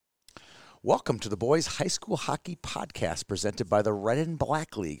Welcome to the Boys High School Hockey Podcast presented by the Red and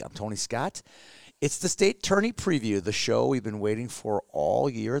Black League. I'm Tony Scott. It's the state tourney preview, the show we've been waiting for all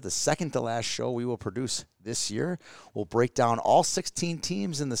year, the second to last show we will produce this year. We'll break down all 16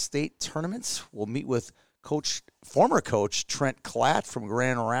 teams in the state tournaments. We'll meet with former coach Trent Klatt from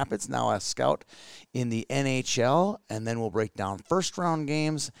Grand Rapids, now a scout in the NHL, and then we'll break down first round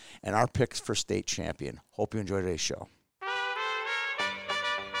games and our picks for state champion. Hope you enjoy today's show.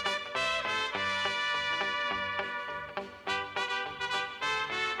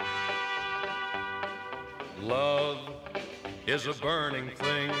 Love is a burning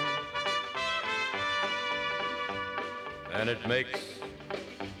thing, and it makes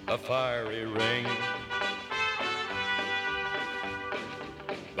a fiery ring.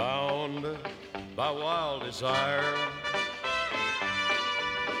 Bound by wild desire,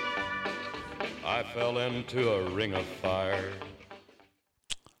 I fell into a ring of fire.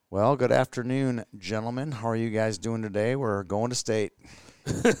 Well, good afternoon, gentlemen. How are you guys doing today? We're going to state.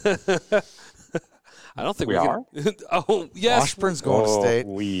 I don't think we are. Oh, yes. Washburn's going to state.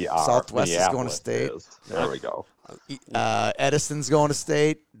 We are. Southwest is going to state. There we go. Edison's going to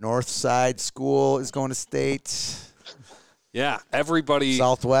state. Northside School is going to state. Yeah, everybody.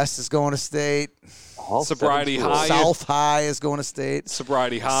 Southwest is going to state. Sobriety High. South High is going to state.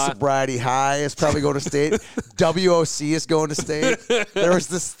 Sobriety High. Sobriety High is probably going to state. WOC is going to state. There was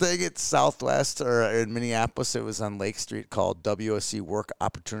this thing at Southwest or in Minneapolis. It was on Lake Street called WOC Work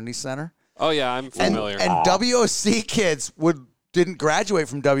Opportunity Center. Oh, yeah, I'm familiar. And WOC kids didn't graduate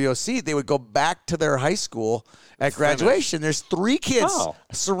from WOC. They would go back to their high school at graduation. There's 3 kids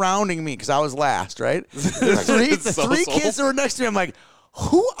surrounding me because I was last, right? The three kids that were next to me, I'm like,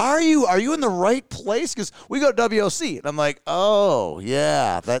 who are you? Are you in the right place? Because we go to WOC. And I'm like, oh,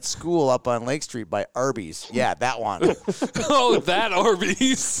 yeah, that school up on Lake Street by Arby's. Yeah, that one. Oh, that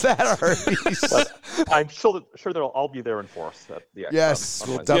Arby's. That Arby's. But I'm sure they'll all be there in force at the Yes,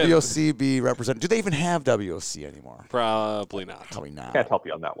 will WOC be represented? Do they even have WOC anymore? Probably not. Probably not. Can't help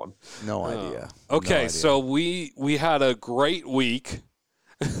you on that one. No idea. Okay, No idea. so we had a great week.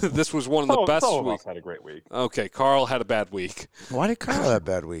 This was one of the best Some of weeks. us had a great week. Okay, Carl had a bad week. Why did Kyle have a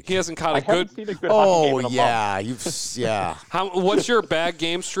bad week? He hasn't caught I a haven't good. seen a good hockey game in a month. What's your bad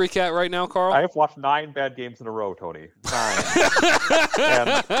game streak at right now, Carl? I have watched 9 bad games in a row, Tony. 9.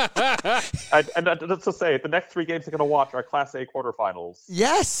 and let's just say, the next 3 games I'm going to watch are Class A quarterfinals.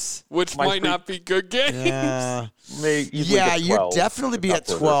 Yes. Which might not be good games. Yeah. May easily get 12, you'd definitely be at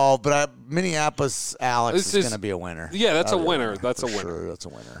 12, but Minneapolis Alex This is is- going to be a winner. Yeah, that's a That'll be winner. That's a For winner. Sure, that's a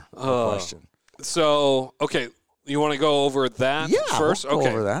winner. No question. So, okay, you want to go over that first? We'll go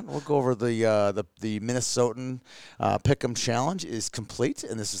over that. We'll go over the Minnesotan Pick'em Challenge is complete,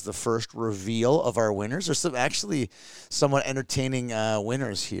 and this is the first reveal of our winners. There's some actually somewhat entertaining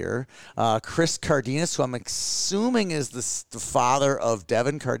winners here. Chris Cardenas, who I'm assuming is the father of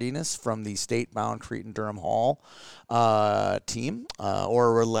Devin Cardenas from the state-bound Cretin-Durham Hall team,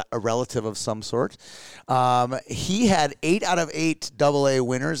 or a relative of some sort. He had 8 out of 8 AA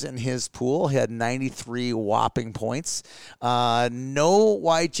winners in his pool. He had 93 whopping points. No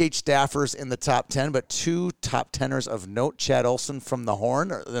YHH staffers in the top 10, but 2 top 10ers of note. Chad Olson from the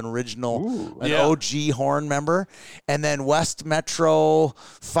Horn, an original, OG Horn member. And then West Metro,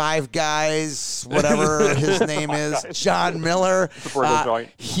 5 guys, whatever his name is, John Miller.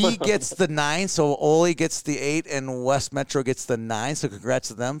 He gets the 9, so Ole gets the 8, and West Metro gets the 9, so congrats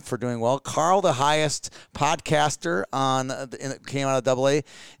to them for doing well. Carl, the highest podcaster came out of AA,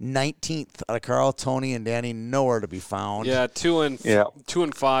 19th out of Carl, Tony, and Danny, nowhere to be found. Yeah, 2 and 5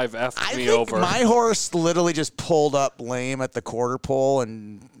 effed me over. My horse literally just pulled up lame at the quarter pole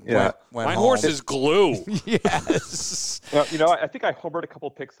and went my home. horse is glue. Yes. I think I homered a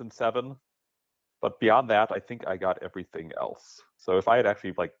couple picks in 7, but beyond that, I think I got everything else. So if I had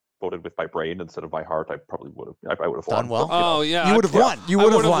actually voted with my brain instead of my heart, I probably would have. I would have done well. Oh yeah, you would have won. You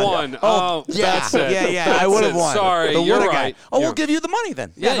would have won. Oh yeah, that's it. Yeah. I would have won. Sorry, you're right. We'll give you the money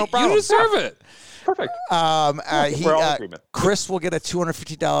then. Yeah, no problem. You deserve it. Perfect. We're all in agreement. Chris will get a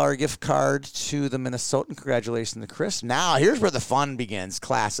 $250 gift card to the Minnesotan. Congratulations to Chris. Now, here's where the fun begins.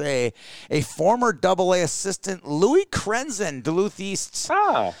 Class A. A former AA assistant, Louis Krenzen, Duluth East's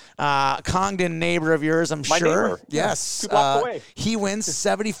Congdon neighbor of yours, I'm My sure. neighbor. Yes. 2 blocks away. He wins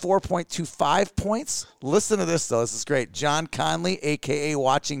 74.25 points. Listen to this, though. This is great. John Conley, a.k.a.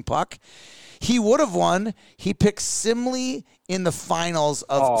 Watching Puck. He would have won. He picked Simley in the finals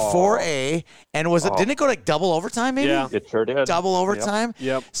of 4A, and didn't it go like double overtime? Maybe It sure did. double overtime.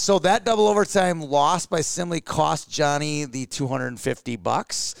 Yep. So that double overtime loss by Simley cost Johnny the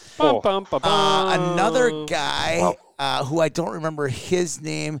 $250. Bum, bum, bum, bum. Another guy who I don't remember his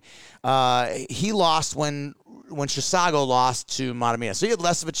name, he lost when Chisago lost to Matamina. So he had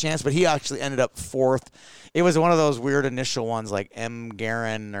less of a chance, but he actually ended up fourth. It was one of those weird initial ones like M.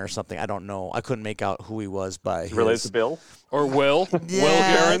 Garin or something. I don't know. I couldn't make out who he was by his. Related to Bill? Or Will. Yeah,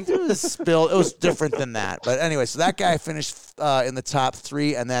 Will Garin. it was different than that. But anyway, so that guy finished in the top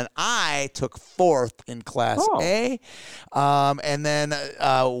 3, and then I took 4th in Class A. And then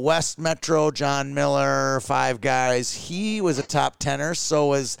West Metro, John Miller, 5 guys. He was a top 10er. So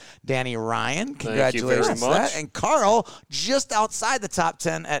was Danny Ryan. Congratulations Thank you very to much. that. And Carl just outside the top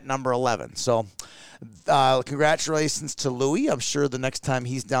 10 at number 11. So congratulations to Louie. I'm sure the next time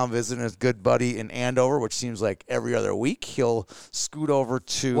he's down visiting his good buddy in Andover, which seems like every other week, he'll scoot over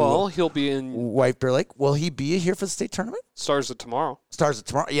to Well, he'll be in White Bear Lake. Will he be here for the state tournament? Stars of Tomorrow. Stars of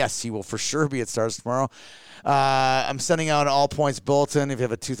Tomorrow. Yes, he will for sure be at Stars of Tomorrow. I'm sending out an all-points bulletin. If you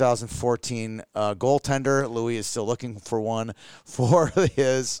have a 2014 goaltender, Louis is still looking for one for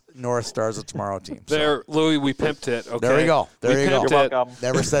his North Stars of Tomorrow team. So, There, Louis, we pimped it. Okay. there we go. There we you go. pimped You're it. welcome.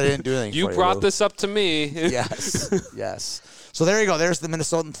 Never said I didn't do anything You for brought Lou. this up to me. Yes, yes. So there you go. There's the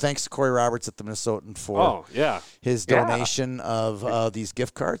Minnesotan. Thanks to Corey Roberts at the Minnesotan for Oh, yeah. his donation of these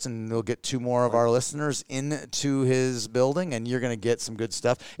gift cards, and we'll get 2 more of our listeners into his building, and you're going to get some good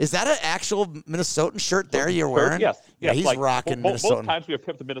stuff. Is that an actual Minnesotan shirt there you're wearing? Yes. Yeah, he's like, rocking both Minnesotan. times we have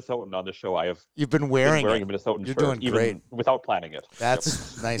picked a Minnesotan on the show, I have You've been been wearing wearing it. a Minnesotan You're shirt, doing even great. without planning it.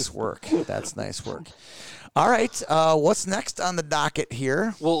 That's nice work. That's nice work. All right, what's next on the docket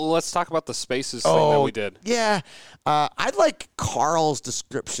here? Well, let's talk about the spaces thing that we did. Yeah, I'd like Carl's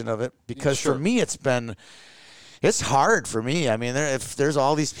description of it because Sure. for me it's hard for me. I mean, if there's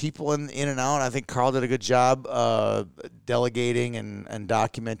all these people in and out, I think Carl did a good job delegating and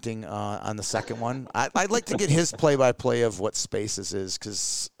documenting on the second one. I'd like to get his play-by-play of what Spaces is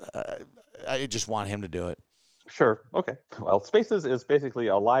because I just want him to do it. Sure. Okay. Well, Spaces is basically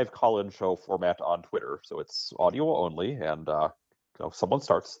a live call-in show format on Twitter. So it's audio only, and someone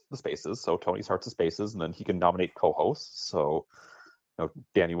starts the Spaces. So Tony starts the Spaces, and then he can nominate co-hosts. So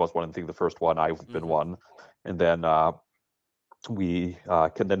Danny was one, I think the first one. I've been one. And then we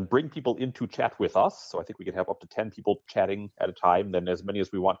can then bring people into chat with us. So I think we can have up to 10 people chatting at a time. Then as many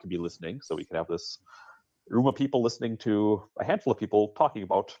as we want can be listening. So we can have this room of people listening to a handful of people talking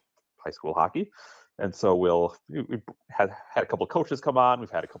about high school hockey. And so we've had a couple of coaches come on.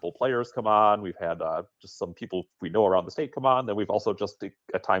 We've had a couple of players come on. We've had just some people we know around the state come on. Then we've also just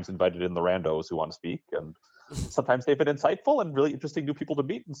at times invited in the randos who want to speak. And sometimes they've been insightful and really interesting new people to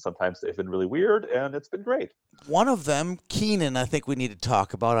meet. And sometimes they've been really weird. And it's been great. One of them, Keenan, I think we need to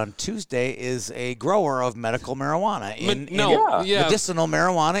talk about on Tuesday, is a grower of medical marijuana medicinal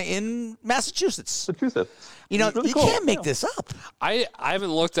marijuana in Massachusetts. You know, Really you cool. can't make this up. I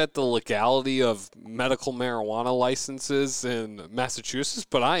haven't looked at the legality of medical marijuana licenses in Massachusetts,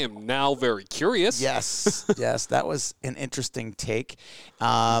 but I am now very curious. Yes, yes, that was an interesting take.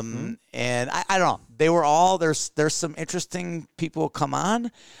 And I don't know. They were all there's some interesting people come on.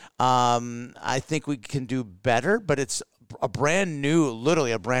 I think we can do better, but it's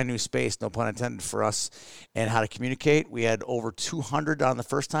literally a brand new space, no pun intended, for us and how to communicate. We had over 200 on the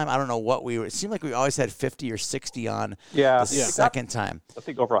first time. I don't know what it seemed like we always had 50 or 60 on the second time. I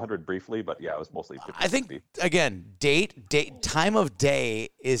think over 100 briefly, but yeah, it was mostly 50. I think, again, time of day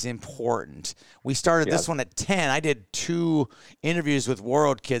is important. We started this one at 10. I did 2 interviews with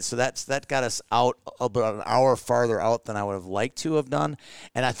World Kids, so that got us out about an hour farther out than I would have liked to have done.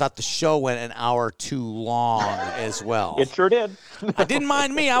 And I thought the show went an hour too long as well. It sure did. I didn't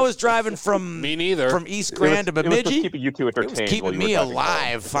mind me. I was driving from Me neither. from East Grand to It was just Bemidji. keeping you two It entertained. was keeping while you were me driving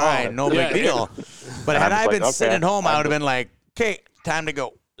alive. home. Fine, no big deal. But had I'm I just been like, sitting okay, at home, I I'm would have been like, okay, time to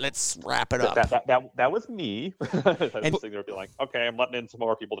go. Let's wrap it up. That was me. I was sitting there being like, okay, I'm letting in some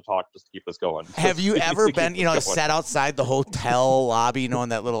more people to talk just to keep this going. Have you ever Keep been, this going. sat outside the hotel lobby, in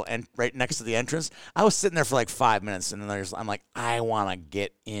that little right next to the entrance? I was sitting there for like 5 minutes, and then I'm like, I want to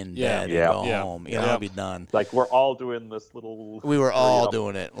get in bed and go home. I'll be done. Like we're all doing this little. We were all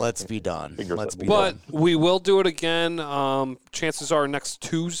doing it. Let's be done. Let's be But done. we will do it again. Chances are next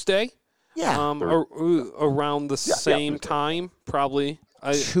Tuesday. Yeah. Around the same time, probably.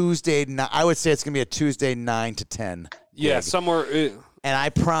 Tuesday. I would say it's going to be a Tuesday 9 to 10. Yeah, gig. somewhere. And I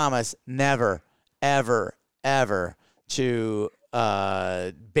promise never, ever, ever to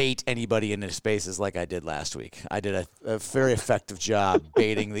bait anybody into spaces like I did last week. I did a very effective job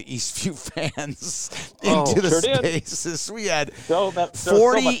baiting the Eastview fans into the sure did. spaces. We had So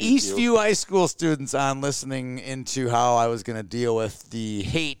 40 Eastview High School students on listening into how I was going to deal with the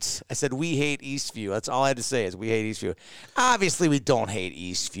hate. I said, we hate Eastview. That's all I had to say is we hate Eastview. Obviously, we don't hate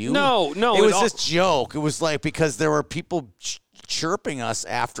Eastview. No. It was this joke. It was like because there were people chirping us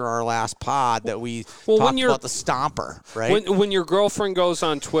after our last pod that we talked about the Stomper, right? When your girlfriend goes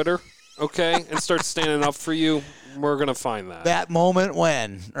on Twitter, okay, and starts standing up for you, we're going to find that. That moment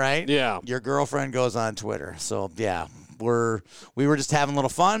when, right? Yeah. Your girlfriend goes on Twitter. So, yeah, we were just having a little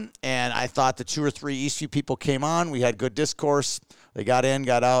fun, and I thought the 2 or 3 Eastview people came on. We had good discourse. They got in,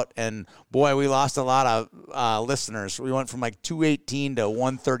 got out, and, boy, we lost a lot of listeners. We went from, like, 218 to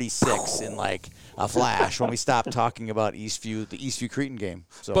 136 in, like, a flash when we stopped talking about the Eastview Cretin game.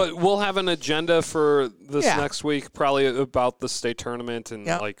 So. But we'll have an agenda for this next week, probably about the state tournament and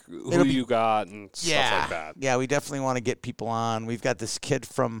like who you got and stuff like that. Yeah, we definitely want to get people on. We've got this kid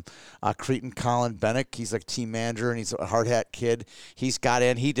from Cretin, Colin Bennick. He's like team manager, and he's a hard hat kid. He's got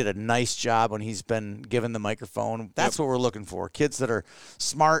in. He did a nice job when he's been given the microphone. That's what we're looking for. Kids that are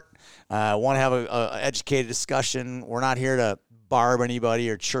smart, want to have a educated discussion. We're not here to barb anybody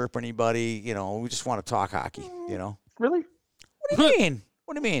or chirp anybody. You know, we just want to talk hockey, you know. Really? What do you mean?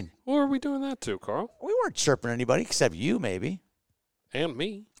 What do you mean? Who are we doing that to, Carl? We weren't chirping anybody except you, maybe. And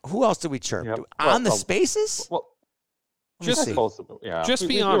me. Who else did we chirp? Yep. On the spaces? Well, Just see. Just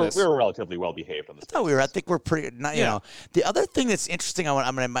be honest. We were relatively well behaved on the I thought we were. I think we're pretty. Not, you know, the other thing that's interesting.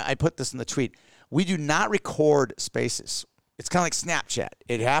 I put this in the tweet. We do not record spaces. It's kind of like Snapchat.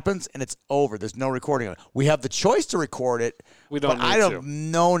 It happens and it's over. There's no recording of it. We have the choice to record it. We don't. But I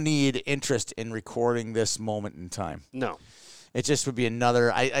don't. No need interest in recording this moment in time. No. It just would be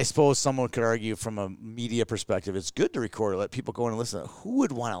another. I suppose someone could argue from a media perspective, it's good to record it. Let people go in and listen. Who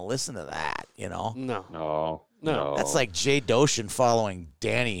would want to listen to that? You know. No. That's like Jay Doshin following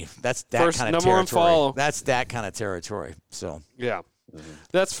Danny. That's that First, kind of number territory. 1 follow. That's that kind of territory. So yeah,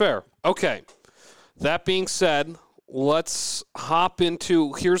 that's fair. Okay. That being said, let's hop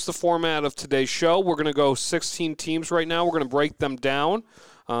into. Here's the format of today's show. We're going to go 16 teams right now. We're going to break them down.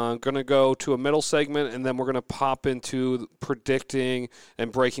 Going to go to a middle segment, and then we're going to pop into predicting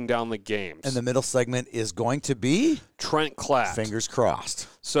and breaking down the games. And the middle segment is going to be Trent Klatt. Fingers crossed.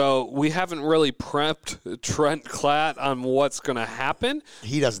 So we haven't really prepped Trent Klatt on what's going to happen.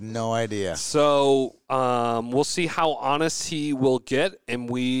 He has no idea. So we'll see how honest he will get, and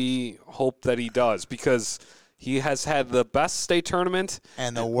we hope that he does because he has had the best state tournament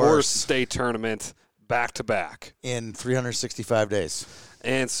and the worst state tournament back to back in 365 days.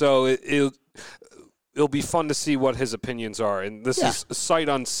 And so it'll be fun to see what his opinions are. And this is sight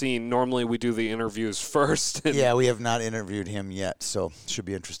unseen. Normally we do the interviews first. Yeah, we have not interviewed him yet, so it should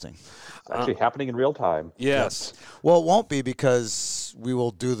be interesting. It's actually happening in real time. Yes. Yep. Well, it won't be because we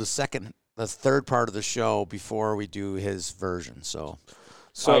will do the third part of the show before we do his version. So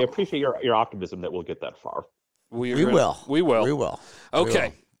I appreciate your optimism that we'll get that far. We will.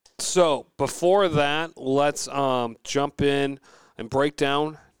 Okay. So before that, let's jump in and break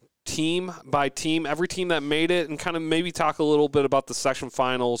down team by team, every team that made it, and kind of maybe talk a little bit about the section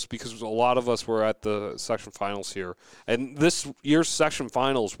finals because a lot of us were at the section finals here. And this year's section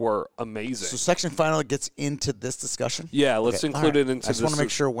finals were amazing. So section final gets into this discussion? Yeah, let's include it into this. I just want to make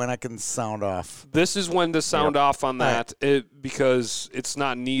sure when I can sound off. This is when to sound off on that because it's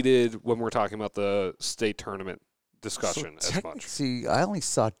not needed when we're talking about the state tournament discussion as much. See, I only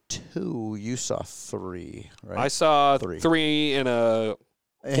saw 2. You saw 3, right? I saw 3 in 4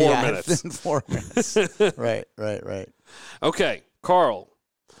 minutes. In 4 minutes. Right. Okay, Carl,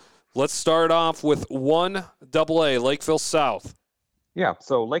 let's start off with 1AA, Lakeville South. Yeah,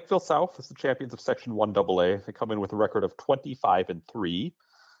 so Lakeville South is the champions of Section 1AA. They come in with a record of 25-3.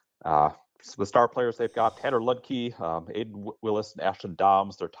 So the star players they've got Tanner Ludke, Aiden Willis, and Ashton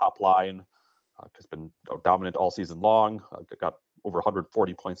Doms, their top line. Has been dominant all season long. Got over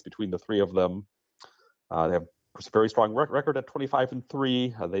 140 points between the 3 of them. They have a very strong record at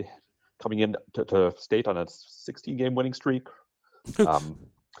 25-3. They coming in to state on a 16-game winning streak. The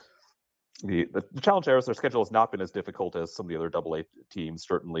challenge there is their schedule has not been as difficult as some of the other AA teams,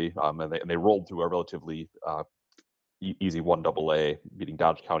 certainly. And they rolled through a relatively easy 1AA, beating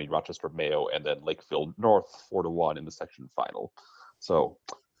Dodge County, Rochester, Mayo, and then Lakeville North 4-1 in the section final. So.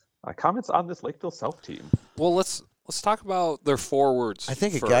 Comments on this Lakeville South team? Well, let's talk about their forwards. I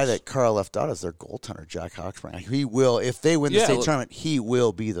think first. a guy that Carl left out is their goaltender, Jack Hawksbrand. He will, if they win the state tournament, he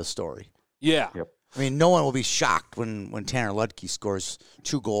will be the story. Yeah. Yep. I mean, no one will be shocked when Tanner Ludke scores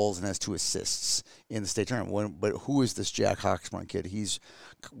 2 goals and has 2 assists in the state tournament. But who is this Jack Hawksmore kid? He's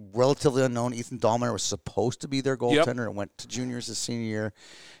relatively unknown. Ethan Dahlmeyer was supposed to be their goaltender and went to juniors his senior year.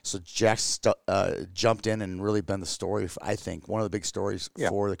 So Jack jumped in and really been the story, I think, one of the big stories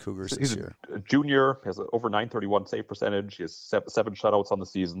for the Cougars this year. A junior, has over .931 save percentage. He has 7 shutouts on the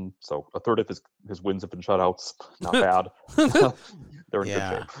season. So a third of his wins have been shutouts. Not bad. They're in good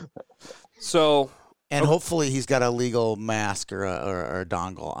shape. So... And hopefully he's got a legal mask or a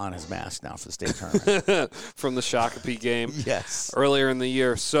dongle on his mask now for the state tournament. From the Shakopee game earlier in the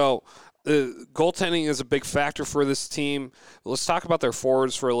year. So goaltending is a big factor for this team. Let's talk about their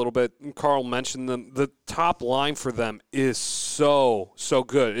forwards for a little bit. Carl mentioned them. The top line for them is so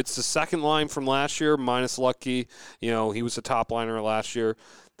good. It's the second line from last year, minus Lucky. He was a top liner last year.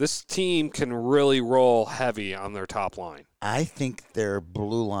 This team can really roll heavy on their top line. I think their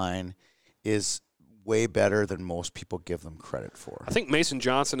blue line is way better than most people give them credit for. I think Mason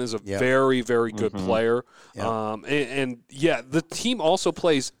Johnson is a very, very good player. Yep. The team also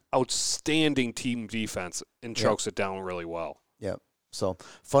plays outstanding team defense and chokes it down really well. Yep. So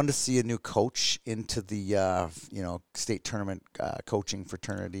fun to see a new coach into the state tournament coaching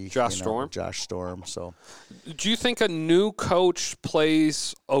fraternity. Josh Storm. So, do you think a new coach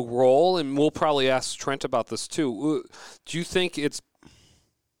plays a role? And we'll probably ask Trent about this too. Do you think it's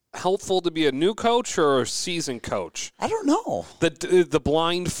helpful to be a new coach or a seasoned coach? I don't know. The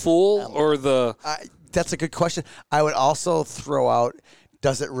blind fool or the... That's a good question. I would also throw out,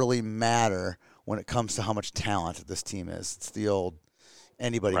 does it really matter when it comes to how much talent this team is? It's the old,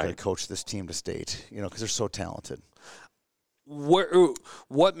 anybody can coach this team to state, because they're so talented.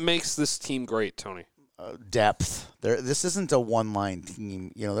 What makes this team great, Tony? Depth. This isn't a one-line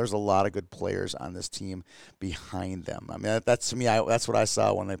team. There's a lot of good players on this team behind them. I mean, that's to me. That's what I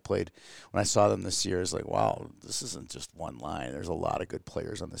saw when I saw them this year. Is like, wow, this isn't just one line. There's a lot of good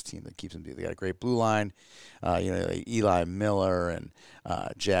players on this team that keeps them. They got a great blue line. Like Eli Miller and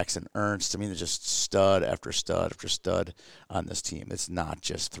Jackson Ernst. I mean, they're just stud after stud after stud on this team. It's not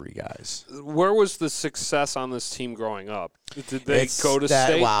just 3 guys. Where was the success on this team growing up? Did they go to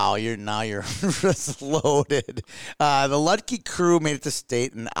state? Wow, you're loaded. The Ludke crew made it to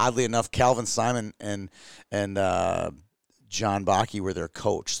state, and oddly enough, Calvin Simon and John Bakke were their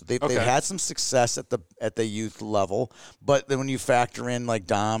coach. So they've had some success at the youth level, but then when you factor in like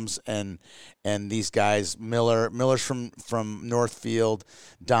Doms and these guys, Miller's from Northfield,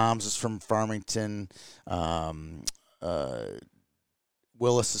 Doms is from Farmington,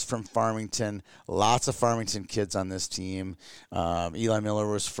 Willis is from Farmington. Lots of Farmington kids on this team. Eli Miller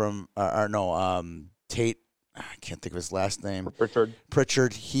was from Tate. I can't think of his last name.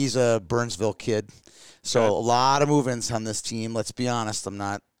 Pritchard. He's a Burnsville kid. So a lot of move-ins on this team. Let's be honest. I'm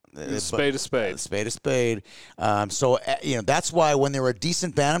not. Spade to spade. Spade to spade. So that's why when they were a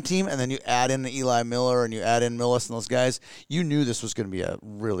decent Bantam team, and then you add in Eli Miller and you add in Millis and those guys, you knew this was going to be a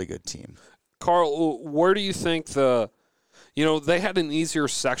really good team. Carl, where do you think they had an easier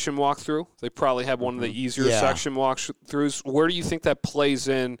section walkthrough. They probably had one of the easier section walkthroughs. Where do you think that plays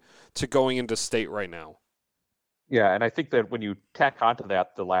in to going into state right now? Yeah, and I think that when you tack onto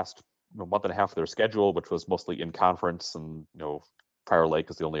that the last month and a half of their schedule, which was mostly in conference, and Prior Lake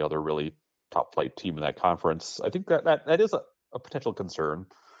is the only other really top flight team in that conference, I think that is a potential concern.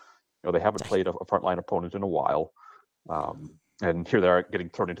 They haven't played a frontline opponent in a while, and here they are getting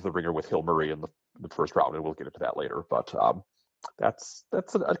thrown into the ringer with Hill Murray in the first round, and we'll get into that later. But that's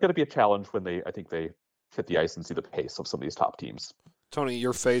going to be a challenge when they hit the ice and see the pace of some of these top teams. Tony,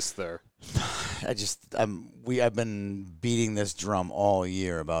 your face there. I've been beating this drum all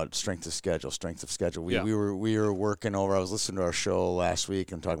year about strength of schedule. We were working over. I was listening to our show last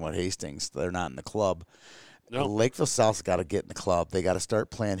week and talking about Hastings. They're not in the club. No. Lakeville South's got to get in the club. They got to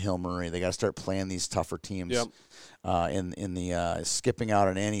start playing Hill Murray. They got to start playing these tougher teams. Yep. In the skipping out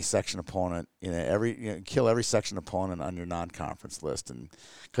on any section opponent, kill every section opponent on your non-conference list, and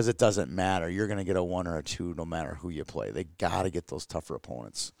because it doesn't matter, you're going to get a 1 or a 2 no matter who you play. They got to get those tougher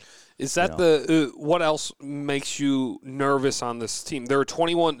opponents. Is that what else makes you nervous on this team? They're a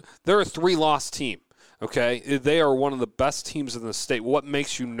 3-loss team. Okay, they are one of the best teams in the state. What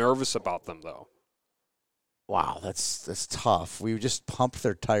makes you nervous about them, though? Wow, that's tough. We just pumped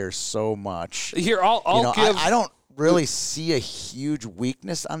their tires so much. Here, I'll give. I don't really see a huge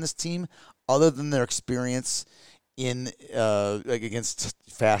weakness on this team, other than their experience in against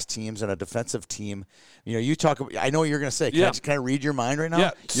fast teams and a defensive team. You talk. I know what you're going to say. Can I read your mind right now?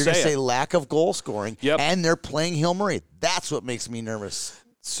 Yeah, you're going to say lack of goal scoring, and they're playing Hill Murray. That's what makes me nervous.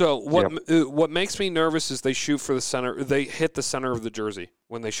 So what makes me nervous is they shoot for the center. They hit the center of the jersey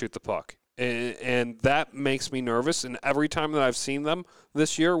when they shoot the puck. And that makes me nervous. And every time that I've seen them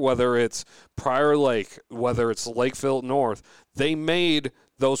this year, whether it's Prior Lake, whether it's Lakeville North, they made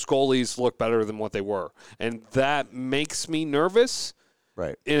those goalies look better than what they were. And that makes me nervous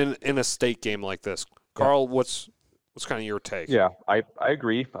in a state game like this. Carl, what's kind of your take? Yeah, I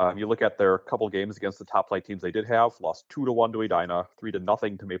agree. You look at their couple games against the top flight teams they did have, lost 2-1 to Edina,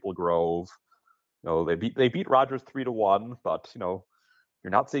 3-0 to Maple Grove. They beat Rogers 3-1, but you're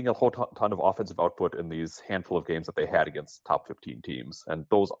not seeing a whole ton of offensive output in these handful of games that they had against top 15 teams. And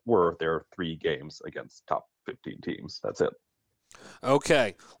those were their 3 games against top 15 teams. That's it.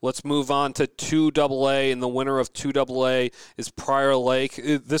 Okay, let's move on to 2AA, and the winner of 2AA is Prior Lake.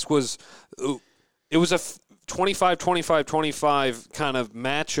 It was a 25-25-25 kind of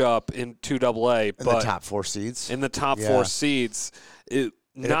matchup in 2AA. In the top 4 seeds. In the top 4 seeds. It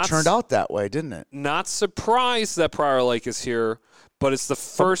turned out that way, didn't it? Not surprised that Prior Lake is here, but it's the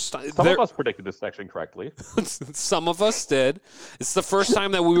first. Some of us predicted this section correctly. Some of us did. It's the first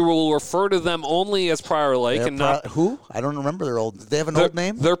time that we will refer to them only as Prior Lake and not who? I don't remember their old. Did they have an old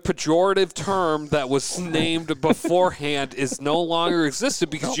name? Their pejorative term that was named beforehand is no longer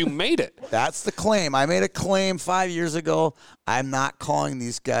existed because you made it. That's the claim. I made a claim 5 years ago. I'm not calling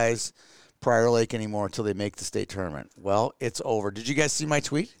these guys Prior Lake anymore until they make the state tournament. Well, it's over. Did you guys see my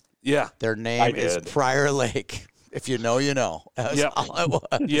tweet? Yeah. Their name is Prior Lake. If you know, you know. That's all it was.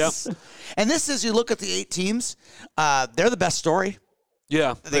 Yep. And this is, you look at the 8 teams, they're the best story.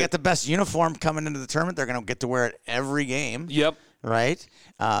 Yeah. They got the best uniform coming into the tournament. They're going to get to wear it every game. Yep. Right?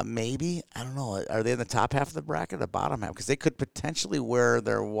 Maybe, I don't know. Are they in the top half of the bracket or the bottom half? Because they could potentially wear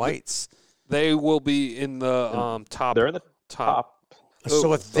their whites. They will be in the top. They're in the top.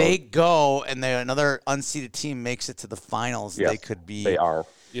 So if they go and another unseeded team makes it to the finals, they could be. They are.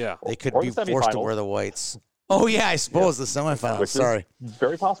 Yeah. They could be forced to wear the whites. Oh, yeah, I suppose the semifinals. Which Sorry. is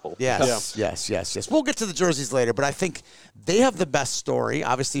very possible. Yes. We'll get to the jerseys later, but I think they have the best story.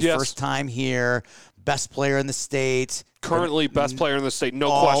 Obviously, first time here, best player in the state. Currently best player in the state,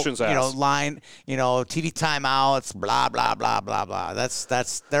 no questions asked. TV timeouts, blah, blah, blah, blah, blah.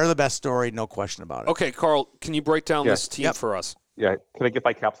 They're the best story, no question about it. Okay, Carl, can you break down this team for us? Yeah, can I get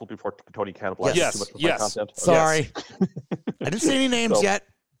my capsule before Tony cannibalizes too much of my content? Sorry. I didn't say any names yet.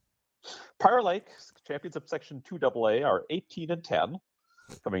 Prior Lake, champions of Section 2AA, are 18-10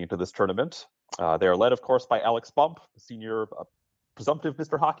 coming into this tournament. They are led, of course, by Alex Bump, senior presumptive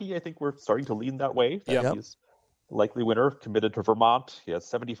Mr. Hockey. I think we're starting to lean that way. He's the likely winner, committed to Vermont. He has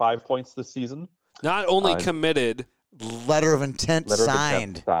 75 points this season. Not only committed, letter of intent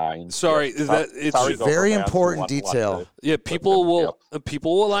signed. Sorry, it's very important detail. Yeah, people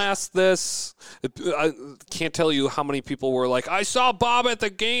will ask this. I can't tell you how many people were like, "I saw Bob at the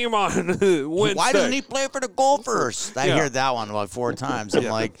game on Wednesday. Why doesn't he play for the Gophers?" I heard that one about 4 times. I'm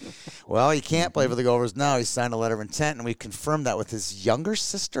like, well, he can't play for the Gophers now. He signed a letter of intent, and we confirmed that with his younger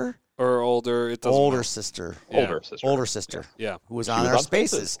sister. Or older. It doesn't older matter. sister. Yeah. Older sister. Yeah. Who was on our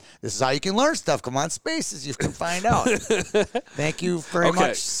Spaces. This is how you can learn stuff. Come on Spaces. You can find out. Thank you very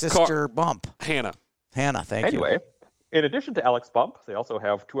much, Sister Bump. Hannah, thank you. Anyway, in addition to Alex Bump, they also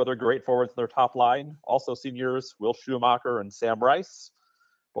have 2 other great forwards in their top line. Also seniors, Will Schumacher and Sam Rice.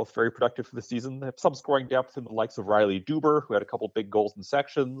 Both very productive for the season. They have some scoring depth in the likes of Riley Duber, who had a couple big goals in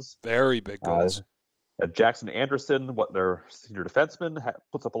sections. Very big goals. Jackson Anderson, their senior defenseman,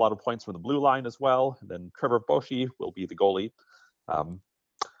 puts up a lot of points from the blue line as well. And then Trevor Boschy will be the goalie.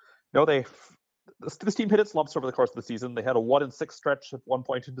 This team hit its lumps over the course of the season. They had a 1-6 stretch at one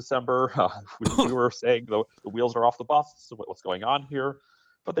point in December. We were saying the wheels are off the bus. So what's going on here?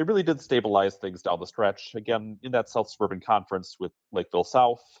 But they really did stabilize things down the stretch. Again, in that South Suburban Conference with Lakeville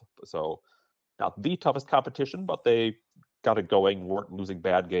South. So not the toughest competition, but they got it going, weren't losing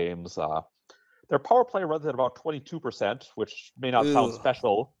bad games. Their power play runs at about 22%, which may not sound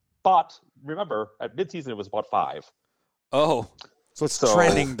special, but remember, at midseason it was about 5. Oh, so it's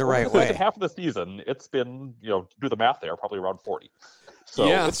trending the right way. Half of the season, it's been, do the math there, probably around 40. So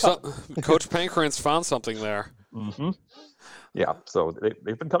Coach Pankrantz found something there. Mm-hmm. Yeah, so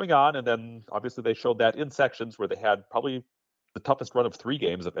they've been coming on, and then obviously they showed that in sections where they had probably the toughest run of 3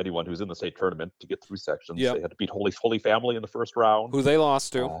 games of anyone who's in the state tournament to get through sections. Yep. They had to beat Holy Family in the first round. Who they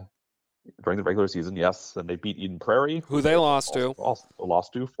lost to. During the regular season, yes. And they beat Eden Prairie. Who they lost to. Also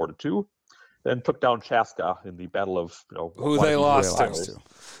lost to 4-2. Then took down Chaska in the battle of, who they lost to.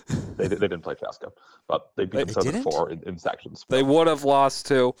 They didn't play Chaska, but they beat them 7-4 in sections. They would have lost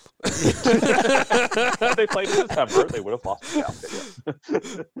to. If they played in December, they would have lost to Chaska.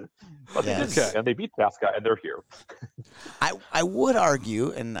 But they didn't, and they beat Chaska, and they're here. I would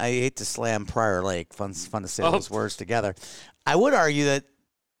argue, and I hate to slam Prior Lake, fun to say those words together. I would argue that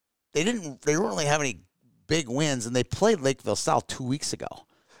they didn't really have any big wins, and they played Lakeville South 2 weeks ago.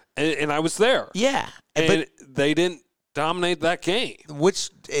 And I was there. Yeah, And they didn't dominate that game. which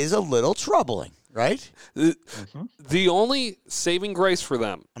is a little troubling, right? The only saving grace for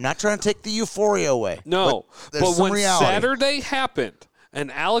them. I'm not trying to take the euphoria away. No. there's But some when reality. Saturday happened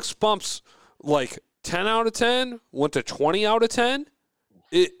and Alex Bumps, like 10 out of 10, went to 20 out of 10,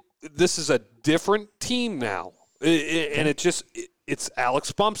 this is a different team now. And it's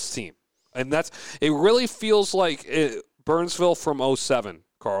Alex Bump's team. And it really feels like Burnsville from 07,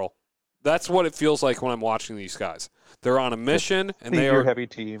 Carl. That's what it feels like when I'm watching these guys. They're on a mission, and they are heavy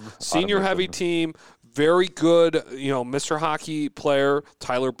team. senior heavy team. Very good, Mr. Hockey player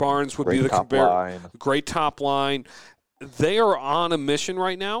Tyler Barnes would be the great top line. They are on a mission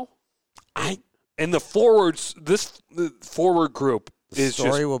right now. And the forwards, the forward group is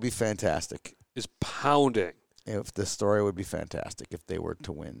will be fantastic. Is pounding. If the story would be fantastic if they were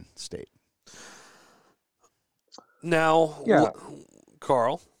to win state. Now,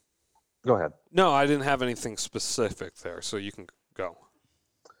 Carl. Go ahead. No, I didn't have anything specific there, so you can go.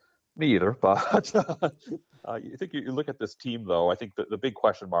 Me either, but I think you look at this team, though. I think the big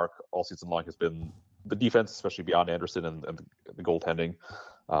question mark all season long has been the defense, especially beyond Anderson and the goaltending,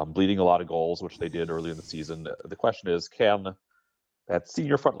 bleeding a lot of goals, which they did early in the season. The question is, can that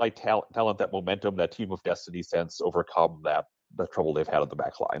senior frontline talent, that momentum, that team of destiny sense overcome the trouble they've had at the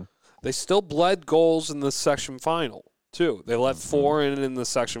back line? They still bled goals in the section final, too. They let 4 in the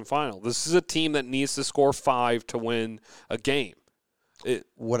section final. This is a team that needs to score 5 to win a game.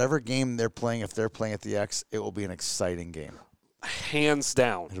 Whatever game they're playing, if they're playing at the X, it will be an exciting game. Hands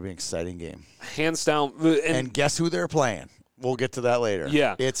down. It'll be an exciting game. Hands down. And guess who they're playing? We'll get to that later.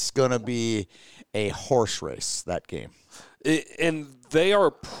 Yeah. It's going to be a horse race, that game. And they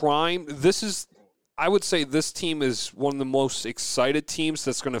are prime. I would say this team is one of the most excited teams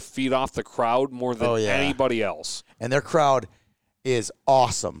that's going to feed off the crowd more than anybody else. And their crowd is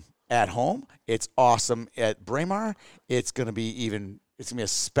awesome at home. It's awesome at Braemar. It's going to be a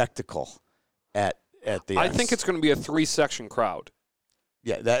spectacle at the I X. think it's going to be a 3-section crowd.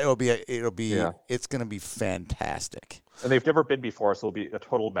 Yeah, it's going to be fantastic. And they've never been before, so it'll be a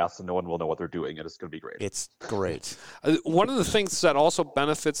total mess, and no one will know what they're doing, and it's going to be great. It's great. One of the things that also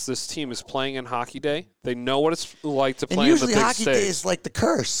benefits this team is playing in Hockey Day. They know what it's like to play in the big usually Hockey stage. Day is like the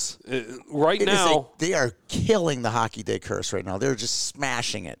curse. They are killing the Hockey Day curse right now. They're just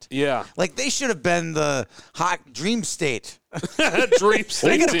smashing it. Yeah. Like they should have been the Dream State. Dream State.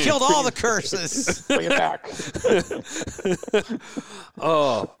 They could have killed all the curses. Bring it back.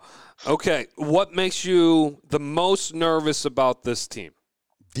 Oh. Okay, what makes you the most nervous about this team?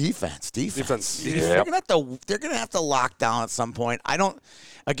 Defense. Yep. They're gonna have to lock down at some point.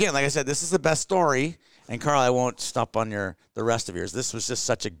 Again, like I said, this is the best story. And Carl, I won't stop on the rest of yours. This was just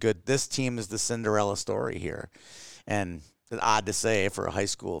such a good. This team is the Cinderella story here, and it's odd to say for a high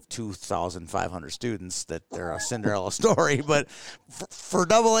school of 2,500 students that they're a Cinderella story, but for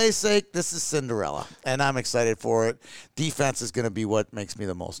AA sake, this is Cinderella, and I'm excited for it. Defense is going to be what makes me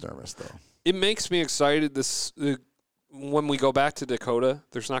the most nervous, though. It makes me excited. When we go back to Dakota,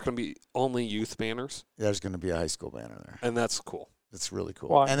 there's not going to be only youth banners. There's going to be a high school banner there, and that's cool. It's really cool.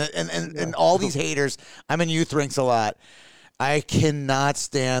 Well, and all these haters. I'm in youth rinks a lot. I cannot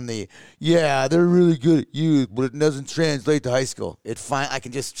stand they're really good at youth, but it doesn't translate to high school. I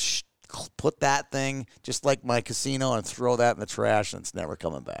can just put that thing just like my casino and throw that in the trash, and it's never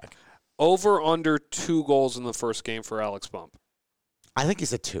coming back. Over under 2 goals in the first game for Alex Bump. I think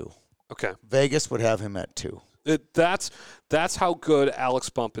he's at 2. Okay. Vegas would have him at 2. That's how good Alex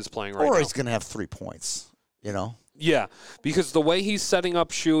Bump is playing right now. Or he's going to have 3 points, Yeah, because the way he's setting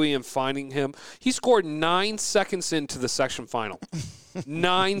up Shuey and finding him, he scored 9 seconds into the section final.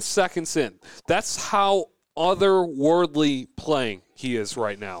 9 seconds in. That's how otherworldly playing he is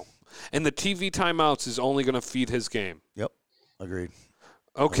right now. And the TV timeouts is only going to feed his game. Yep, agreed.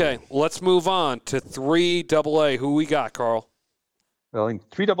 Okay, let's move on to 3AA. Who we got, Carl? Well, in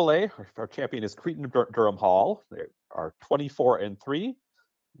 3AA, our champion is Cretin Durham Hall. They are 24-3.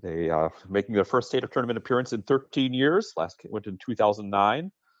 They are making their first state of tournament appearance in 13 years. Last went in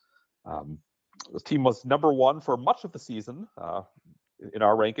 2009. The team was number 1 for much of the season in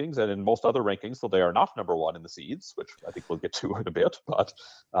our rankings and in most other rankings, so they are not number 1 in the seeds, which I think we'll get to in a bit. But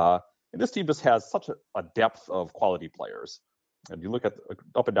and this team just has such a depth of quality players. And you look at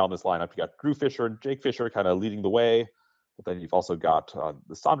up and down this lineup, you got Drew Fisher and Jake Fisher kind of leading the way. But then you've also got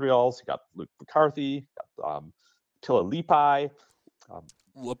the Sondrials, you got Luke McCarthy, got Tilla Lepi.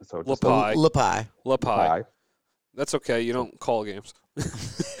 Lepi. That's okay. You don't call games.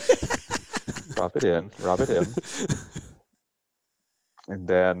 Rub it in. And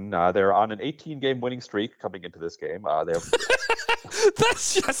then they're on an 18-game winning streak coming into this game. They have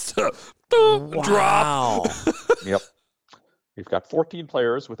That's just a drop. Yep. We've got 14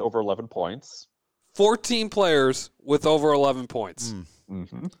 players with over 11 points. 14 players with over 11 points.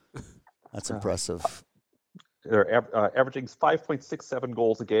 Mm-hmm. That's impressive. They're averaging 5.67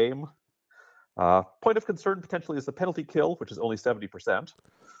 goals a game. Point of concern potentially is the penalty kill, which is only 70%.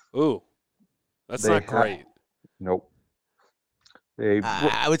 Ooh, that's not great. Nope.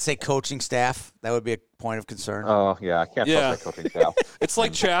 I would say coaching staff. That would be a point of concern. Oh, yeah. I can't trust that coaching staff. It's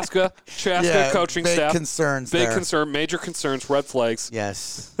like Chaska. Coaching big staff. Concerns big there. concern. Major concerns. Red flags.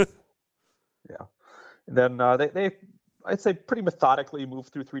 Yes. Yeah. And then they I'd say pretty methodically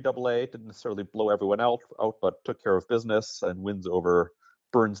moved through 3AA. Didn't necessarily blow everyone out, but took care of business and wins over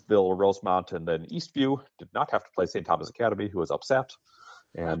Burnsville, Rosemont, and then Eastview. Did not have to play St. Thomas Academy, who was upset.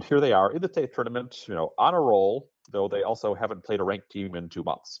 And here they are in the state tournament, on a roll, though they also haven't played a ranked team in 2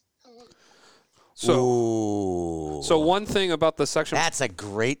 months. So one thing about the section... That's a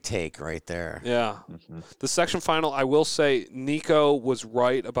great take right there. Yeah. Mm-hmm. The section final, I will say, Nico was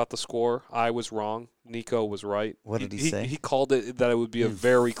right about the score. I was wrong. Nico was right. What did he say? He called it that it would be a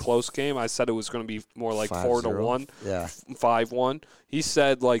very close game. I said it was going to be more like 4-1. Yeah. 5-1. He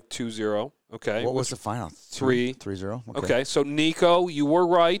said like 2-0. Okay. What was the final? 3-0. Okay. So, Nico, you were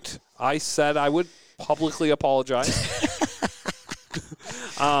right. I said I would publicly apologize.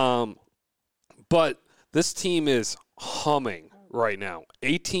 But this team is humming right now.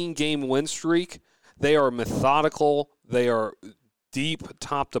 18-game win streak. They are methodical. They are deep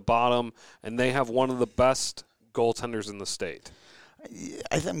top to bottom, and they have one of the best goaltenders in the state.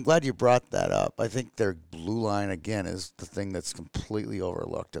 I'm glad you brought that up. I think their blue line, again, is the thing that's completely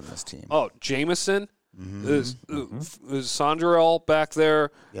overlooked in this team. Oh, Jameson, Sondrell back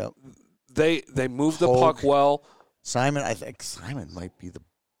there. Yep. They move the puck well. Simon, I think Simon might be the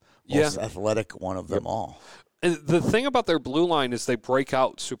most athletic one of them all. And the thing about their blue line is they break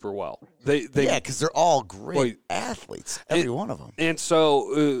out super well. Because they're all great athletes, every one of them. And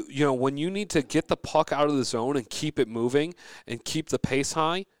so, when you need to get the puck out of the zone and keep it moving and keep the pace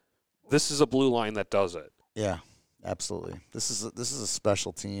high, this is a blue line that does it. Yeah, absolutely. This is a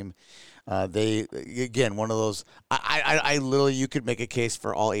special team. They again one of those. I literally you could make a case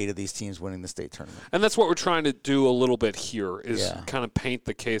for all 8 of these teams winning the state tournament. And that's what we're trying to do a little bit here is kind of paint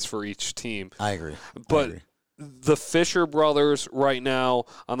the case for each team. I agree. But the Fisher brothers right now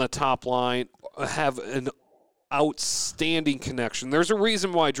on the top line have an outstanding connection. There's a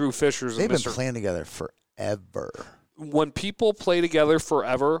reason why Drew Fisher's They've been playing together forever. When people play together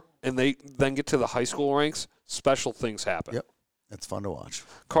forever and they then get to the high school ranks, special things happen. Yep. It's fun to watch.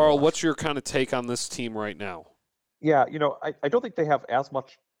 Carl, what's your kind of take on this team right now? Yeah, I don't think they have as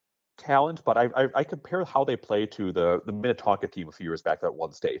much talent, but I compare how they play to the Minnetonka team a few years back that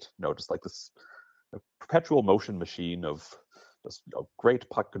won state. Just like this perpetual motion machine of just great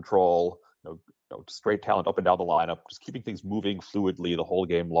puck control, just great talent up and down the lineup, just keeping things moving fluidly the whole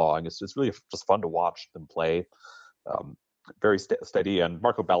game long. It's really just fun to watch them play. Very steady, and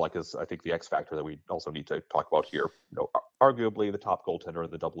Marco Bellick is, I think, the X factor that we also need to talk about here. Arguably the top goaltender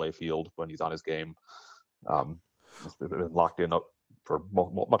in the AA field when he's on his game. He's been locked in for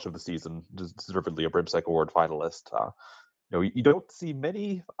much of the season, deservedly a Brimsek Award finalist. You don't see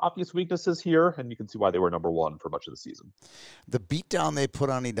many obvious weaknesses here, and you can see why they were number 1 for much of the season. The beatdown they put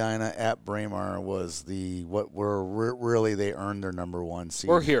on Edina at Braemar was really they earned their number 1 seed.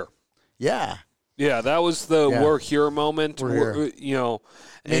 We're here. Yeah. Yeah, that was the we're here moment. We're here.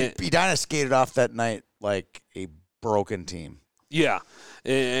 Edina skated off that night like a broken team. Yeah,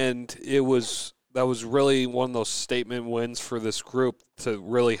 and that was really one of those statement wins for this group to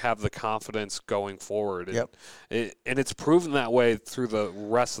really have the confidence going forward. Yep. And it's proven that way through the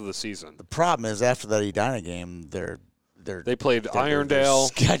rest of the season. The problem is after that Edina game, they played Irondale.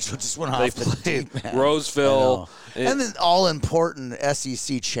 Their schedule just went off. They played Roseville. And then all-important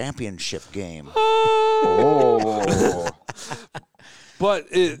SEC championship game. Oh. But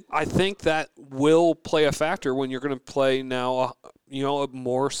I think that will play a factor when you're going to play now, a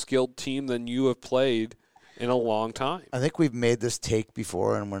more skilled team than you have played in a long time. I think we've made this take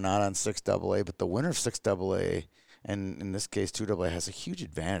before, and we're not on 6AA, but the winner of 6AA, and in this case 2AA, has a huge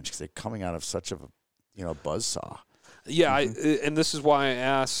advantage because they're coming out of such a buzzsaw. Yeah, and this is why I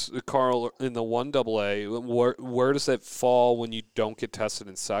asked Carl in the 1AA, where does that fall when you don't get tested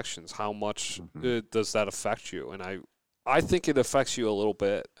in sections? How much does that affect you? And I think it affects you a little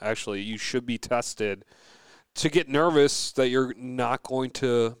bit. Actually, you should be tested to get nervous that you're not going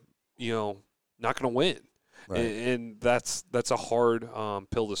to, not going to win. Right. And that's a hard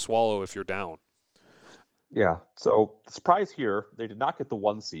pill to swallow if you're down. Yeah. So the surprise here, they did not get the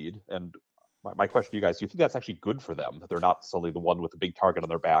 1 seed. And my question to you guys, do you think that's actually good for them, that they're not suddenly the one with the big target on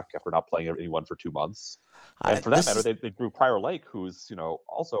their back after not playing anyone for 2 months? And for that matter, they drew Prior Lake, who's,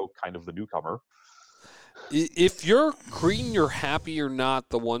 also kind of the newcomer. If you're Cretin, you're happy you're not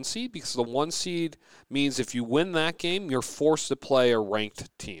the 1 seed, because the 1 seed means if you win that game, you're forced to play a ranked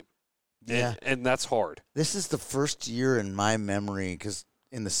team. Yeah. And that's hard. This is the first year in my memory, because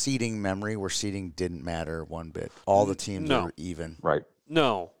in the seeding memory where seeding didn't matter one bit. All the teams are even. Right.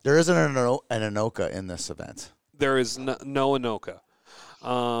 No. There isn't an Anoka in this event. There is no Anoka.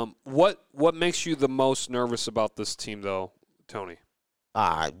 What makes you the most nervous about this team, though, Tony?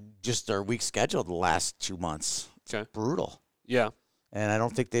 Just their weak schedule the last 2 months. Okay. Brutal. Yeah. And I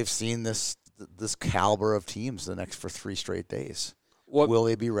don't think they've seen this caliber of teams for 3 straight days. What will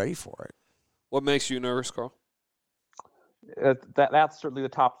they be ready for it? What makes you nervous, Carl? That's certainly the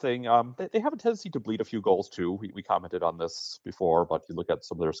top thing. They have a tendency to bleed a few goals too. We commented on this before, but you look at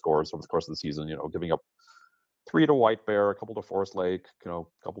some of their scores over the course of the season. Giving up 3 to White Bear, a couple to Forest Lake, a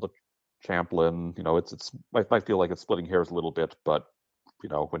couple to Champlin. It's might feel like it's splitting hairs a little bit, but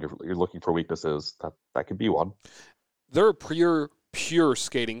when you're looking for weaknesses, that could be one. They're a pure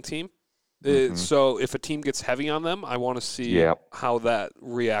skating team. So if a team gets heavy on them, I want to see how that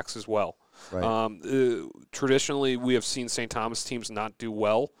reacts as well. Right. Traditionally, we have seen St. Thomas teams not do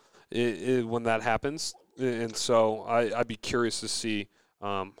well when that happens, and so I'd be curious to see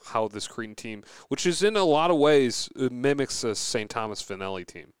how this Cretin team, which is in a lot of ways mimics a St. Thomas Finelli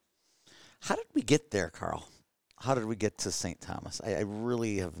team. How did we get there, Carl? How did we get to St. Thomas? I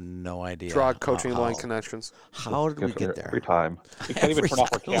really have no idea. Draw coaching line connections. How did we get there? Every time. We can't even turn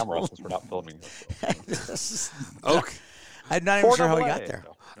off our camera since we're not filming. Okay. I'm not even sure how we got there.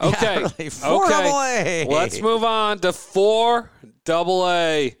 Okay. Yeah, really. 4AA. Let's move on to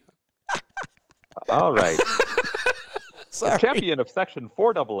 4AA. All right. The champion of Section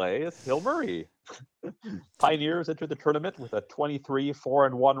 4AA is Hill Murray. Pioneers entered the tournament with a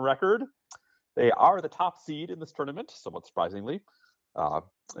 23-4-1 record. They are the top seed in this tournament, somewhat surprisingly.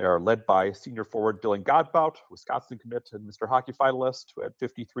 They are led by senior forward Dylan Godbout, Wisconsin commit and Mr. Hockey finalist, who had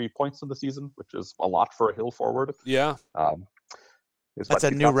 53 points in the season, which is a lot for a Hill forward. Yeah. That's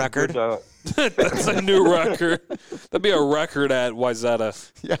a new record. That's a new record. That'd be a record at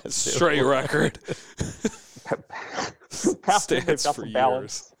Wayzata. Yes. Straight record. Stands for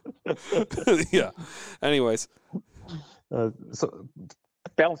years. Yeah. Anyways. So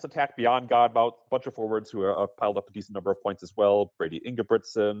balanced attack beyond Godbout, a bunch of forwards who are piled up a decent number of points as well. Brady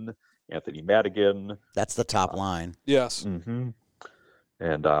Ingebrigtsen, Anthony Madigan. That's the top line. Yes. Mm-hmm.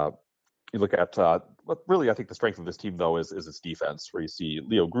 And you look at what really I think the strength of this team, though, is its defense, where you see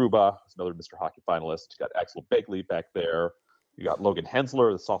Leo Gruba, who's another Mr. Hockey finalist. You got Axel Begley back there. You got Logan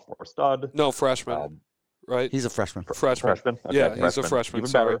Hensler, the sophomore stud. No, freshman. Right? He's a freshman. Freshman. Okay, yeah, he's a freshman. Even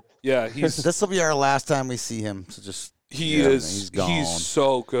Sorry. better. Yeah, he's This will be our last time we see him. So just he's gone. He's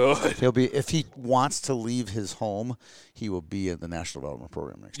so good. He'll be, if he wants to leave his home, he will be in the National Development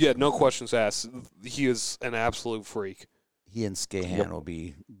Program next year. Yeah, no questions asked. He is an absolute freak. He and Skahan will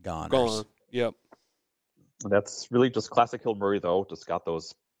be goners. Gone. Yep. And that's really just classic Hill Murray, though. Just got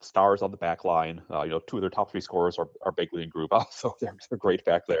those stars on the back line. 2 of their top 3 scorers are Begley and Gruba, so they're great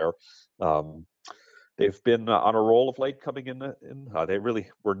back there. They've been on a roll of late coming in. They really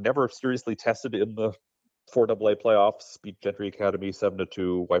were never seriously tested in the 4AA playoffs. Beat Gentry Academy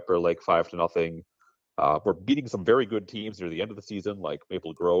 7-2, White Bear Lake 5-0. We're beating some very good teams near the end of the season, like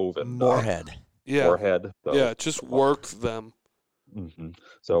Maple Grove and Moorhead. Moorhead. So, yeah, just worked them. Mm-hmm.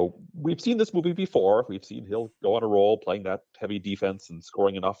 So we've seen this movie before. We've seen Hill go on a roll, playing that heavy defense and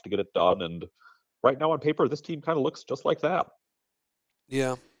scoring enough to get it done. And right now on paper, this team kind of looks just like that.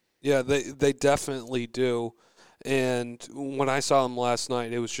 Yeah. Yeah, they definitely do. And when I saw them last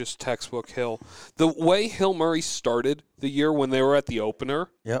night, it was just textbook Hill. The way Hill Murray started the year when they were at the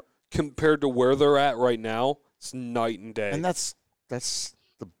opener, yep, compared to where they're at right now, it's night and day. And that's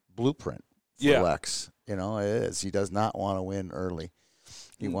the blueprint for Lex. It is. He does not want to win early.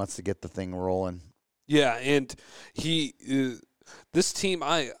 He wants to get the thing rolling. Yeah, and this team,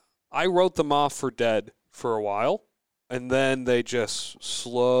 I wrote them off for dead for a while. And then they just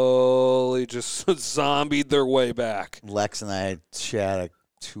slowly just zombied their way back. Lex and I chatted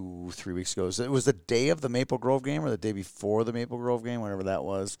 2-3 weeks ago. So it was the day of the Maple Grove game or the day before the Maple Grove game, whatever that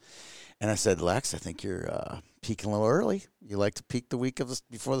was. And I said, Lex, I think you're peaking a little early. You like to peak the week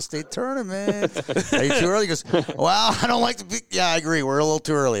before the state tournament. Are you too early? He goes, well, I don't like to peak. Yeah, I agree. We're a little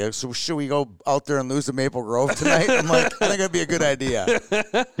too early. So should we go out there and lose to Maple Grove tonight? I'm like, I think that'd be a good idea.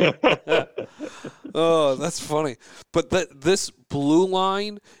 Oh, that's funny. But this blue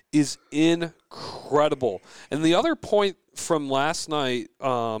line is incredible. And the other point from last night,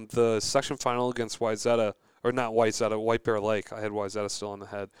 the section final against Wayzata, or not Wayzata, White Bear Lake. I had Wayzata still in the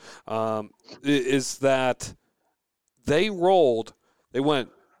head. Is that they went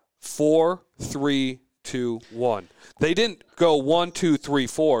 4, 3, 2, 1. They didn't go 1, 2, 3,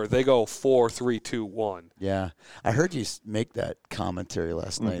 4. They go 4, 3, 2, 1. Yeah, I heard you make that commentary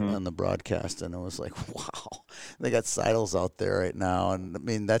last night on the broadcast, and it was like, wow, they got Seidels out there right now, and I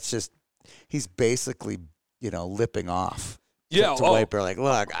mean that's just he's basically lipping off. Yeah, to White Bear, like,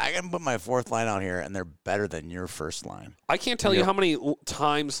 look, I can put my fourth line out here, and they're better than your first line. I can't tell you how many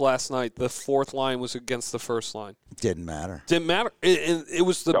times last night the fourth line was against the first line. Didn't matter. Didn't matter. It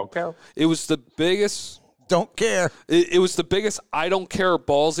was the Don't care. It was the biggest. Don't care. It was the biggest I don't care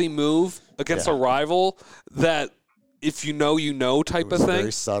ballsy move against a rival that if you know type of thing.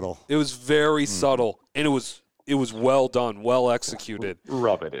 Very subtle. It was very subtle, and it was well done, well executed.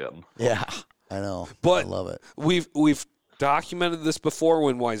 Rub it in. Yeah, I know. But I love it. We've documented this before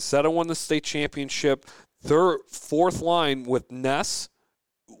when Wayzata won the state championship. Their fourth line with Ness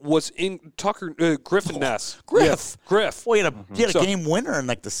was in Griffin Ness. Griff. Griff. Well, he had a So- game winner in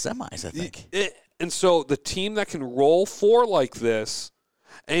like the semis, I think. And so the team that can roll 4 like this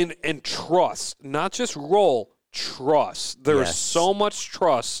and trust, not just roll, trust. There is Yes. so much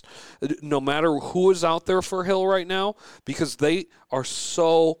trust no matter who is out there for Hill right now because they are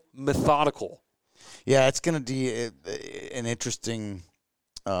so methodical. Yeah, it's going to be an interesting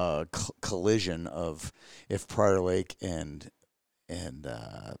collision of if Prior Lake and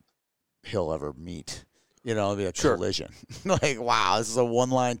Hill ever meet. It'll be a collision. Like, wow, this is a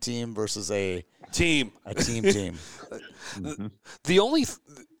one-line team versus a Team. team. The only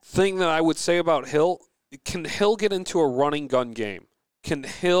thing that I would say about Hill, can Hill get into a running gun game? Can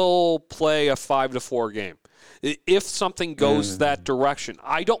Hill play a 5-4 game? If something goes that direction.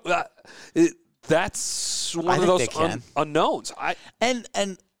 I don't that's one of those unknowns. And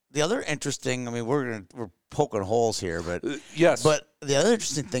the other interesting, I mean, we're poking holes here, but yes. But the other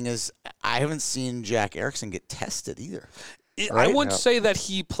interesting thing is I haven't seen Jack Erickson get tested either. I wouldn't say that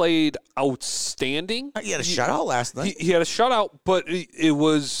he played outstanding. He had a shutout last night. He had a shutout, but it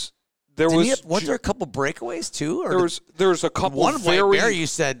was was there a couple breakaways too? Or there was a couple. One White Bear, you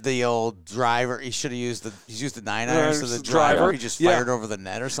said the old driver. He should have used he's used the 9-iron to the driver. He just fired over the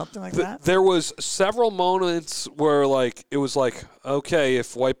net or something like that. There was several moments where it was like, okay,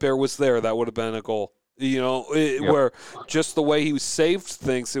 if White Bear was there, that would have been a goal. Where just the way he saved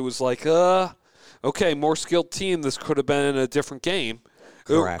things, it was like, okay, more skilled team. This could have been a different game.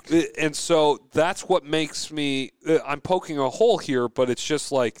 Correct. And so that's what makes me. I'm poking a hole here, but it's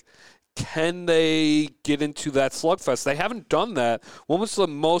just like, can they get into that slugfest? They haven't done that. When was the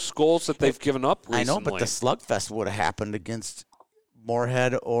most goals that they've given up recently? I know, but the slugfest would have happened against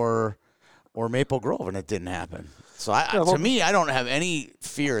Moorhead or Maple Grove, and it didn't happen. So to me, I don't have any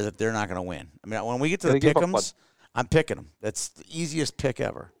fear that they're not going to win. I mean, when we get to the pick'ems, I'm picking them. That's the easiest pick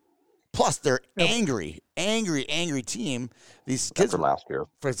ever. Plus, they're angry team. These kids last year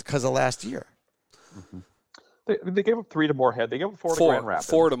because of last year. Mm-hmm. They gave up 3 to Moorhead. They gave up 4 to Grand Rapids.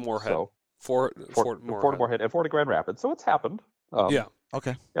 4 to Moorhead. So, 4 to Moorhead and 4 to Grand Rapids. So it's happened. Yeah.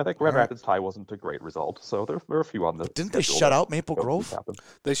 Okay. Yeah, I think Grand Rapids tie wasn't a great result. So there are a few on the. Didn't they shut out Maple Grove?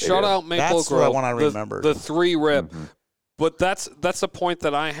 They shut out Maple That's Grove. what I want to remember. The 3-rip. Mm-hmm. But that's a point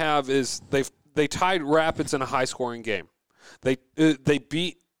that I have is they tied Rapids in a high scoring game. They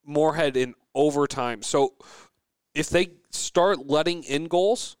beat Moorhead in overtime. So if they start letting in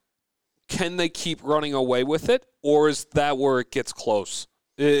goals, can they keep running away with it, or is that where it gets close?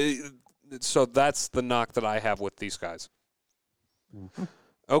 So that's the knock that I have with these guys. Mm-hmm.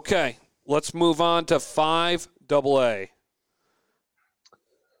 Okay, let's move on to 5AA.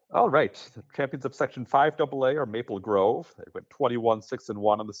 All right, the champions of Section 5AA are Maple Grove. They went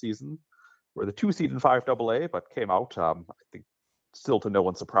 21-6-1 on the season. Were the 2 seed in 5AA, but came out, I think, still to no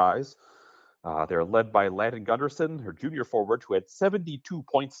one's surprise. They're led by Landon Gunderson, her junior forward, who had 72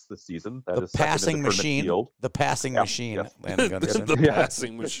 points this season. That is passing machine. The passing machine. Yes. Landon Gunderson. The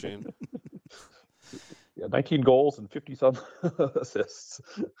passing machine. 19 goals and 50-some assists.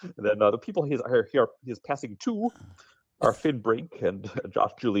 And then the people he's passing to are Finn Brink and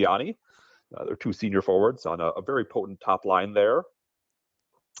Josh Giuliani. They're 2 senior forwards on a very potent top line there.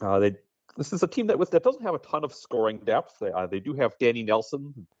 This is a team that doesn't have a ton of scoring depth. They do have Danny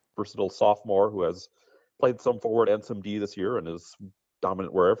Nelson, versatile sophomore who has played some forward and some D this year and is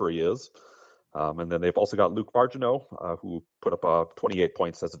dominant wherever he is. And then they've also got Luke Margineau, who put up 28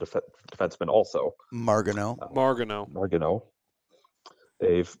 points as a defenseman also. Margineau. Margineau.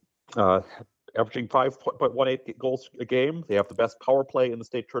 They've averaging 5.18 goals a game. They have the best power play in the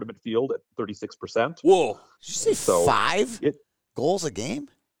state tournament field at 36%. Whoa. Did you say So 5 goals a game?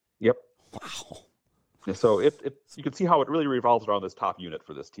 Yep. Wow. So you can see how it really revolves around this top unit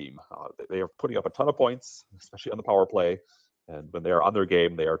for this team. They are putting up a ton of points, especially on the power play, and when they are on their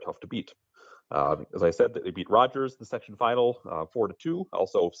game, they are tough to beat. As I said, they beat Rogers in the section final 4-2.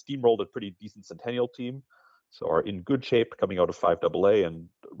 Also steamrolled a pretty decent Centennial team, so are in good shape coming out of 5AA, and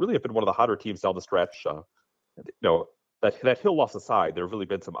really have been one of the hotter teams down the stretch. That Hill loss aside, there have really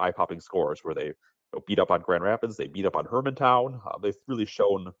been some eye-popping scores where they beat up on Grand Rapids, they beat up on Hermantown. They've really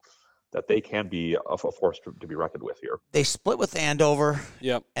shown that they can be a force to be reckoned with here. They split with Andover.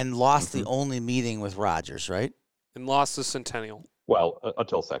 Yep. And lost the only meeting with Rogers, right? And lost to Centennial. Well,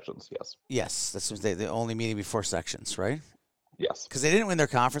 until sections, yes. Yes, this was the only meeting before sections, right? Yes. Because they didn't win their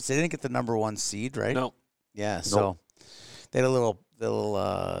conference. They didn't get the number 1 seed, right? No. Yeah, so they had a little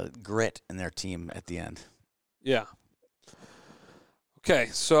grit in their team at the end. Yeah. Okay,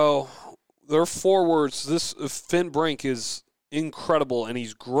 so their forwards, this Finn Brink is incredible, and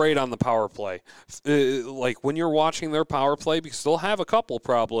he's great on the power play. Like when you're watching their power play, because they'll have a couple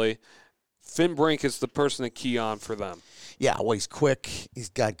probably, Finn Brink is the person to key on for them. Yeah, well, he's quick. He's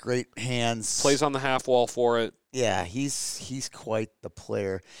got great hands. Plays on the half wall for it. Yeah, he's quite the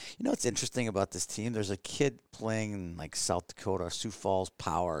player. You know what's interesting about this team? There's a kid playing in like South Dakota, Sioux Falls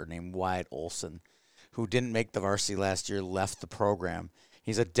Power, named Wyatt Olson, who didn't make the varsity last year, left the program.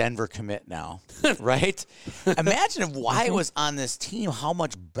 He's a Denver commit now, right? Imagine if Wyatt was on this team, how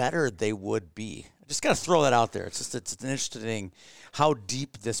much better they would be. I just got to throw that out there. It's an interesting how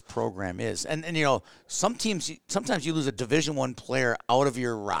deep this program is. And sometimes you lose a Division I player out of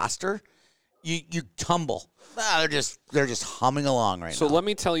your roster, you tumble. They're just humming along right now. So let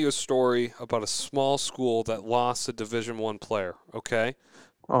me tell you a story about a small school that lost a Division I player, okay?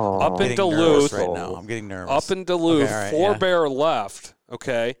 Up in Duluth right now. I'm getting nervous. Up in Duluth, Okay, all right, Forebear left,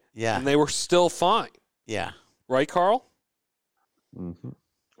 okay? Yeah. And they were still fine. Yeah. Right, Carl? Mm-hmm.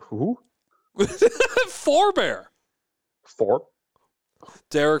 Who? Forebear.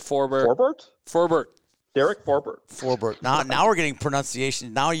 Derek Forbert. Forbert? Derek Forbert. Forbert. Now we're getting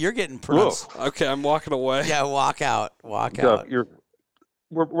pronunciation. Now you're getting pronounced. Okay, I'm walking away. Yeah, walk out. Out.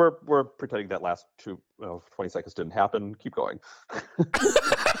 We're pretending that last 20 seconds didn't happen. Keep going.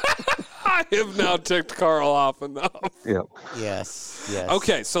 I have now ticked Carl off enough. Yeah. Yes.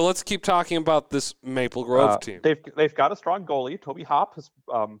 Okay, so let's keep talking about this Maple Grove team. They've got a strong goalie. Toby Hopp has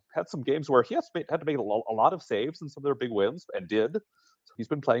had some games where he had to make a lot of saves in some of their big wins, and did. So he's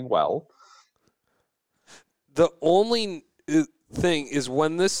been playing well. The only thing is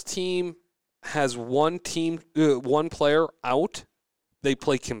when this team has one player out, they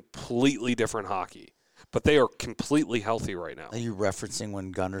play completely different hockey. But they are completely healthy right now. Are you referencing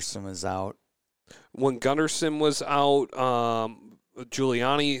when Gunderson was out? When Gunderson was out,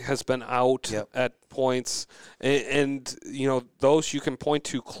 Giuliani has been out at points. And those you can point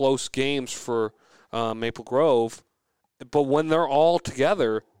to close games for Maple Grove. But when they're all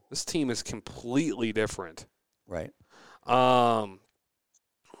together, this team is completely different. Right. What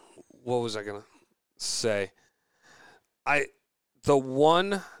was I going to say? The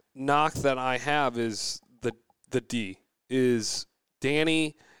one knock that I have is the D is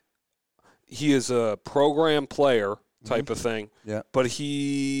Danny. He is a program player type of thing. Yeah. But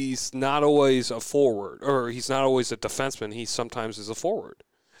he's not always a forward, or he's not always a defenseman. He sometimes is a forward.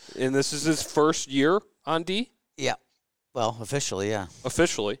 And this is his first year on D? Yeah. Well, officially, yeah.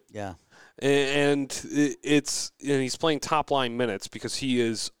 Officially. Yeah. And he's playing top line minutes because he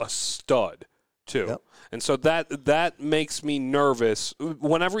is a stud too. Yep. And so that makes me nervous.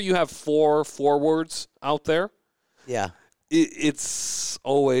 Whenever you have 4 forwards out there, yeah, it's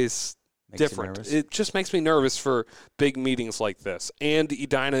always different. It just makes me nervous for big meetings like this. And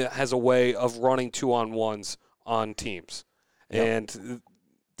Edina has a way of running 2-on-1s on teams. Yep. And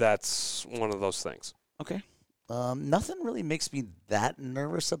that's one of those things. Okay. Nothing really makes me that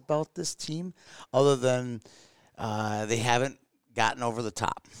nervous about this team other than they haven't gotten over the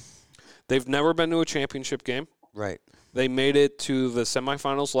top. They've never been to a championship game. Right. They made it to the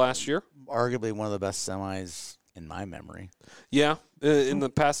semifinals last year. Arguably one of the best semis in my memory. Yeah. In the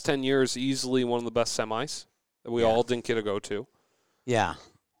past 10 years, easily one of the best semis that we all didn't get to go to. Yeah.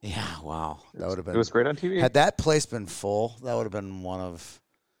 Yeah, wow. That would have been. It was great on TV. Had that place been full, that would have been one of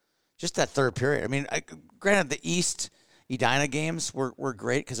just that third period. I mean, granted, the East Edina games were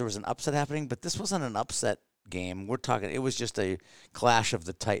great because there was an upset happening, but this wasn't an upset game. We're talking, it was just a clash of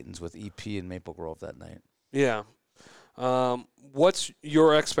the Titans with EP and Maple Grove that night. Yeah. What's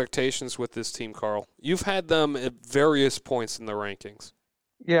your expectations with this team, Carl? You've had them at various points in the rankings.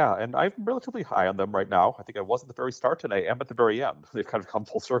 Yeah, and I'm relatively high on them right now. I think I was at the very start, and I am at the very end. They've kind of come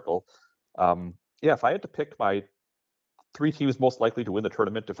full circle. Yeah, if I had to pick my 3 teams most likely to win the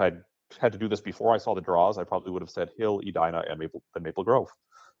tournament, if I'd had to do this before I saw the draws, I probably would have said Hill, Edina, and Maple Grove.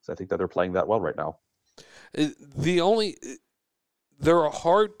 So I think that they're playing that well right now. They're a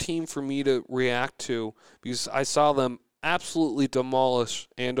hard team for me to react to because I saw them absolutely demolish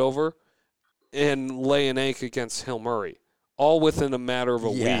Andover and lay an egg against Hill Murray, all within a matter of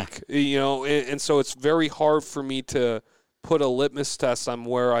a week. And so it's very hard for me to put a litmus test on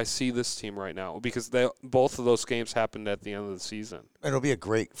where I see this team right now because both of those games happened at the end of the season. It'll be a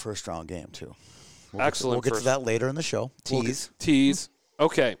great first-round game, too. Excellent. We'll get to that later in the show. Tease.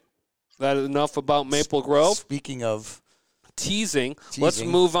 Okay. That enough about Maple Grove. Speaking of teasing, let's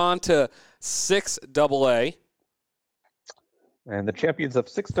move on to 6AA. And the champions of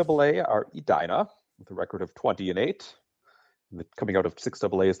 6AA are Edina with a record of 20-8. Coming out of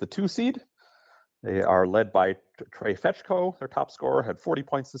 6AA is the 2 seed. They are led by Trey Fetchko. Their top scorer had 40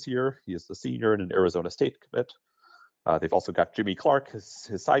 points this year. He is the senior and an Arizona State commit. They've also got Jimmy Clark, his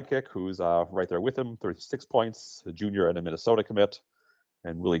sidekick, who's right there with him, 36 points, a junior and a Minnesota commit.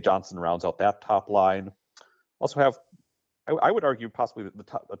 And Willie Johnson rounds out that top line. Also have, I would argue, possibly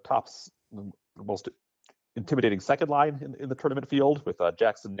the most intimidating second line in the tournament field with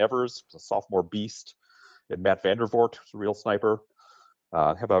Jackson Nevers, a sophomore beast, and Matt Vandervoort, who's a real sniper.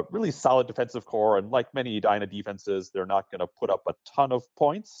 Have a really solid defensive core, and like many Edina defenses, they're not going to put up a ton of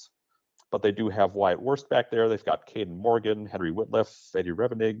points, but they do have Wyatt Worst back there. They've got Caden Morgan, Henry Whitliff, Eddie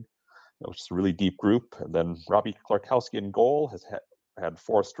Revenig, which is a really deep group. And then Robbie Clarkowski in goal has had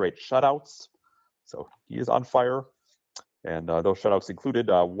 4 straight shutouts, so he is on fire. And those shutouts included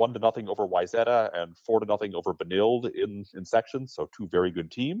 1-0 over Wayzata and 4-0 over Benilde in sections, so 2 very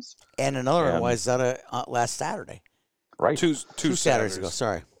good teams. And another one, Wayzata last Saturday. Right. Two Saturdays ago,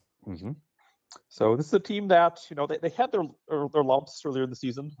 sorry. Mm-hmm. So this is a team that, they had their lumps earlier in the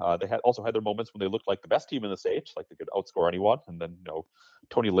season. They also had their moments when they looked like the best team in the state, like they could outscore anyone. And then,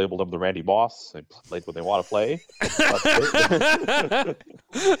 Tony labeled them the Randy Moss. They played when they want to play.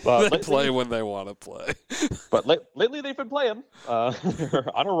 They play when they want to play. But lately they've been playing.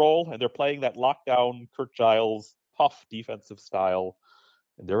 They're on a roll, and they're playing that lockdown Kurt Giles tough defensive style,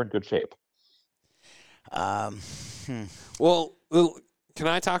 and they're in good shape. Well, can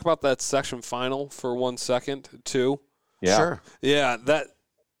I talk about that section final for 1 second, too? Yeah. Sure. Yeah, that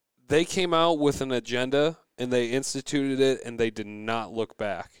they came out with an agenda, and they instituted it, and they did not look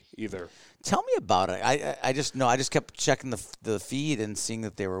back either. Tell me about it. I just kept checking the feed and seeing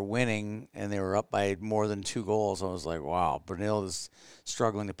that they were winning, and they were up by more than 2 goals. I was like, wow, Benilde is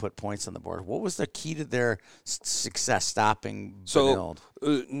struggling to put points on the board. What was the key to their success stopping Benilde?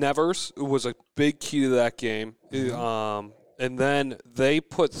 So Nevers was a big key to that game. And then they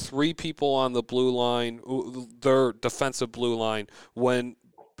put 3 people on the blue line, their defensive blue line. When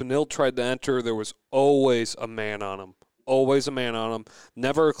Benilde tried to enter, there was always a man on him.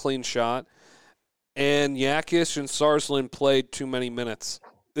 Never a clean shot. And Yakish and Sarsland played too many minutes.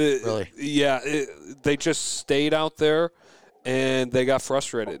 Really? Yeah. They just stayed out there, and they got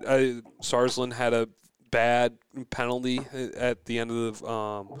frustrated. Sarsland had a bad penalty at the end of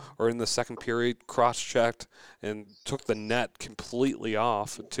or in the second period, cross-checked and took the net completely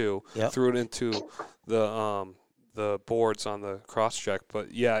off too. Yep. Threw it into the boards on the cross-check.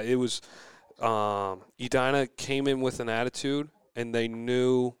 But yeah, it was Edina came in with an attitude, and they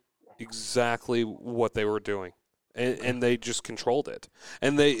knew exactly what they were doing. And they just controlled it,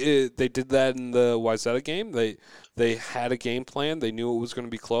 and they did that in the Wayzata game. They had a game plan. They knew it was going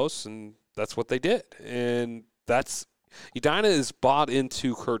to be close, and that's what they did. And Edina is bought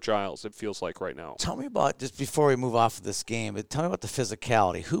into Kurt Giles. It feels like right now. Tell me about, just before we move off of this game, tell me about the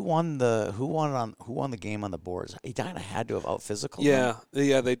physicality. Who won the game on the boards? Edina had to have out physical. Yeah,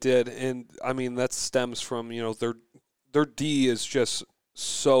 they did, and I mean that stems from their D is just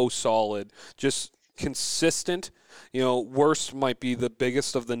so solid, just consistent. Worst might be the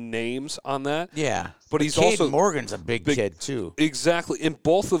biggest of the names on that. Yeah. But he's Caden also Morgan's a big kid too. Exactly. And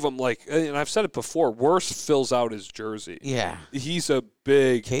both of them, and I've said it before, Worst fills out his jersey. Yeah. He's a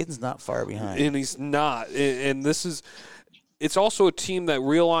big. Caden's not far behind. And he's not. And it's also a team that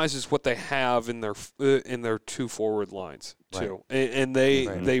realizes what they have in their 2 forward lines too. Right. And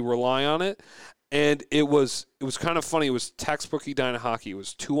they rely on it. And it was kind of funny. It was textbook Edina hockey. It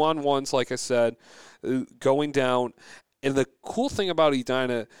was 2-on-1s, like I said, going down. And the cool thing about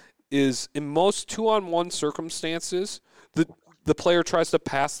Edina is in most 2-on-1 circumstances, the player tries to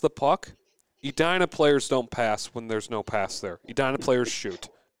pass the puck. Edina players don't pass when there's no pass there. Edina players shoot.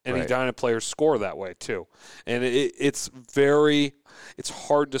 And Right. Edina players score that way too. And it's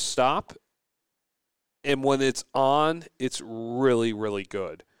hard to stop. And when it's on, it's really, really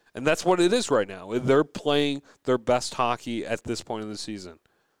good. And that's what it is right now. They're playing their best hockey at this point in the season.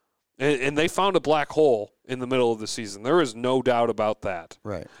 And they found a black hole in the middle of the season. There is no doubt about that.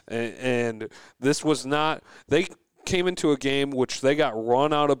 Right. And this was not – they came into a game which they got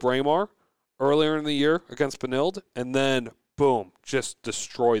run out of Braemar earlier in the year against Benilde, and then, boom, just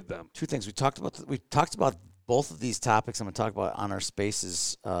destroyed them. Two things. We talked about both of these topics I'm going to talk about on our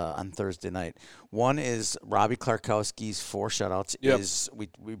spaces on Thursday night. One is Robbie Klarkowski's 4 shutouts. Yep.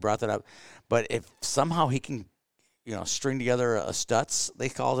 We brought that up. But if somehow he can – string together a Stutz, they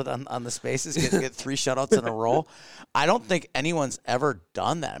called it on the spaces, get 3 shutouts in a row. I don't think anyone's ever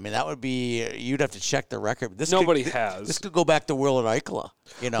done that. I mean, that would be, you'd have to check the record. Nobody has. This could go back to Willard Eichler,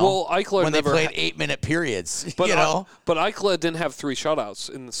 Well, Eichler when never they played 8-minute periods, but, But Eichler didn't have 3 shutouts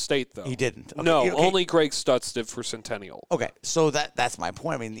in the state, though. He didn't. Okay. No, Okay. only Greg Stutz did for Centennial. Okay, so that's my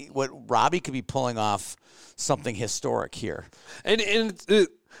point. I mean, what Robbie could be pulling off something historic here. And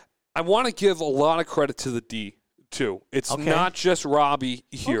I want to give a lot of credit to the D, too. It's not just Robbie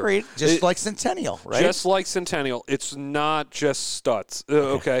here. Agreed. Just like Centennial, right? Just like Centennial. It's not just Stutz,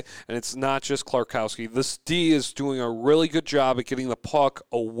 okay? And it's not just Klarkowski. This D is doing a really good job at getting the puck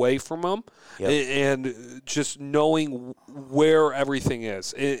away from him and just knowing where everything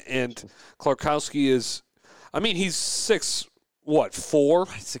is. And Klarkowski is, I mean, he's 6'4"?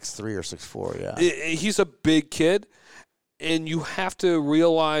 6'3" or 6'4", yeah. He's a big kid. And you have to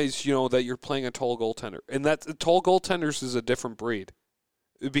realize, that you're playing a tall goaltender. And that tall goaltenders is a different breed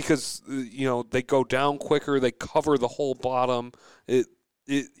because, they go down quicker. They cover the whole bottom.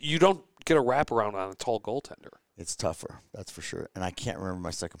 You don't get a wraparound on a tall goaltender. It's tougher, that's for sure. And I can't remember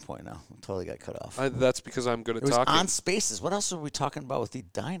my second point now. I totally got cut off. That's because I'm good at It was talking. on spaces. What else were we talking about with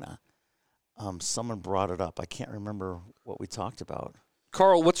Edina? Someone brought it up. I can't remember what we talked about.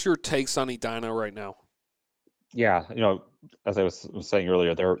 Carl, what's your takes on Edina right now? Yeah, as I was saying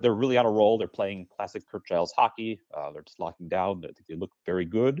earlier, they're really on a roll. They're playing classic Kurt Giles hockey. They're just locking down. I think they look very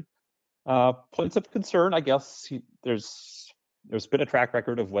good. Points of concern, I guess. There's been a track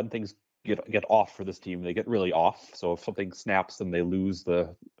record of when things get off for this team. They get really off. So if something snaps and they lose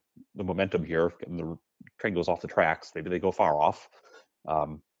the momentum here, and the train goes off the tracks, maybe they go far off.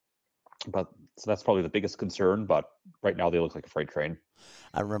 But so that's probably the biggest concern. But right now they look like a freight train.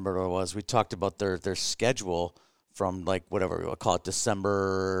 I remember what it was. We talked about their schedule from whatever we'll call it,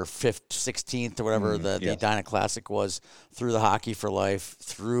 December 5th, 16th, or whatever the Edina Classic was, through the Hockey for Life,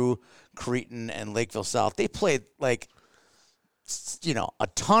 through Cretin and Lakeville South. They played a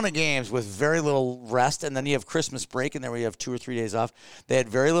ton of games with very little rest, and then you have Christmas break, and then we have 2 or 3 days off. They had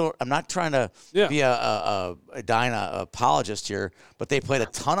very little. I'm not trying to be a Edina apologist here, but they played a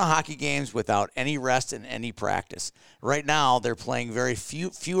ton of hockey games without any rest and any practice. Right now, they're playing very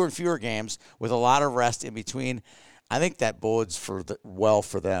fewer and fewer games with a lot of rest in between. I think that bodes well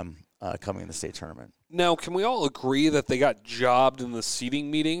for them coming in the state tournament. Now, can we all agree that they got jobbed in the seating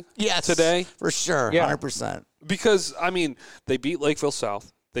meeting today? For sure, 100%. Because, I mean, they beat Lakeville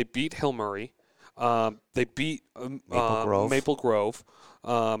South. They beat Hill Murray. They beat Maple Grove.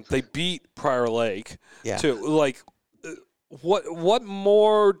 They beat Prior Lake. Yeah. Too. What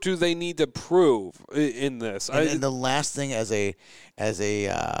more do they need to prove in this? And the last thing, as a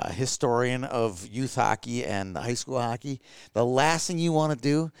historian of youth hockey and high school hockey, the last thing you want to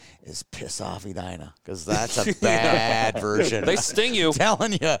do is piss off Edina, because that's a bad version. They sting you. I'm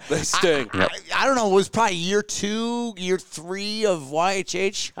telling you. They sting. I don't know. It was probably year 2, year 3 of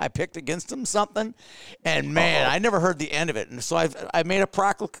YHH. I picked against them something, and man, I never heard the end of it. And so I made a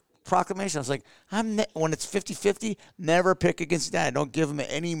proclamation. I was like, when it's 50-50, never pick against Edina. Don't give them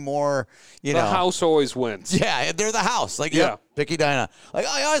any more, The house always wins. Yeah, they're the house. Pick Edina.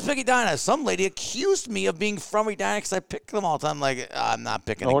 I always pick Edina. Some lady accused me of being from Edina because I pick them all the time. I'm not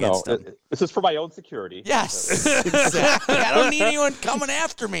picking against them. This is for my own security. Yes, exactly. I don't need anyone coming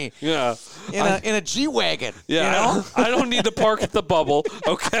after me. Yeah. In a G-Wagon. Yeah. I don't need to park at the bubble.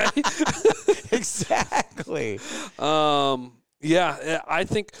 Okay. Exactly. Yeah, I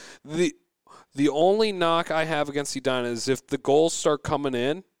think the only knock I have against Edina is if the goals start coming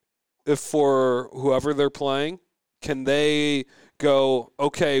in, for whoever they're playing, can they go,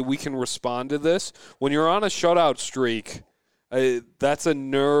 okay, we can respond to this? When you're on a shutout streak, that's a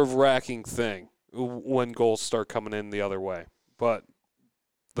nerve-wracking thing when goals start coming in the other way. But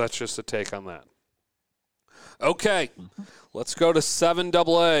that's just a take on that. Okay, let's go to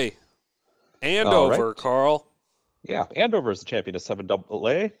 7AA. Andover, right. Carl. Yeah, Andover is the champion of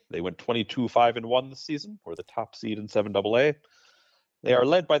 7AA. They went 22-5-1 this season. We're the top seed in 7AA. They are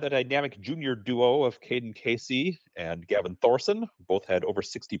led by the dynamic junior duo of Caden Casey and Gavin Thorson, who both had over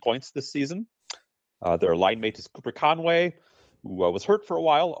 60 points this season. Their line mate is Cooper Conway, who was hurt for a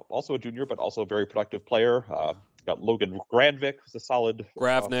while, also a junior, but also a very productive player. Got Logan Granvik, who's a solid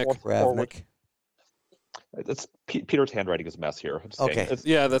forward. It's Peter's handwriting is a mess here. Okay. That's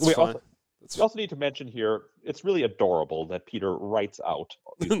fine. We also need to mention here, it's really adorable that Peter writes out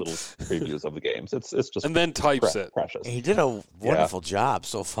these little previews of the games. It's just and then types it. Precious. He did a wonderful job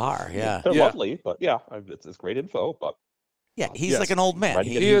so far. Yeah, they're lovely, but it's great info. But he's like an old man.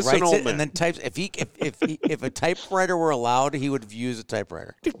 He is writes an old it man. and then types. If a typewriter were allowed, he would have used a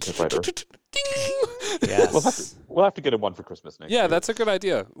typewriter. Yes. We'll have to get him one for Christmas next year. Yeah, that's a good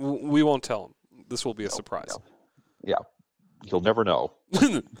idea. We won't tell him. This will be a surprise. No. Yeah, he'll never know.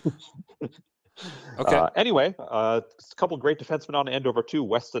 Okay. Anyway, a couple great defensemen on Andover too.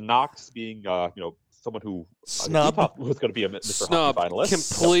 Weston Knox being, someone who Snub. we thought was going to be a Mr. Snub. Hockey finalist.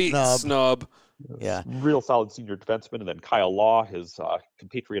 Complete snub. Yeah. Real solid senior defenseman. And then Kyle Law, his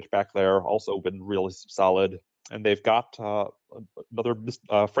compatriot back there, also been really solid. And they've got another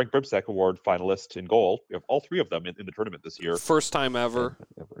Frank Brimsack Award finalist in goal. We have all three of them in the tournament this year. First time ever.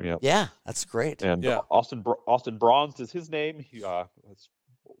 Yeah, that's great. And Austin Bronze is his name. He has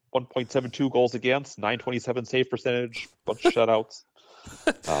 1.72 goals against, 927 save percentage, bunch of shutouts.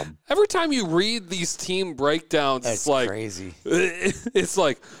 Every time you read these team breakdowns, That's it's like crazy. It's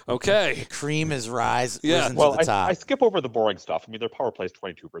like, okay. Cream is risen Yeah. to Well, the top. I skip over the boring stuff. I mean, their power play is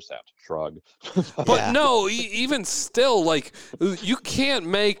 22%. Shrug. But no, even still, like, you can't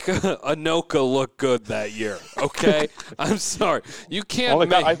make Anoka look good that year, okay? I'm sorry. You can't Well,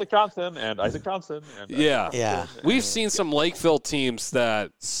 they got make... Isaac Johnson. And Yeah. We've seen some Lakeville teams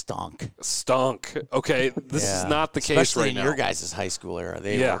that stunk. Okay, this is not the case Especially right in now. your guys' high school era.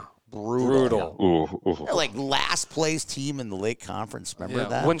 They were brutal. Ooh. They're like last place team in the Lake Conference. Remember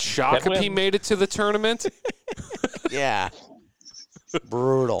that? When Shakopee made it to the tournament? Yeah.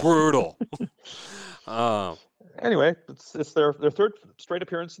 Brutal. Anyway, it's their third straight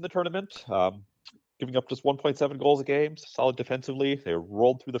appearance in the tournament. Giving up just 1.7 goals a game, solid defensively. They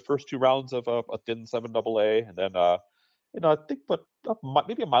rolled through the first two rounds of a thin 7AA, and then I think, but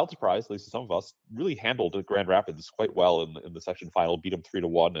maybe a mild surprise, at least to some of us, really handled Grand Rapids quite well in the section final, beat them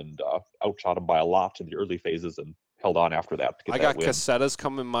 3-1, and outshot them by a lot in the early phases, and held on after that to get I that got win. Casetas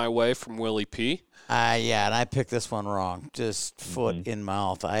coming my way from Willie P. Yeah, and I picked this one wrong. Just foot in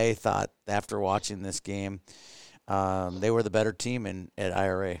mouth. I thought after watching this game, they were the better team at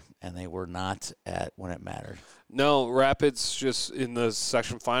IRA, and they were not when it mattered. No, Rapids just in the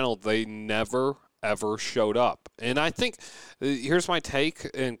section final, they never ever showed up. And I think here's my take,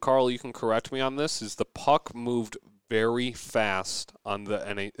 and Carl, you can correct me on this, is the puck moved very fast on the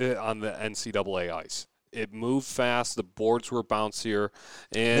NCAA ice. It moved fast, the boards were bouncier,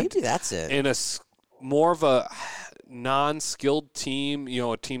 and maybe that's it. In more of a non-skilled team,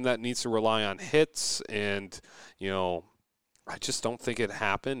 a team that needs to rely on hits, and I just don't think it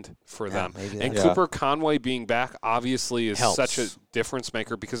happened for them. And Cooper Conway being back obviously is such a difference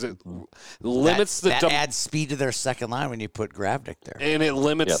maker because it limits that adds speed to their second line when you put Gravnik there, and it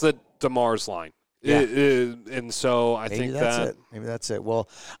limits the DeMars line. Yeah. And so I think maybe that's it. Well,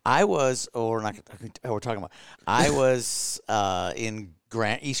 I was. We're talking about. I was in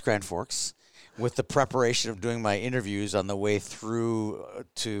East Grand Forks with the preparation of doing my interviews on the way through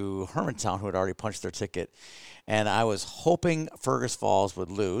to Hermantown, who had already punched their ticket. And I was hoping Fergus Falls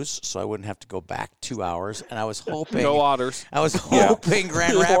would lose, so I wouldn't have to go back 2 hours. And I was hoping Go Otters. I was hoping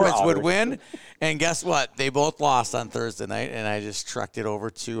Grand Rapids would win. And guess what? They both lost on Thursday night, and I just trucked it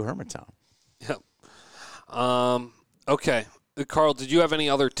over to Hermantown. Yep. Okay, Carl, did you have any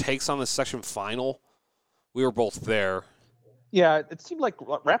other takes on the section final? We were both there. Yeah, it seemed like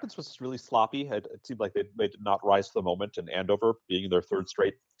Rapids was really sloppy. It seemed like they did not rise to the moment, and Andover, being their third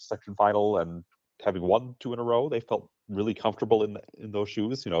straight section final and having won 2 in a row, they felt really comfortable in those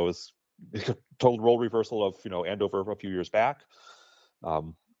shoes. It was a total role reversal of Andover a few years back.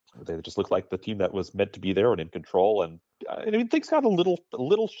 They just looked like the team that was meant to be there and in control. And I mean, things got a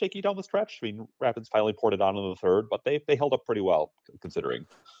little shaky down the stretch. I mean, Rapids finally poured it on in the third, but they held up pretty well considering.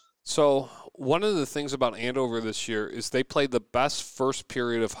 So one of the things about Andover this year is they played the best first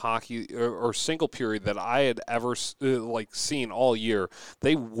period of hockey or single period that I had ever seen all year.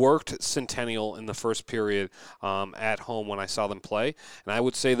 They worked Centennial in the first period at home when I saw them play, and I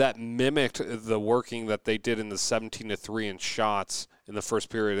would say that mimicked the working that they did in the 17-3 in shots in the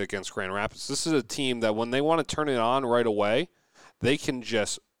first period against Grand Rapids. This is a team that when they want to turn it on right away, they can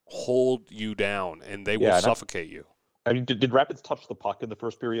just hold you down and they will suffocate you. I mean, did Rapids touch the puck in the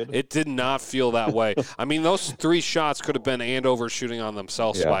first period? It did not feel that way. I mean, those 3 shots could have been Andover shooting on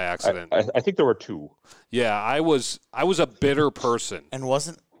themselves by accident. I think there were 2. Yeah, I was a bitter person. And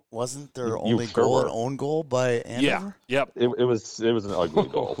wasn't there You only sure goal were. an own goal by Andover? Yeah, yep, It was an ugly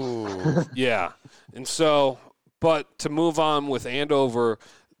goal. Ooh. yeah. And so, but to move on with Andover,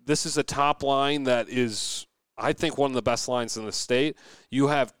 this is a top line that is, I think, one of the best lines in the state. You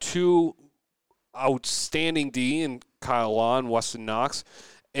have 2 outstanding D in Kyle Law and Weston Knox.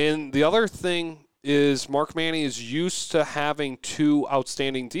 And the other thing is Mark Manning is used to having 2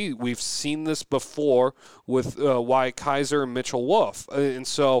 outstanding D. We've seen this before with Wyatt Kaiser and Mitchell Wolf. And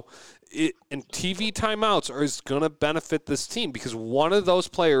so and TV timeouts is going to benefit this team because one of those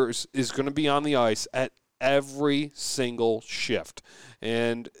players is going to be on the ice at every single shift.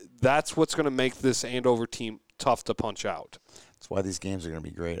 And that's what's going to make this Andover team tough to punch out. That's why these games are going to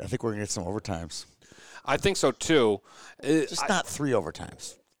be great. I think we're going to get some overtimes. I think so, too. Just not 3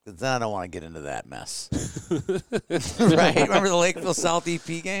 overtimes. Then I don't want to get into that mess. Right? Remember the Lakeville South EP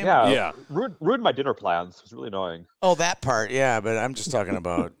game? Yeah. Ruined my dinner plans. It was really annoying. Oh, that part, yeah. But I'm just talking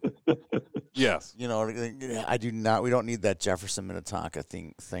about, Yes. we don't need that Jefferson Minnetonka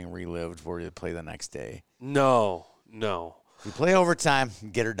thing relived where you play the next day. No. If you play overtime,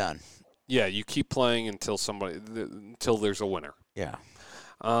 get her done. Yeah, you keep playing until there's a winner. Yeah.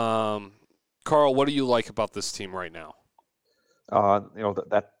 Carl, what do you like about this team right now?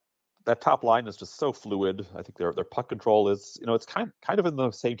 That top line is just so fluid. I think their puck control is, it's kind of in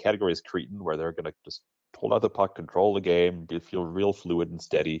the same category as Cretin, where they're going to just hold out the puck, control the game, feel real fluid and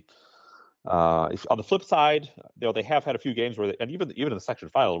steady. On the flip side, they have had a few games where, and even in the section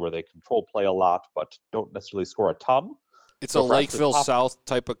final, where they control play a lot, but don't necessarily score a ton. It's a Lakeville South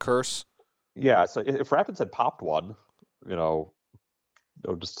type of curse. Yeah, so if Rapids had popped one,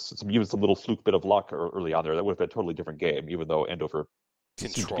 just some little fluke bit of luck early on there, that would have been a totally different game, even though Andover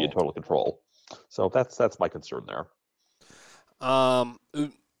seems to be in total control. So that's my concern there. I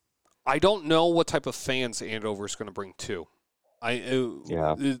don't know what type of fans Andover is going to bring too.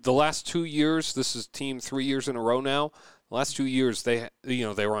 The last 2 years, this is team 3 years in a row now. The last 2 years, they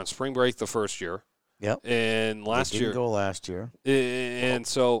were on spring break the first year. Yep. And last year, go last year. And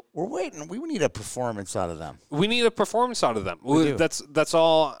so we're waiting. We need a performance out of them. We need a performance out of them. We do. That's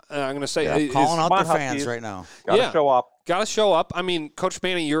all I'm going to say. Yeah, calling out their fans right now. Gotta show up. Got to show up. I mean, Coach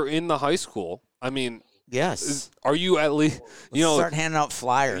Manning, you're in the high school. I mean, yes. Are you at least, start handing out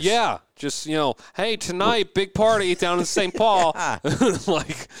flyers. Yeah. Just, hey, tonight, big party down in St. Paul. We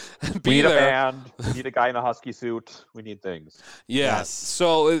need a band. We need a guy in a husky suit. We need things. Yeah. Yes.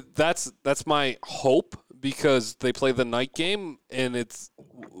 So that's my hope, because they play the night game, and it's,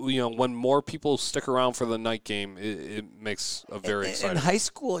 when more people stick around for the night game, it makes a very exciting. In high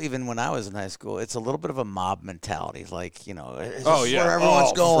school, even when I was in high school, it's a little bit of a mob mentality. Like, it's yeah. where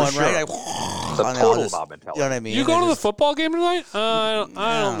everyone's going, sure. right? It's a total mob mentality. You know what I mean? You go to the football game tonight? I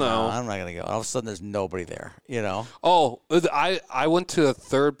don't know. I'm not going to go. All of a sudden, there's nobody there, Oh, I went to a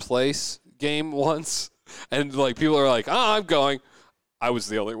third place game once, and people are like, "Oh, I'm going." I was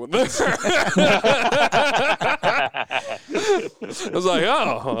the only one there. I was like,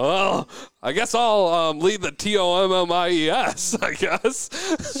 "Oh, well, I guess I'll lead the TOMMIES, I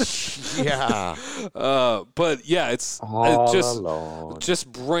guess." Yeah. But yeah, it's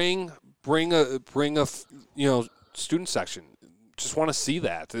just bring a student section. Just want to see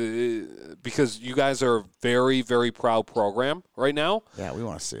that because you guys are a very, very proud program right now. Yeah, we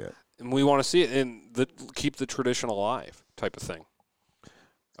want to see it. And we want to see it and keep the tradition alive type of thing.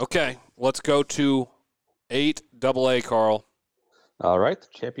 Okay, let's go to 8AA, Carl. All right, the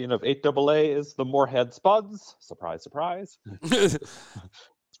champion of 8AA is the Moorhead Spuds. Surprise, surprise.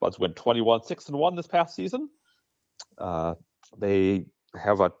 Spuds went 21-6-1 this past season. They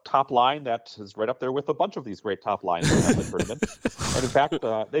have a top line that is right up there with a bunch of these great top lines in the tournament. And in fact,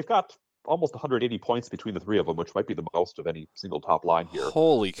 they've got almost 180 points between the 3 of them, which might be the most of any single top line here.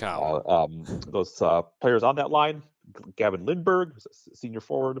 Holy cow. Those players on that line, Gavin Lindberg, who's a senior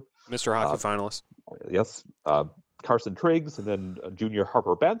forward. Mr. Hockey finalist. Yes. Carson Triggs, and then junior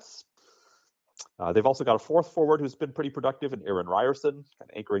Harper Bentz. They've also got a 4th forward who's been pretty productive, in Aaron Ryerson, kind of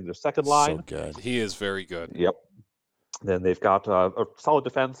anchoring their second line. So good. He is very good. Yep. Then they've got a solid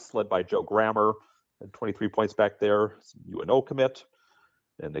defense led by Joe Grammer, and 23 points back there, some UNO commit.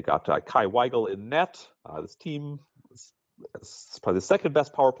 And they got Kai Weigel in net. This team is probably the second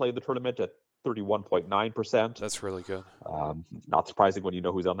best power play in the tournament at 31.9%. That's really good. Not surprising when you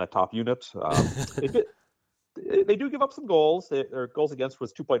know who's on that top unit. They do give up some goals. Their goals against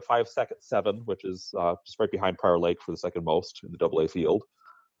was 2.57, which is just right behind Prior Lake for the second most in the AA field.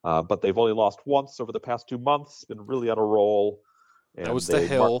 But they've only lost once over the past 2 months. Been really on a roll. And That was the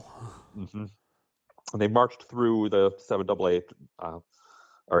Hill. And they marched through the 7AA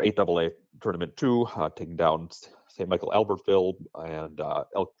or 8AA tournament too, taking down St. Michael Albertville and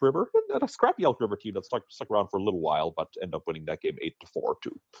Elk River, and a scrappy Elk River team that stuck around for a little while, but ended up winning that game 8-4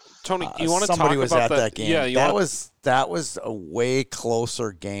 too. Tony, you want to talk somebody was about at that game? Yeah, that was a way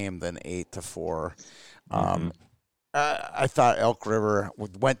closer game than 8-4. I thought Elk River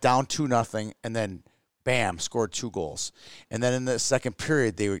went down 2-0, and then bam, scored 2 goals, and then in the second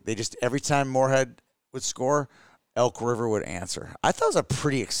period, they just every time Moorhead would score, Elk River would answer. I thought it was a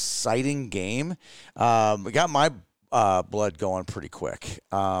pretty exciting game. It got my blood going pretty quick.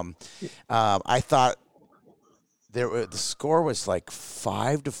 I thought the score was like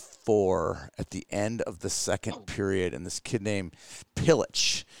 5-4 at the end of the second period, and this kid named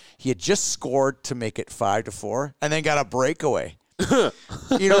Pilic, he had just scored to make it 5-4, and then got a breakaway.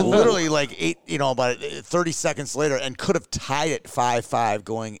 Literally like about 30 seconds later, and could have tied it 5-5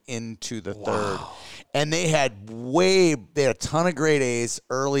 going into the third. And they had a ton of grade A's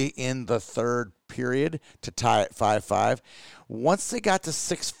early in the third period to tie it 5-5. Once they got to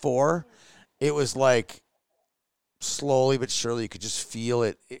 6-4, it was like slowly but surely you could just feel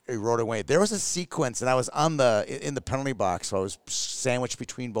it erode away. There was a sequence, and I was in the penalty box, so I was sandwiched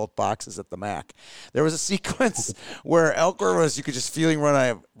between both boxes at the MAC. There was a sequence where Elk River was, you could just feel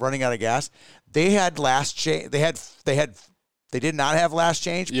running out of gas. They had last change. They did not have last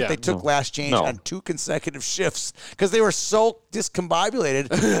change, but they took last change on 2 consecutive shifts because they were so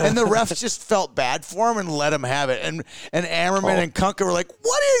discombobulated, and the refs just felt bad for them and let them have it. And Ammerman and Kunka were like,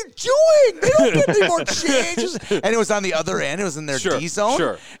 "What are you doing? They don't get any more changes." And it was on the other end; it was in their D zone.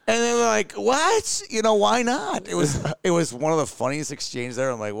 Sure. And they were like, "What? Why not?" It was one of the funniest exchanges there.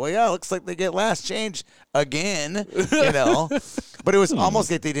 I'm like, "Well, yeah, it looks like they get last change again." But it was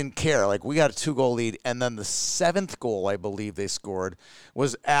almost like they didn't care. Like, we got a 2-goal lead, and then the 7th goal, I believe they scored,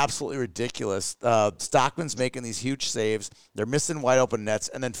 was absolutely ridiculous. Stockman's making these huge saves. They're missing wide open nets,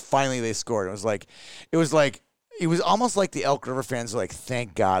 and then finally they scored. It was almost like the Elk River fans were like,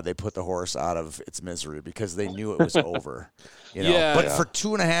 thank God they put the horse out of its misery, because they knew it was over. For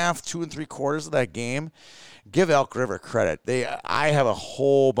 2 and 3 quarters of that game, give Elk River credit. I have a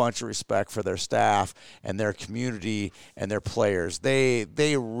whole bunch of respect for their staff and their community and their players. They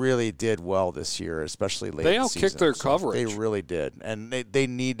really did well this year, especially late in the season. They outkicked their coverage. They really did, and they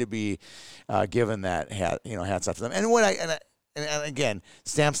need to be given that hats off to them. And again,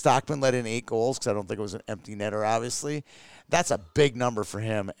 Sam Stockman let in 8 goals because I don't think it was an empty netter, obviously. That's a big number for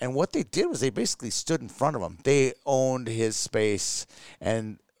him. And what they did was they basically stood in front of him. They owned his space.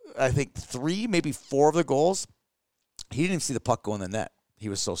 And I think 3, maybe 4 of the goals, he didn't even see the puck go in the net. He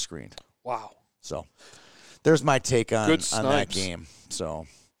was so screened. Wow. So there's my take on that game. So,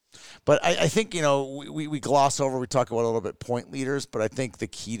 but I think, we gloss over, we talk about a little bit point leaders, but I think the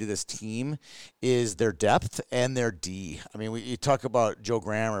key to this team is their depth and their D. I mean, you talk about Joe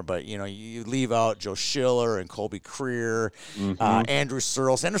Grammer, but, you leave out Joe Schiller and Colby Creer, Andrew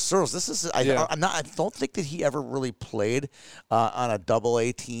Searles. Andrew Searles, this is, I don't think that he ever really played on a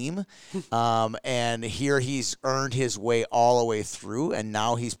AA team. And here he's earned his way all the way through, and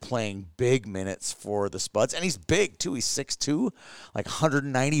now he's playing big minutes for the Spuds. And he's big, too. He's 6'2", like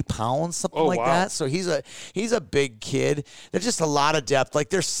 190 pounds. Something like that. So he's a big kid. There's just a lot of depth. Like,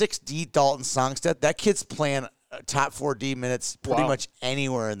 there's 6D Dalton Songstead. That kid's playing top 4D minutes pretty much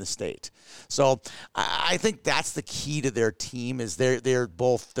anywhere in the state. So I think that's the key to their team is they're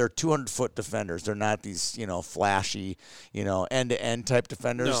 200-foot defenders. They're not these flashy end-to-end type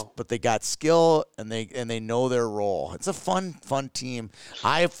defenders, but they got skill and they know their role. It's a fun team.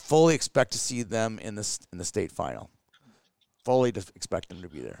 I fully expect to see them in the state final. Fully expect them to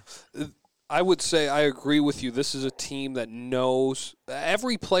be there. I would say I agree with you. This is a team that knows –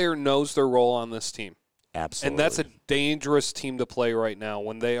 every player knows their role on this team. Absolutely. And that's a dangerous team to play right now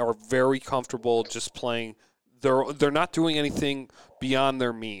when they are very comfortable just playing. They're not doing anything beyond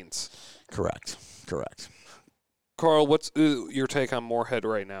their means. Correct. Carl, what's your take on Moorhead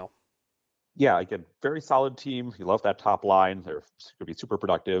right now? Yeah, again, very solid team. You love that top line. They're going to be super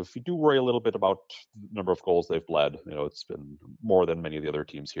productive. You do worry a little bit about the number of goals they've bled. It's been more than many of the other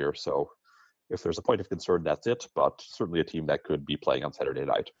teams here. So if there's a point of concern, that's it. But certainly a team that could be playing on Saturday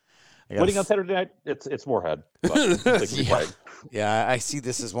night. Winning on Saturday night, it's Moorhead. Yeah, I see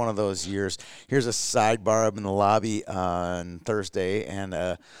this as one of those years. Here's a sidebar. I'm in the lobby on Thursday, and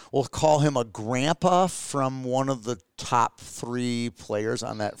we'll call him a grandpa from one of the top 3 players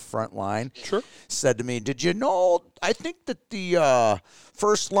on that front line. Sure. Said to me, "Did you know? I think that the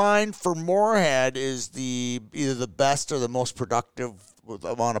first line for Moorhead is either the best or the most productive with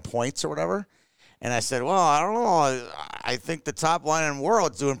the amount of points or whatever. And I said, well, I don't know. I think the top line in the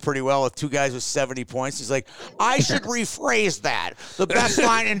world is doing pretty well with 2 guys with 70 points. He's like, I should rephrase that. The best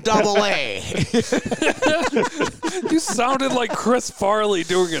line in AA. You sounded like Chris Farley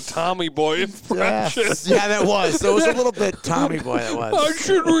doing a Tommy Boy impression. Yes. Yeah, that was. So it was a little bit Tommy Boy, that was. I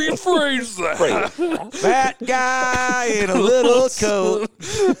should rephrase that. That guy in a little coat.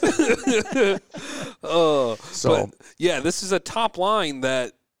 But, yeah, this is a top line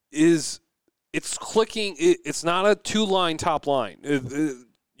that is – it's clicking. It's not a 2-line top line.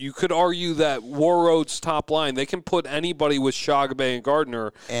 You could argue that Warroad's top line, they can put anybody with Shagabay and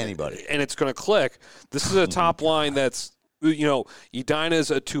Gardner. Anybody. And it's going to click. This is a top line that's,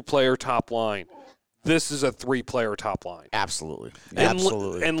 Edina's a 2-player top line. This is a 3-player top line. Absolutely.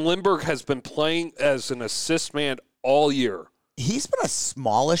 Absolutely. And Lindbergh has been playing as an assist man all year. He's been a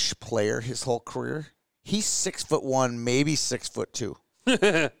smallish player his whole career. He's 6'1", maybe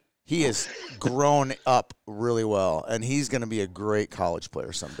 6'2". He has grown up really well, and he's going to be a great college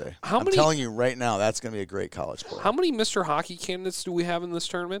player someday. I'm telling you right now, that's going to be a great college player. How many Mr. Hockey candidates do we have in this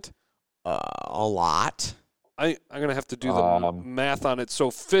tournament? A lot. I'm going to have to do the math on it.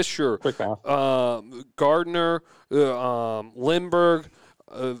 So Fisher, Quick math. Gardner, Lindbergh,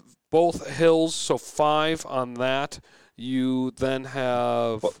 both Hills, so 5 on that. You then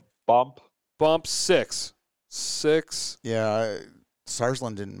have Bump 6. 6. Yeah,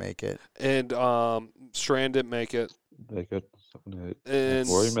 Sarsland didn't make it. And Strand didn't make it. Make it 7, 8. And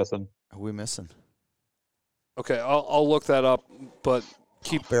What are we missing? Who are we missing? Okay, I'll look that up, but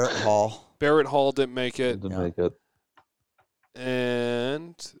keep Barrett Hall. Barrett Hall didn't make it. Didn't make it.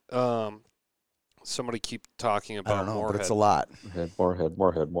 And somebody keep talking about I don't know, Moorhead. but it's a lot.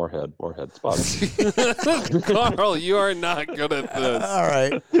 Moorhead spots. Carl, you are not good at this. All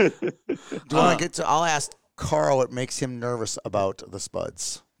right. Do you want to get to? I'll ask Carl what makes him nervous about the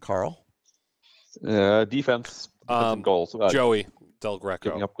Spuds. Carl? Defense. And goals. Joey Del Greco.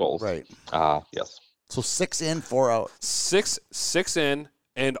 Giving up goals. Right. Yes. So 6 in, 4 out. 6 in,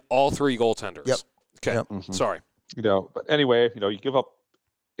 and all 3 goaltenders. Yep. Okay. Yep. Mm-hmm. Sorry. But anyway, you give up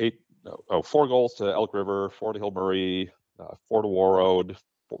 4 goals to Elk River, 4 to Hill Murray, 4 to Warroad,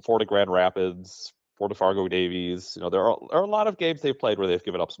 4 to Grand Rapids, 4 to Fargo Davies. There are a lot of games they've played where they've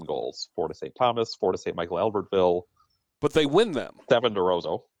given up some goals. 4 to St. Thomas, 4 to St. Michael Albertville. But they win them. 7 to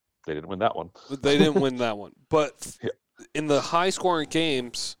Roseau. They didn't win that one. They didn't win that one. But in the high-scoring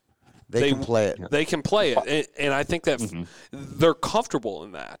games, They can play it. They can play it, and I think that they're comfortable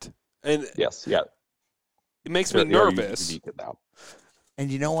in that. And yes, yeah, it makes me nervous.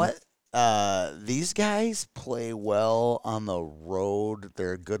 And you know what? These guys play well on the road.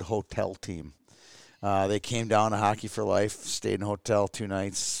 They're a good hotel team. They came down to Hockey for Life, stayed in a hotel 2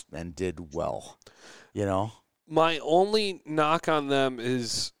 nights, and did well. My only knock on them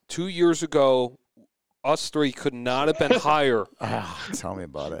is 2 years ago, us 3 could not have been higher. Tell me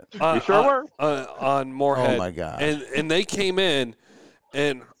about it. You sure were? On Moorhead. Oh, my God. And they came in,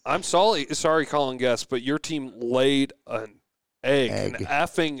 and I'm sorry, Colin Guest, but your team laid an an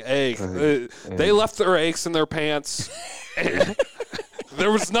effing egg. They left their eggs in their pants.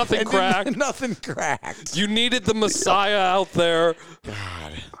 There was nothing cracked. Nothing cracked. You needed the Messiah out there.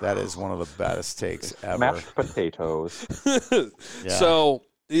 God, that is one of the baddest takes ever. Mashed potatoes. Yeah. So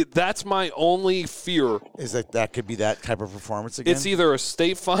that's my only fear. Is that could be that type of performance again? It's either a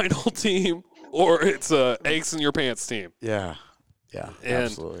state final team or it's a eggs in your pants team. Yeah,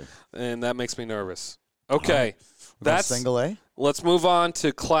 absolutely. And that makes me nervous. Okay, that's single A. Let's move on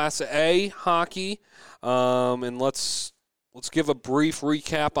to Class A hockey, and let's give a brief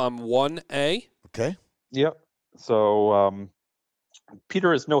recap on 1A. Okay. Yep. So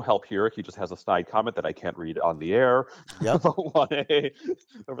Peter is no help here. He just has a snide comment that I can't read on the air. Yep. 1A.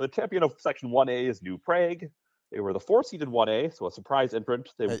 Over the champion of Section 1A is New Prague. They were the 4 seed in 1A, so a surprise entrant.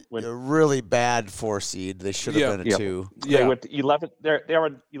 They went a really bad 4 seed. They should have been a 2. They went 11. They're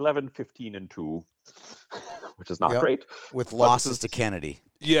on 11, 15, and 2, which is not great. With losses to Kennedy.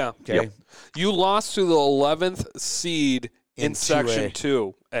 Yeah. Okay. Yep. You lost to the 11th seed in Section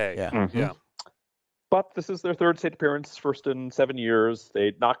 2A. Yeah. Mm-hmm. Yeah. But this is their 3rd state appearance, first in 7 years.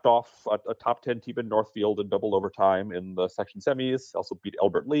 They knocked off a top 10 team in Northfield in double overtime in the section semis. Also beat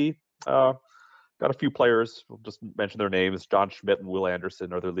Albert Lee. Got a few players. We'll just mention their names. John Schmidt and Will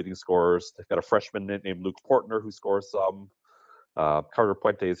Anderson are their leading scorers. They've got a freshman named Luke Portner who scores some. Carter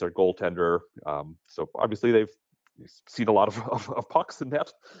Puente is their goaltender. So obviously they've seen a lot of pucks in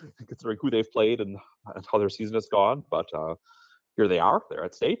net, considering who they've played and how their season has gone. But here they are. They're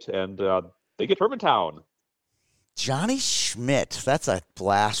at state, and they get Hermantown. Johnny Schmidt, that's a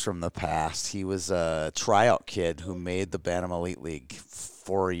blast from the past. He was a tryout kid who made the Bantam Elite League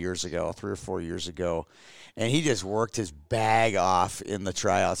 3 or 4 years ago. And he just worked his bag off in the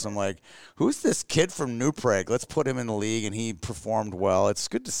tryouts. I'm like, who's this kid from New Prague? Let's put him in the league, and he performed well. It's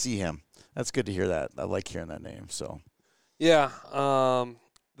good to see him. That's good to hear that. I like hearing that name. So, yeah,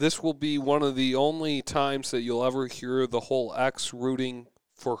 this will be one of the only times that you'll ever hear the whole X rooting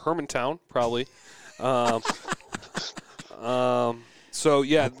for Hermantown, probably. So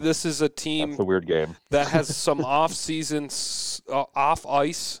yeah, this is a team. That's a weird game that has some off-season,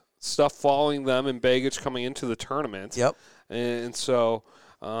 off-ice stuff following them and baggage coming into the tournament. Yep. And so,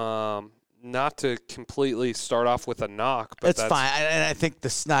 not to completely start off with a knock, but it's fine. And I think the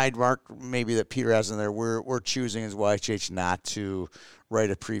snide mark maybe that Peter has in there, we're choosing as YHH not to write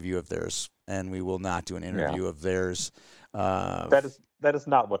a preview of theirs, and we will not do an interview of theirs. That is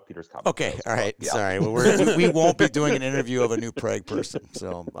not what Peter's comment. Okay, was. all right, Yeah. sorry. Well, we won't be doing an interview of a New Prague person,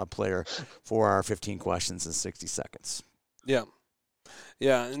 so a player for our 15 questions in 60 seconds. Yeah.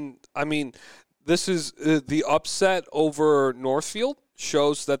 Yeah, and I mean, this is the upset over Northfield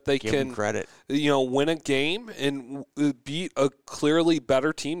shows that they Give can them credit. Win a game and beat a clearly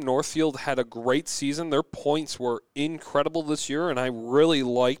better team. Northfield had a great season. Their points were incredible this year, and I really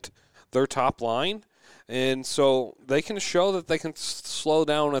liked their top line. And so they can show that they can slow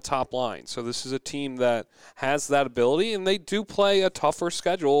down a top line. So this is a team that has that ability, and they do play a tougher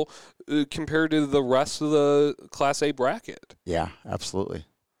schedule compared to the rest of the Class A bracket. Yeah, absolutely.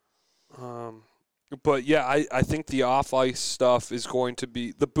 But, yeah, I think the off-ice stuff is going to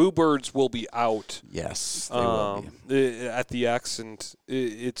be – the Boo Birds will be out. Yes, they will be. At the X, and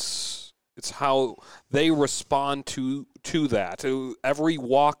it's how they respond to that. Every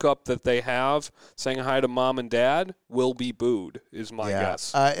walk-up that they have saying hi to mom and dad will be booed, is my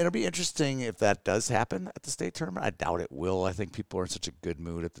guess. It'll be interesting if that does happen at the state tournament. I doubt it will. I think people are in such a good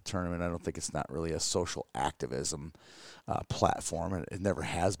mood at the tournament. I don't think it's not really a social activism platform. It never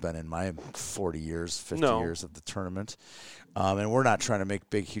has been in my 40 years, 50 years of the tournament. And we're not trying to make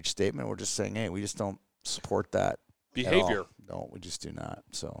big, huge statement. We're just saying, hey, we just don't support that behavior. No, we just do not.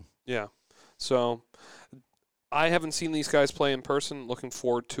 So yeah. So I haven't seen these guys play in person. Looking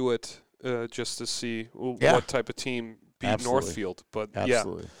forward to it just to see what type of team beat Northfield. But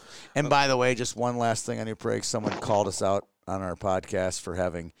absolutely. And by the way, just one last thing on New Prague. Someone called us out on our podcast for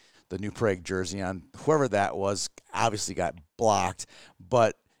having the New Prague jersey on. Whoever that was obviously got blocked.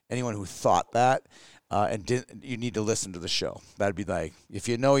 But anyone who thought that and didn't, you need to listen to the show. That'd be like, if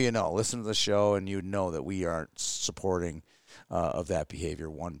you know, you know. Listen to the show, and you know that we aren't supporting of that behavior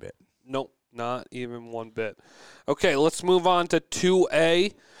one bit. Nope. Not even one bit. Okay, let's move on to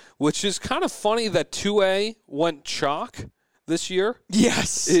 2A, which is kind of funny that 2A went chalk this year.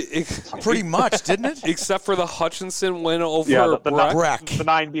 Yes. Pretty much, didn't it? Except for the Hutchinson win over Breck. The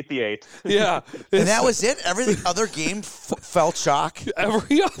 9 beat the 8. Yeah. And that was it? Every other game fell chalk?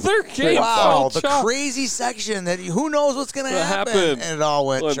 Every other game fell chalk. The crazy section that who knows what's going to happen. And it all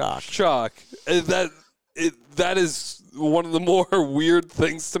went chalk. Chalk. That is one of the more weird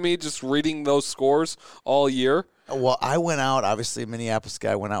things to me, just reading those scores all year. Well, I went out, obviously a Minneapolis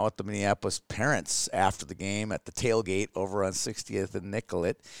guy, went out with the Minneapolis parents after the game at the tailgate over on 60th and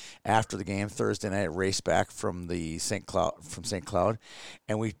Nicollet. After the game Thursday night, raced back from the St. Cloud,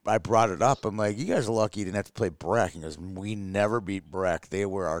 and I brought it up. I'm like, you guys are lucky you didn't have to play Breck. He goes, we never beat Breck. They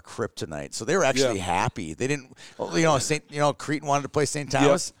were our kryptonite. So they were actually happy. They didn't, Cretan wanted to play St.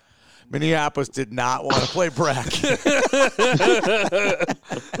 Thomas. Yep. Minneapolis did not want to play Breck.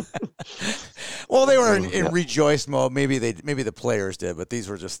 Well, they were in rejoice mode. Maybe the players did, but these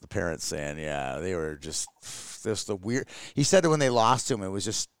were just the parents saying, yeah, they were just the weird. He said that when they lost to him, it was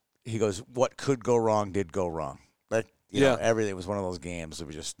just, he goes, what could go wrong did go wrong. Like, you know, everything was one of those games. It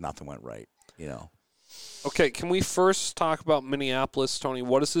was just nothing went right, you know. Okay, can we first talk about Minneapolis, Tony?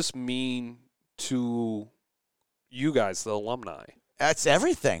 What does this mean to you guys, the alumni? That's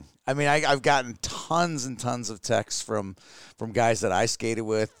everything. I mean, I've gotten tons and tons of texts from guys that I skated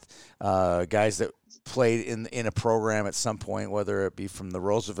with, guys that played in a program at some point, whether it be from the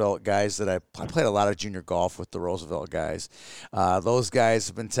Roosevelt guys that I played a lot of junior golf with the Roosevelt guys. Those guys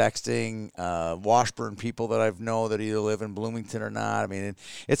have been texting, Washburn people that I've known that either live in Bloomington or not. I mean,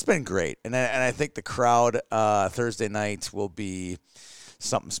 it's been great. And I think the crowd Thursday night will be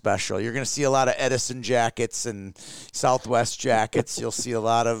something special. You're going to see a lot of Edison jackets and Southwest jackets. You'll see a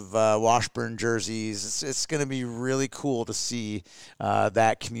lot of Washburn jerseys. It's going to be really cool to see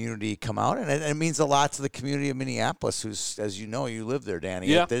that community come out, and it means a lot to the community of Minneapolis. Who's, as you know, you live there, Danny.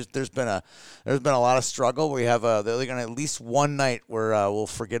 Yeah. There's been a lot of struggle. We have they're going to at least one night where we'll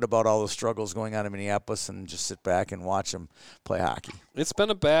forget about all the struggles going on in Minneapolis and just sit back and watch them play hockey. It's been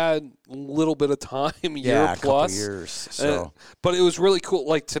a bad little bit of time, year a couple plus. years. So. But it was really cool.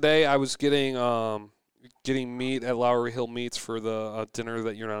 Like today, I was getting meat at Lowry Hill Meats for the dinner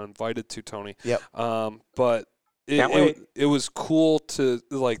that you're not invited to, Tony. Yep. But it was cool to,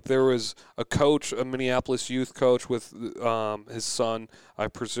 like, there was a coach, a Minneapolis youth coach with his son, I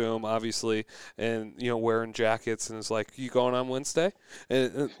presume, obviously, and, wearing jackets, and it's like, you going on Wednesday?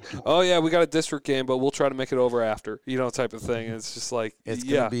 And oh, yeah, we got a district game, but we'll try to make it over after, type of thing. And it's just like,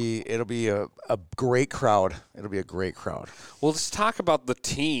 it'll be a great crowd. It'll be a great crowd. Well, let's talk about the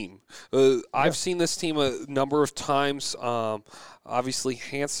team. I've seen this team a number of times. Obviously,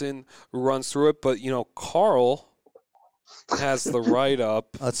 Hanson runs through it, but, Carl has the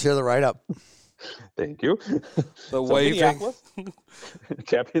write-up. Let's hear the write-up. Thank you. The waving.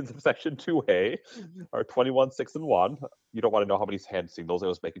 Champions of Section 2A are 21-6-1. You don't want to know how many hand signals I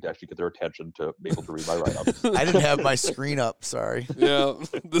was making to actually get their attention to be able to read my write-up. I didn't have my screen up. Sorry. Yeah,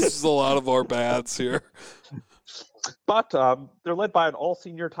 this is a lot of our bads here. But they're led by an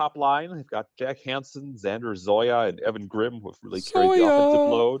all-senior top line. They've got Jack Hansen, Xander Zoya, and Evan Grimm, who have really carried the offensive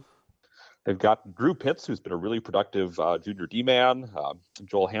load. They've got Drew Pitts, who's been a really productive junior D-man.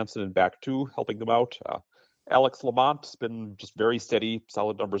 Joel Hansen in back two, helping them out. Alex Lamont's been just very steady,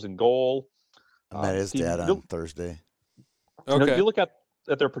 solid numbers in goal. That is dad on Thursday. Okay. If you look at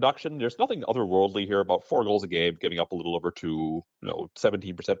their production, there's nothing otherworldly here. About 4 goals a game, giving up a little over 2,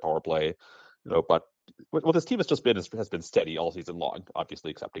 17% power play. But what this team has just been has been steady all season long,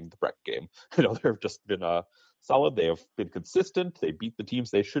 obviously excepting the Breck game. They've just been solid. They have been consistent. They beat the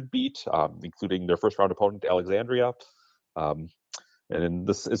teams they should beat, including their first round opponent, Alexandria. And in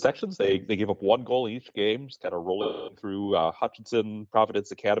the sections, they gave up 1 goal in each game, just kind of rolling through Hutchinson,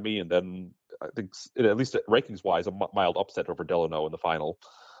 Providence Academy, and then I think, at least rankings-wise, a mild upset over Delano in the final,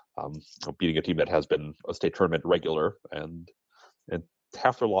 beating a team that has been a state tournament regular. And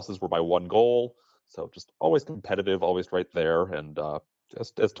half their losses were by 1 goal, so just always competitive, always right there. And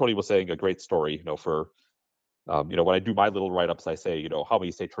as Tony was saying, a great story, for when I do my little write-ups, I say, how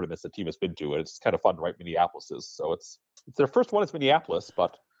many state tournaments the team has been to, and it's kind of fun to write Minneapolis's. So it's their first one is Minneapolis,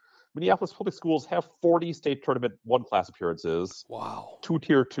 but Minneapolis public schools have 40 state tournament 1-class appearances. Wow. 2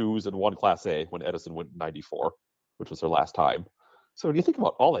 tier 2s and 1 class A when Edison went in 94, which was their last time. So when you think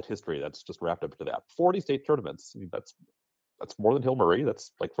about all that history that's just wrapped up into that, 40 state tournaments, I mean, that's more than Hill Murray.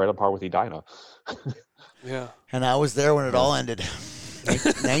 That's like right on par with Edina. Yeah. And I was there when it all ended.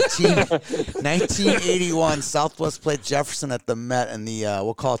 1981, Southwest played Jefferson at the Met in the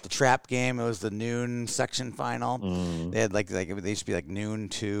we'll call it the trap game. It was the noon section final. They had like they used to be like noon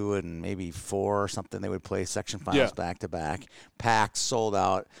 2 and maybe 4 or something. They would play section finals back to back. Packed, sold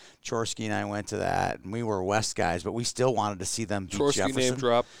out. Chorsky and I went to that, and we were West guys, but we still wanted to see them beat Jefferson. Name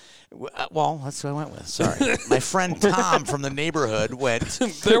drop. Well, that's who I went with. Sorry. My friend Tom from the neighborhood went.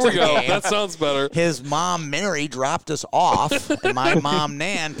 There we go. That sounds better. His mom, Mary, dropped us off, and my mom,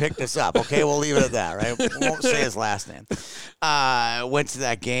 Nan, picked us up. Okay, we'll leave it at that, right? We won't say his last name. Went to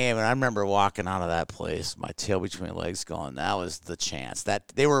that game, and I remember walking out of that place, my tail between my legs going, that was the chance. That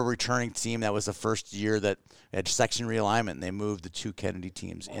they were a returning team. That was the first year that had section realignment, and they moved the 2 Kennedy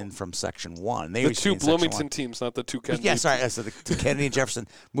teams in from Section 1. They the 2 Bloomington teams, not the 2 Kennedy. Yeah, sorry. So the Kennedy and Jefferson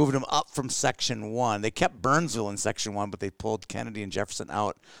moved them up from Section 1. They kept Burnsville in Section 1, but they pulled Kennedy and Jefferson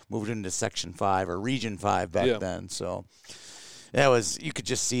out, moved into Section 5 or Region 5 back then. So that was, you could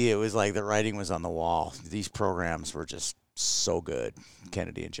just see it was like the writing was on the wall. These programs were just so good,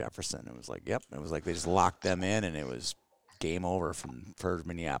 Kennedy and Jefferson. It was like, it was like they just locked them in, and it was game over for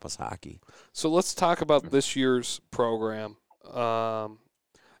Minneapolis hockey. So let's talk about this year's program. I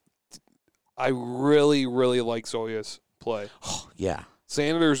really, really like Zoya's play. Yeah.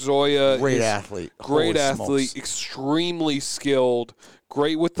 Xander Zoya, great athlete, extremely skilled,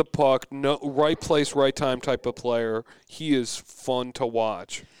 great with the puck, no right place, right time type of player. He is fun to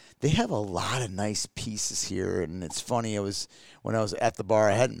watch. They have a lot of nice pieces here, and it's funny. When I was at the bar,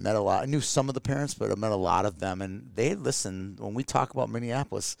 I hadn't met a lot. I knew some of the parents, but I met a lot of them, and they listen when we talk about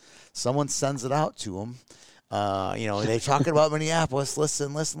Minneapolis. Someone sends it out to them. They're talking about Minneapolis.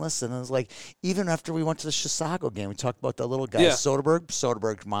 Listen. And it was like, even after we went to the Chisago game, we talked about the little guy, Soderberg.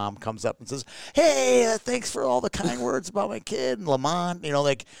 Soderberg's mom comes up and says, "Hey, thanks for all the kind words about my kid." And Lamont,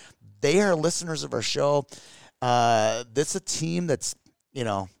 they are listeners of our show. That's a team that's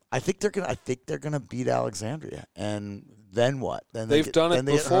I think they're gonna beat Alexandria, and then what? Then They've done it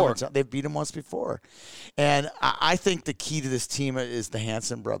before. They've beat them once before, and I think the key to this team is the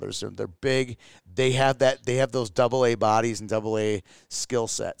Hanson brothers. They're big. They have those AA bodies and AA skill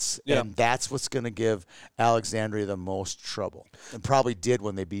sets, and that's what's going to give Alexandria the most trouble, and probably did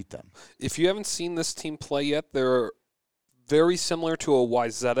when they beat them. If you haven't seen this team play yet, they're very similar to a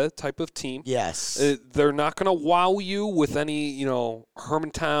Wyzetta type of team. Yes. They're not going to wow you with any,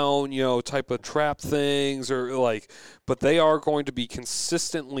 Hermantown, type of trap things but they are going to be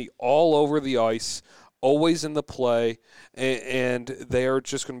consistently all over the ice, always in the play, and they are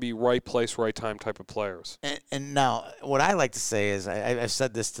just going to be right place, right time type of players. And now what I like to say is, I've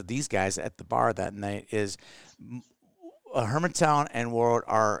said this to these guys at the bar that night, is Hermantown and Warroad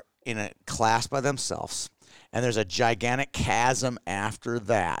are in a class by themselves. And there's a gigantic chasm after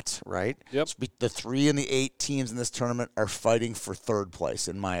that, right? Yep. The 3 and the 8 teams in this tournament are fighting for third place,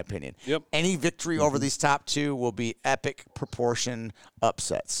 in my opinion. Yep. Any victory over these top 2 will be epic proportion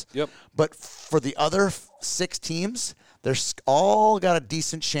upsets. Yep. But for the other 6 teams, they're all got a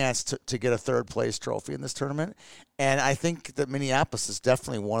decent chance to get a third place trophy in this tournament. And I think that Minneapolis is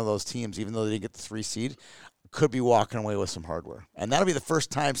definitely one of those teams, even though they didn't get the 3 seed, could be walking away with some hardware. And that'll be the first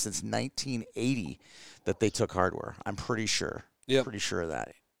time since 1980 that they took hardware. I'm pretty sure. Yep. Pretty sure of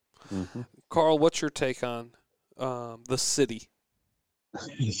that. Mm-hmm. Carl, what's your take on the city?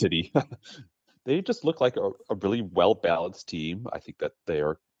 The city. They just look like a really well-balanced team. I think that they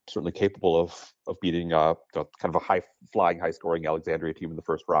are certainly capable of beating kind of a high-flying, high-scoring Alexandria team in the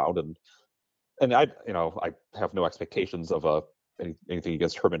first round. And I have no expectations of anything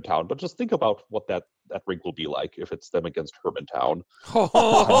against Hermantown, but just think about what that rink will be like if it's them against Hermantown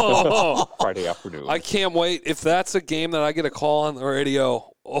Friday afternoon. I can't wait. If that's a game that I get a call on the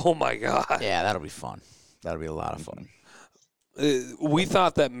radio, oh my God. Yeah, that'll be fun. That'll be a lot of fun. We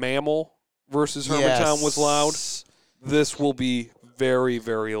thought that Mammal versus Hermantown was loud. This will be very,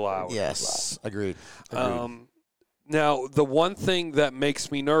 very loud. Yes, agreed. Now, the one thing that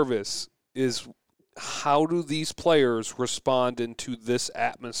makes me nervous is how do these players respond into this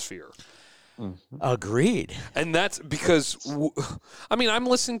atmosphere? Mm-hmm. Agreed. And that's because, I'm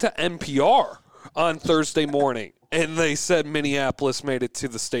listening to NPR on Thursday morning, and they said Minneapolis made it to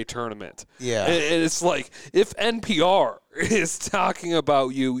the state tournament. Yeah. And it's like, if NPR is talking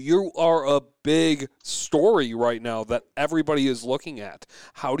about you, you are a big story right now that everybody is looking at.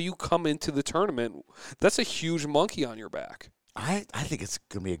 How do you come into the tournament? That's a huge monkey on your back. I think it's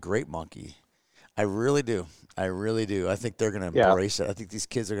going to be a great monkey. I really do. I think they're going to embrace it. I think these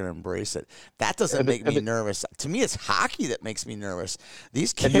kids are going to embrace it. That doesn't make me nervous. To me, it's hockey that makes me nervous.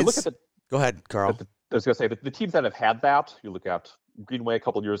 These kids. You look at go ahead, Carl. I was going to say the teams that have had that. You look at Greenway a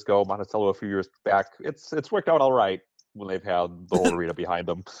couple of years ago, Monticello a few years back. It's worked out all right when they've had the whole arena behind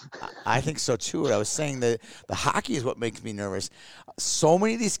them. I think so too. I was saying that the hockey is what makes me nervous. So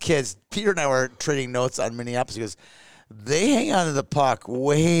many of these kids. Peter and I were trading notes on Minneapolis because they hang on to the puck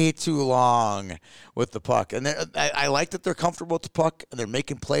way too long with the puck. And I like that they're comfortable with the puck and they're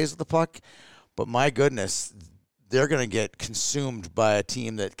making plays with the puck. But my goodness, they're going to get consumed by a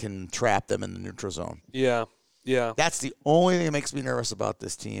team that can trap them in the neutral zone. Yeah. That's the only thing that makes me nervous about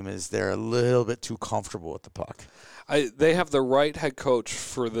this team is they're a little bit too comfortable with the puck. They have the right head coach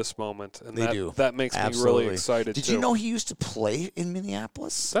for this moment. And they do. That makes Absolutely. me really excited, Did you know he used to play in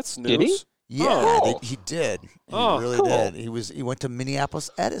Minneapolis? That's news. Did he? Yeah, he did. He really cool. did. He went to Minneapolis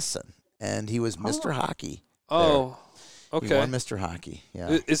Edison, and he was Mr. Hockey. Oh, okay. He won Mr. Hockey.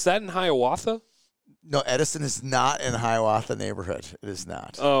 Yeah. Is that in Hiawatha? No, Edison is not in Hiawatha neighborhood. It is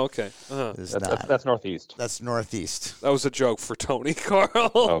not. Oh, okay. It is not. That's northeast. That's northeast. That was a joke for Tony,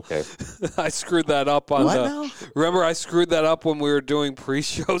 Carl. Okay. I screwed that up on What now? Remember, I screwed that up when we were doing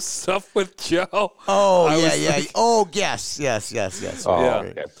pre-show stuff with Joe. Oh, I yeah, was yeah. like- Oh, yes. Oh, Yeah.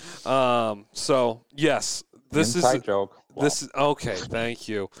 okay. So yes, this Inside is joke. Wow. this is okay. Thank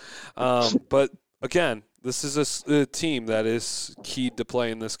you. But again, this is a team that is keyed to play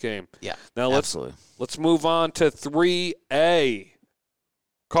in this game. Yeah. Now absolutely. let's move on to 3A.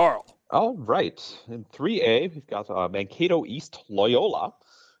 Carl. All right. In 3A, we've got Mankato East Loyola,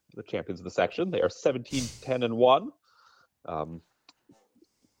 the champions of the section. They are 17-10-1.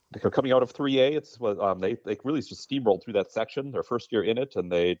 They're coming out of 3A. They really just steamrolled through that section. Their first year in it,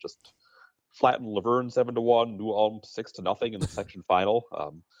 and they just flattened Laverne 7-1, New Ulm 6-0 in the section final.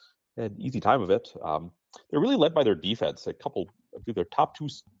 An easy time of it. They're really led by their defense. I believe their top 2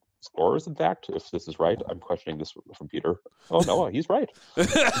 scorers, in fact, if this is right. I'm questioning this from Peter. Oh, no, he's right.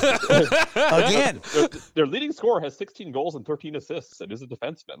 Again. Their leading scorer has 16 goals and 13 assists and is a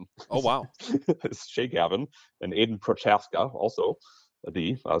defenseman. Oh wow. It's Shea Gavin and Aiden Prochaska also. a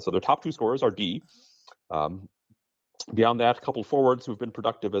D. So their top 2 scorers are D. Beyond that, a couple forwards who've been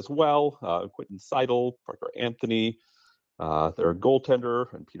productive as well. Quentin Seidel, Parker Anthony. Their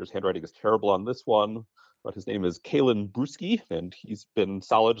goaltender, and Peter's handwriting is terrible on this one, but his name is Kalen Bruschi, and he's been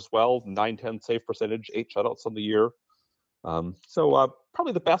solid as well. 9-10 save percentage, 8 shutouts on the year. So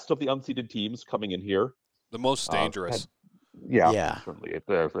probably the best of the unseeded teams coming in here. The most dangerous. Yeah. Certainly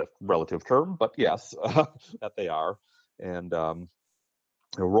a relative term, but yes, that they are. And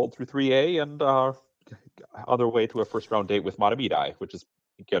rolled through 3A and on their way to a first-round date with Matamidi, which is,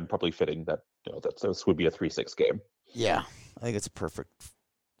 again, probably fitting that this would be a 3-6 game. Yeah, I think it's a perfect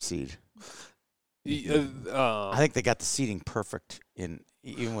seed. I think they got the seeding perfect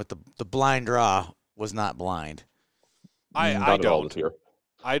even with the blind draw was not blind. I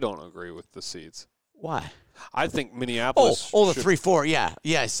don't agree with the seeds. Why? I think Minneapolis. The 3-4. Yeah,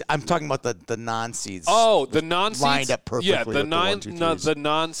 yes. I'm talking about the non-seeds. Oh, the non-seeds lined up perfectly. Yeah, the the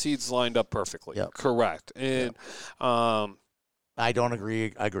non-seeds lined up perfectly. Yep. Correct. And I don't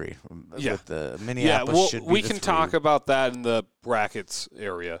agree. I agree. Yeah. With the Minneapolis should be we the can 3. talk about that in the brackets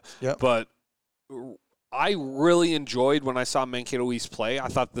area. Yep. But I really enjoyed when I saw Mankato East play. I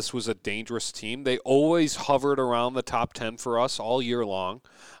thought this was a dangerous team. They always hovered around the top 10 for us all year long,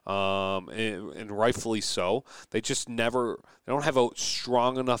 and rightfully so. They just they don't have a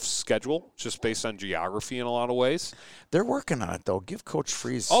strong enough schedule just based on geography in a lot of ways. They're working on it, though. Give Coach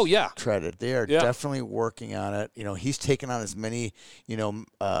Freeze credit. They are definitely working on it. He's taken on as many,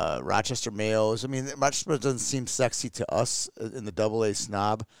 Rochester Mayos. I mean, Rochester doesn't seem sexy to us in the AA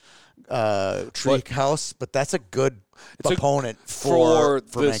snob Treak House, but that's a good opponent for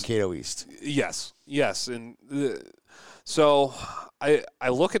Mankato East. Yes, and so I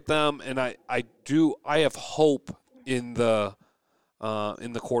look at them and I have hope in the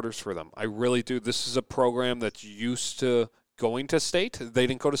quarters for them. I really do. This is a program that's used to going to state. They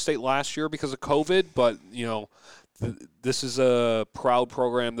didn't go to state last year because of COVID, but this is a proud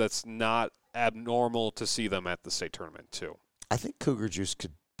program that's not abnormal to see them at the state tournament too. I think Cougar Juice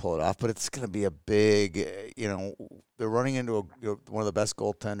could pull it off, but it's going to be a big, they're running into one of the best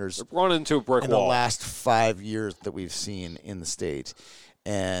goaltenders. They're running into a brick wall in the last 5 years that we've seen in the state,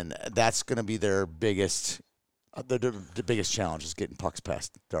 and that's going to be their biggest, the biggest challenge is getting pucks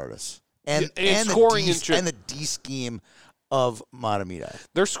past Dardis and scoring and the D scheme of Matamidi.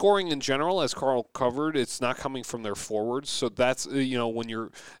 Their scoring in general, as Carl covered, it's not coming from their forwards. So that's when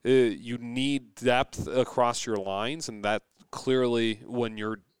you need depth across your lines, and that clearly when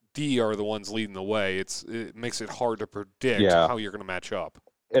you're D are the ones leading the way, it makes it hard to predict how you're going to match up.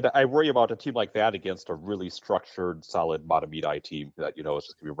 And I worry about a team like that against a really structured, solid Matamidi team that, is just going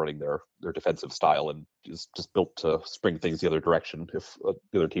to be running their defensive style and is just built to spring things the other direction if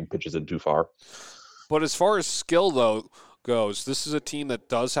the other team pitches in too far. But as far as skill, though, goes, this is a team that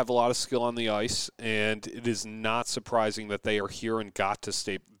does have a lot of skill on the ice, and it is not surprising that they are here and got to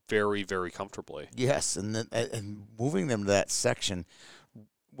stay very, very comfortably. Yes, and moving them to that section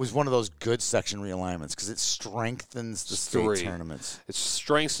was one of those good section realignments because it strengthens the state tournaments. It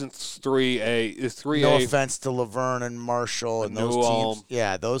strengthens 3A. No offense to Laverne and Marshall and those teams.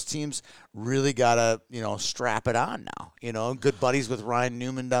 Yeah, those teams really got to, strap it on now. Good buddies with Ryan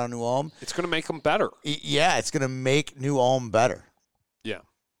Newman down in New Ulm. It's going to make them better. Yeah, it's going to make New Ulm better. Yeah,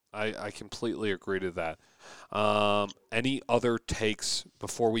 I completely agree to that. Any other takes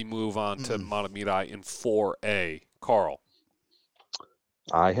before we move on to Matamidi in 4A? Carl?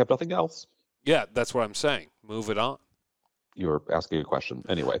 I have nothing else. Yeah, that's what I'm saying. Move it on. You were asking a question.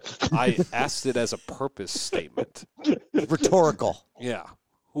 Anyway. I asked it as a purpose statement. Rhetorical. Yeah.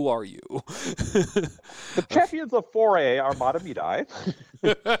 Who are you? The champions of 4A are Matamidi.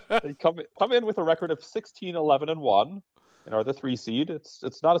 They come in with a record of 16-11-1 and are the 3 seed.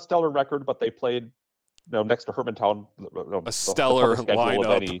 It's not a stellar record, but they played next to Hermantown. A stellar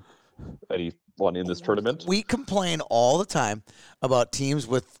lineup. Anyone in this tournament. We complain all the time about teams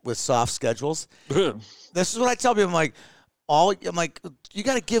with soft schedules. This is what I tell people. I'm like, you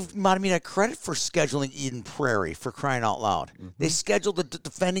got to give Matamidi credit for scheduling Eden Prairie, for crying out loud. Mm-hmm. They scheduled the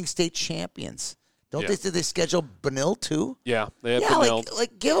defending state champions. Did they schedule Benil too? Yeah, they have Benil.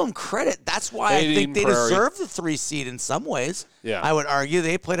 Like give them credit. That's why I think they deserve the 3 seed in some ways. Yeah, I would argue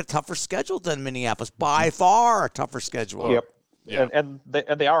they played a tougher schedule than Minneapolis, by far a tougher schedule. Yep. Yeah. And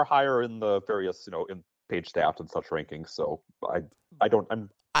they are higher in the various in page stats and such rankings. So I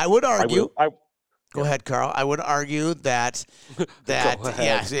would argue. Go ahead, Carl. I would argue that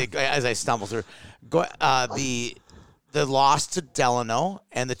as I stumble through, the loss to Delano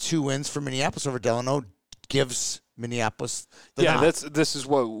and the 2 wins for Minneapolis over Delano gives Minneapolis. This is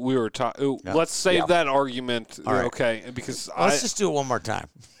what we were talking. Yeah. Let's save that argument. All right. Okay, because Let's just do it one more time.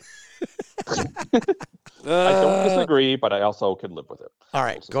 I don't disagree, but I also can live with it. All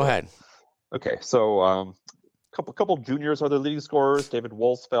right, go ahead. Okay, so couple juniors are the leading scorers: David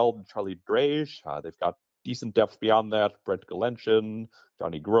Wolfsfeld and Charlie Drage. They've got decent depth beyond that: Brent Galentian,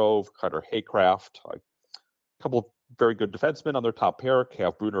 Johnny Grove, Carter Haycraft. A couple of very good defensemen on their top pair: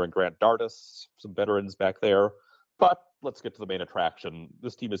 Cav Bruner and Grant Dardis. Some veterans back there. But let's get to the main attraction.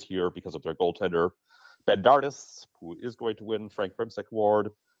 This team is here because of their goaltender, Ben Dardis, who is going to win Frank Brimsek Award.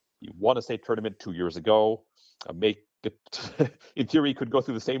 He won a state tournament 2 years ago. In theory, could go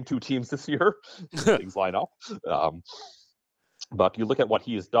through the same two teams this year. Things line up. But you look at what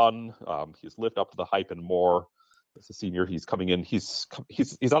he has done. He's lived up to the hype and more. As a senior, he's coming in. He's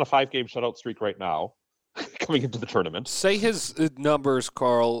on a 5-game shutout streak right now, coming into the tournament. Say his numbers,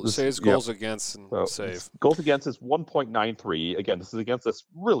 Carl. Say his goals against and save. Goals against is 1.93. Again, this is against this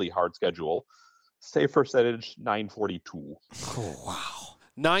really hard schedule. Save percentage 942. Oh, wow.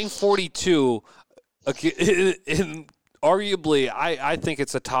 942. In arguably, I think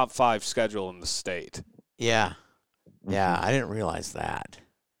it's a top 5 schedule in the state. Yeah. Yeah, I didn't realize that.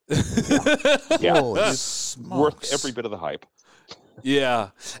 Yeah. Holy It's smokes. worth every bit of the hype.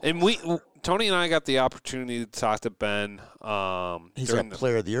 Yeah, and Tony and I got the opportunity to talk to Ben. He's our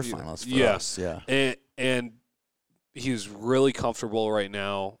Player of the Year finalist for us. Yeah. And he's really comfortable right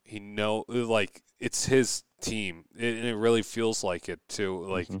now. It's his team. It really feels like it too.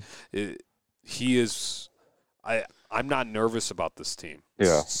 Like he is. I'm not nervous about this team.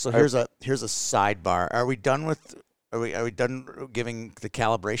 Yeah. So here's a sidebar. Are we done with? Are we done giving the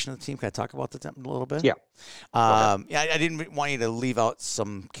calibration of the team? Can I talk about the team a little bit? Yeah. Yeah. I didn't want you to leave out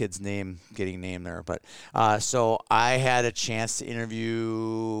some kid's name getting named there, but so I had a chance to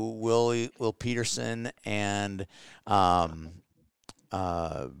interview Will Peterson and Max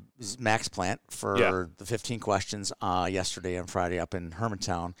Plant for the 15 questions yesterday and Friday up in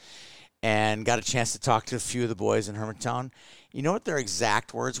Hermantown, and got a chance to talk to a few of the boys in Hermantown. You know what their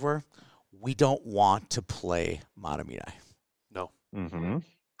exact words were? We don't want to play Matamidi. No. Mm-hmm.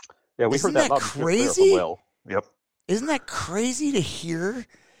 Yeah, we Isn't heard that that loud and clear crazy? from Will. Yep. Isn't that crazy to hear?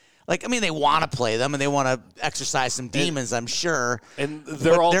 Like, I mean, they want to play them and they want to exercise some demons, I'm sure. And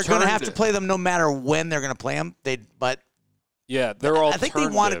they're going to have to play them no matter when they're going to play them. Yeah, they're all. I think they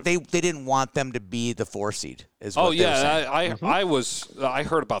wanted. They didn't want them to be the 4 seed. Is what they were saying. I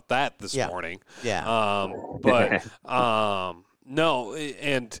heard about that this morning. Yeah. No,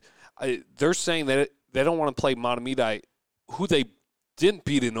 and they're saying that they don't want to play Matamidi, who they didn't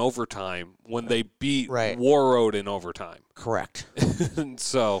beat in overtime when they beat War Road in overtime. Correct.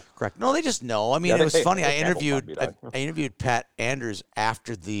 So correct. No, they just know. I mean, it was funny. I interviewed Pat Andrews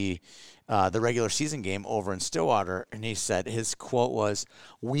after the regular season game over in Stillwater, and he said his quote was,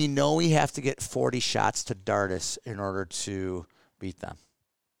 "We know we have to get 40 shots to Dardis in order to beat them.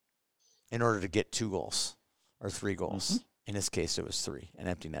 In order to get 2 goals or 3 goals. Mm-hmm. In this case, it was 3, an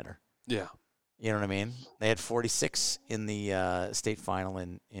empty netter. Yeah. You know what I mean? They had 46 in the state final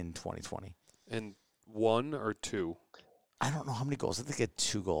in 2020. And 1 or 2? I don't know how many goals. I think they had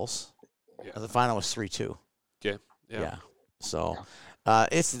 2 goals. Yeah. The final was 3-2. Yeah. So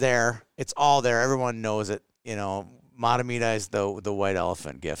it's there. It's all there. Everyone knows it. You know, Matamidi is the white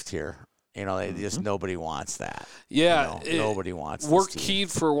elephant gift here. You know, just nobody wants that. Yeah. Nobody wants We're this team.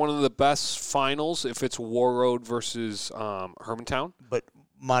 keyed for one of the best finals if it's War Road versus Hermantown. But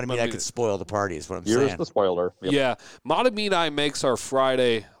Matamidi could spoil the party is what I'm saying. Here's the spoiler. Yep. Yeah. Matamidi makes our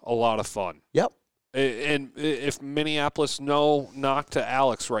Friday a lot of fun. Yep. And if Minneapolis, no knock to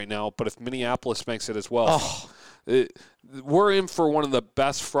Alex right now, but if Minneapolis makes it as well, we're in for one of the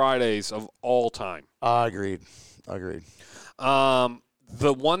best Fridays of all time. Agreed.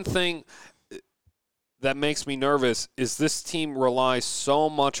 The one thing that makes me nervous is this team relies so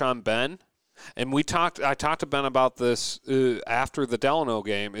much on Ben. And I talked to Ben about this after the Delano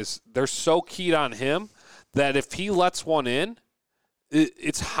game, is they're so keyed on him that if he lets one in,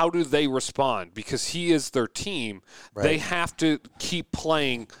 it's how do they respond? Because he is their team. Right. They have to keep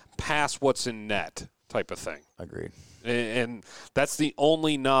playing past what's in net type of thing. Agreed. And that's the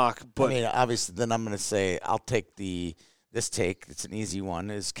only knock. But I mean, obviously, then I'm going to say I'll take this take. It's an easy one.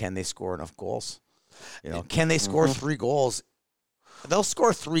 Is can they score enough goals? You know, can they score 3 goals? They'll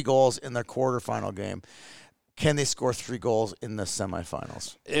score 3 goals in their quarterfinal game. Can they score 3 goals in the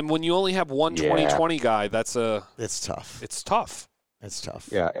semifinals? And when you only have one 20-20 guy, it's tough. It's tough.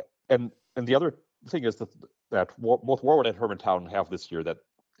 Yeah, and the other thing is that both Warwood and Hermantown have this year that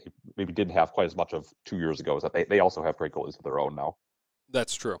they maybe didn't have quite as much of 2 years ago, is that they also have great goalies of their own now.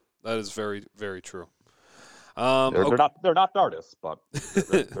 That's true. That is very, very true. They're not artists, but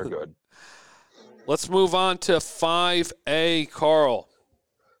they're good. Let's move on to 5A, Carl.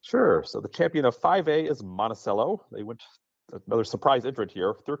 Sure. So the champion of 5A is Monticello. They went another surprise entrant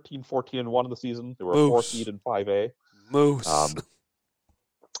here, 13-14-1 in the season. They were a 4th seed in 5A. Moose.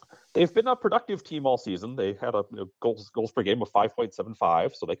 They've been a productive team all season. They had a goals per game of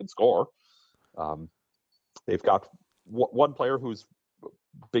 5.75, so they can score. They've got one player who's a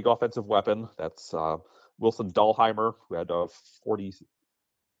big offensive weapon. That's Wilson Dahlheimer, who had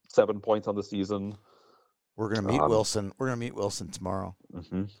 47 points on the season. We're gonna meet Wilson. We're gonna meet Wilson tomorrow.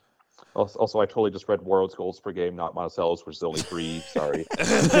 Mm-hmm. Also, I totally just read Warroad's goals per game, not Monticello's, which is only 3. Sorry.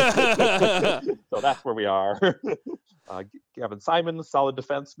 So that's where we are. Gavin Simon, solid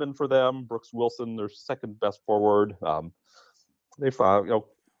defenseman for them. Brooks Wilson, their second best forward. They've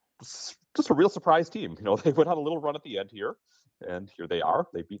just a real surprise team. They went on a little run at the end here, and here they are.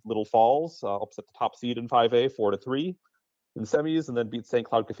 They beat Little Falls, upset the top seed in 5A 4-3 in the semis, and then beat St.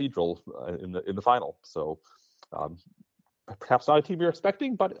 Cloud Cathedral in the final. So. Perhaps not a team you're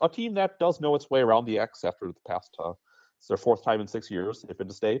expecting, but a team that does know its way around the X after the past. It's their 4th time in 6 years they've been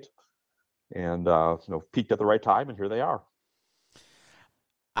to state, and peaked at the right time, and here they are.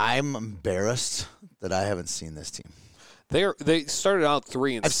 I'm embarrassed that I haven't seen this team. They started out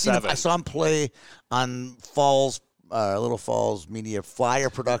 3-7. I saw them play on Little Falls Media Flyer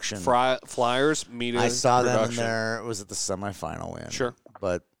Production. Flyers Media. I saw production. them in there. It was at the semifinal win. Sure,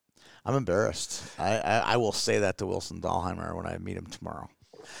 but. I'm embarrassed. I will say that to Wilson Dahlheimer when I meet him tomorrow.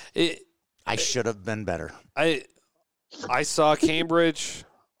 I should have been better. I saw Cambridge.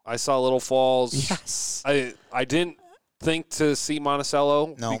 I saw Little Falls. Yes. I didn't think to see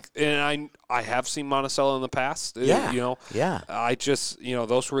Monticello. No. And I have seen Monticello in the past. Yeah. Yeah. I just,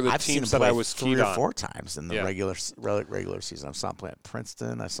 those were the I've teams seen him that play I was keyed 3 or on. 4 times in the regular season. I saw him play at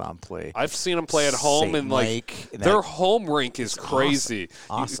Princeton. I saw him play. I've seen him play at home, and their home rink is crazy.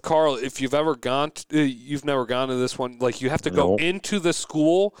 Awesome. Carl, if you've ever gone, you've never gone to this one. Like you have to go into the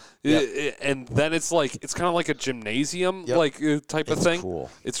school, and then it's kind of like a gymnasium, type of thing. Cool.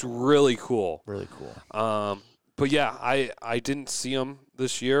 It's really cool. Really cool. But yeah, I didn't see them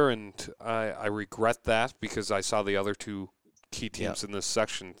this year, and I regret that because I saw the other 2 key teams in this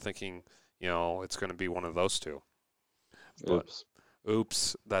section thinking, it's going to be one of those 2. But,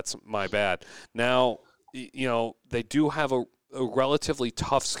 oops, that's my bad. Now, they do have a relatively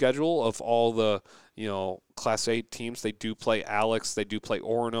tough schedule of all the, Class 8 teams. They do play Alex. They do play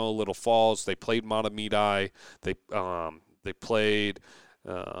Orono, Little Falls. They played Matamidi. They played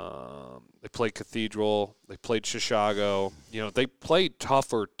Cathedral. They played Chicago. They played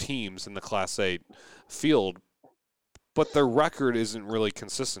tougher teams in the Class 8 field, but their record isn't really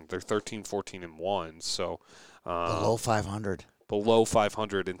consistent. They're 13-14-1, so below 500. Below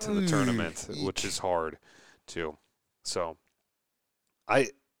 500 into the tournament, which is hard too. So I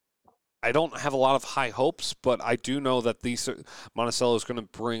don't have a lot of high hopes, but I do know that Monticello is going to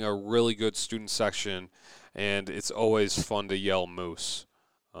bring a really good student section, and it's always fun to yell Moose.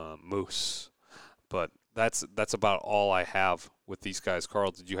 But that's about all I have with these guys.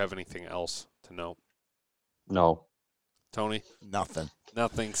 Carl, did you have anything else to note? No. Tony? Nothing.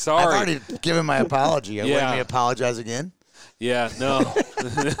 Sorry. I've already given my apology. Let me apologize again. Yeah, no.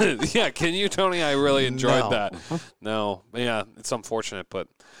 Yeah, can you, Tony? I really enjoyed that. No. Yeah, it's unfortunate, but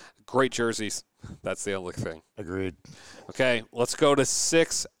great jerseys. That's the only thing. Agreed. Okay, let's go to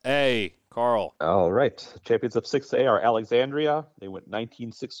 6A. Carl. All right. Champions of 6A are Alexandria. They went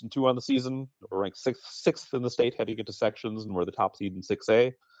 19-6-2 on the season. They were ranked sixth in the state heading into sections and were the top seed in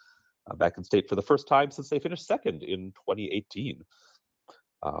 6A. Back in state for the first time since they finished second in 2018.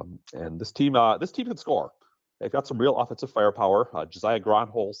 And this team can score. They've got some real offensive firepower. Josiah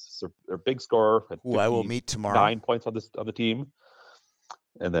Gronholz, their big scorer. Who I will meet tomorrow. 9 points on the team.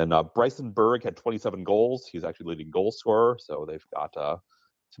 And then Bryson Berg had 27 goals. He's actually leading goal scorer. So they've got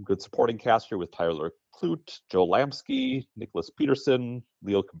some good supporting cast here with Tyler Clute, Joe Lamsky, Nicholas Peterson,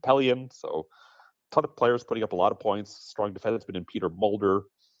 Leo Compellion. So a ton of players putting up a lot of points. Strong defenseman in Peter Mulder.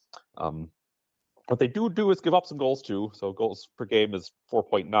 What they do is give up some goals too. So goals per game is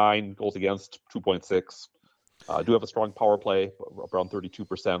 4.9, goals against 2.6. Do have a strong power play, around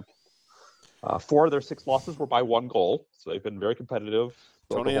 32%. 4 of their 6 losses were by 1 goal, so they've been very competitive.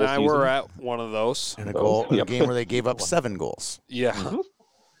 Tony and I were at one of those. In a game where they gave up 7 goals. Yeah. Mm-hmm.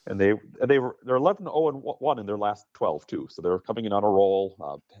 And they're 11-0-1 in their last 12 too. So they're coming in on a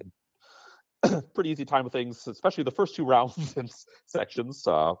roll. Pretty easy time of things, especially the first 2 rounds in sections.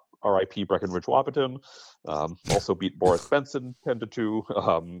 RIP Breckenridge Wahpeton. Also beat Boris Benson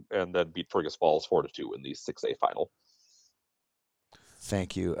 10-2, and then beat Fergus Falls 4-2 in the 6A final.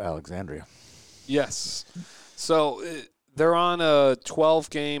 Thank you, Alexandria. Yes. So they're on a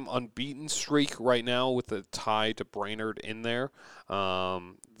 12-game unbeaten streak right now with a tie to Brainerd in there.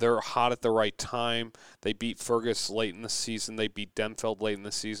 They're hot at the right time. They beat Fergus late in the season. They beat Denfeld late in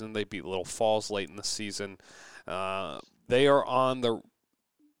the season. They beat Little Falls late in the season. They are on the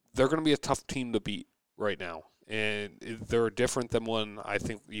 – they're going to be a tough team to beat right now. And they're different than when I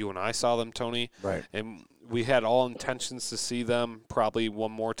think you and I saw them, Tony. Right. And we had all intentions to see them probably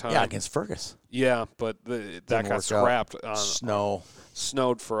one more time. Yeah, against Fergus. Yeah, but that got scrapped.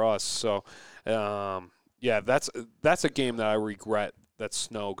 Snowed for us. So, that's a game that I regret that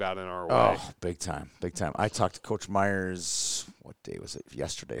snow got in our way. Oh, big time, big time. I talked to Coach Myers, what day was it?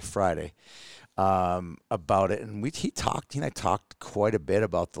 Yesterday, Friday, about it. And he and I talked quite a bit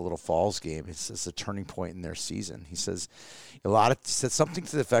about the Little Falls game. It's a turning point in their season. He says he said something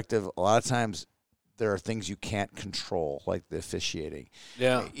to the effect of a lot of times there are things you can't control, like the officiating.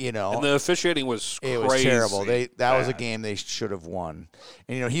 Yeah. And the officiating was crazy. It was terrible. That was a game they should have won.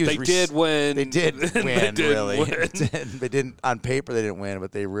 And he was. They did win. They did win. Really, win. They didn't on paper. They didn't win,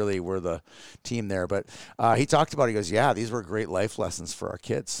 but they really were the team there. But he talked about. He goes, "Yeah, these were great life lessons for our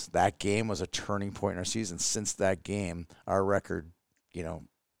kids. That game was a turning point in our season. Since that game, our record,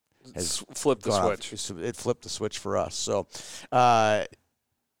 has flipped the switch. It flipped the switch for us. So."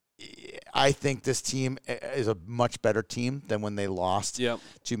 I think this team is a much better team than when they lost to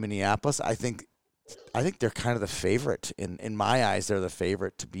Minneapolis. I think they're kind of the favorite. In my eyes, they're the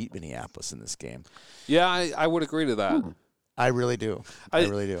favorite to beat Minneapolis in this game. Yeah, I would agree to that. I really do. I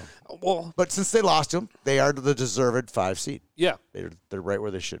really do. Well, but since they lost them, they are the deserved 5 seed. Yeah. They're right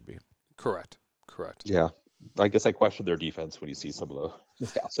where they should be. Correct. Yeah. I guess I question their defense when you see some of the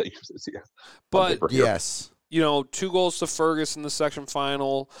stats that you see. But yes. 2 goals to Fergus in the section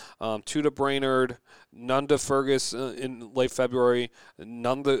final, 2 to Brainerd, none to Fergus in late February,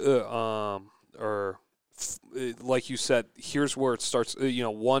 none to like you said, here's where it starts.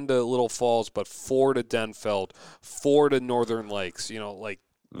 1 to Little Falls, but 4 to Denfeld, 4 to Northern Lakes.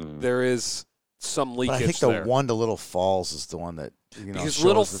 There is some leakage. But I think the 1 to Little Falls is the one that because shows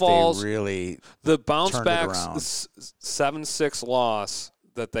Little that Falls they really the bounce back 7-6 loss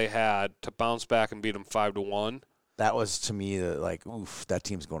that they had to bounce back and beat them 5-1. That was to me oof, that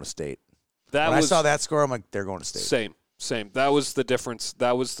team's going to state. When I saw that score, I'm like, they're going to state. Same. That was the difference.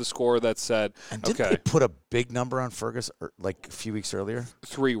 That was the score that said, and didn't they put a big number on Fergus a few weeks earlier?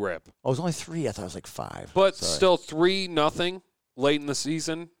 3 rip. Oh, it was only 3. I thought it was 5. But still 3-0 late in the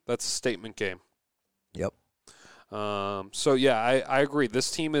season. That's a statement game. Yep. I agree.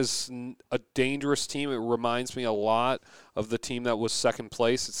 This team is a dangerous team. It reminds me a lot of the team that was second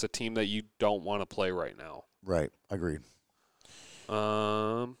place. It's a team that you don't want to play right now. Right. Agreed.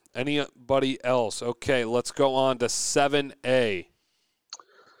 Anybody else? Okay, let's go on to 7A.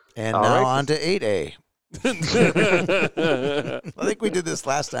 And now on to 8A. I think we did this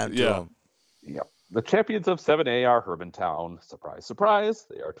last time, too. Yeah. The champions of 7A are Hermantown. Surprise, surprise.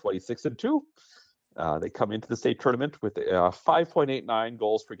 They are 26-2. They come into the state tournament with a 5.89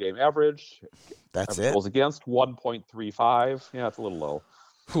 goals per game average. That's it. Goals against 1.35. Yeah, it's a little low.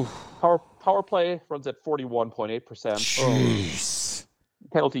 Power play runs at 41.8%. Jeez.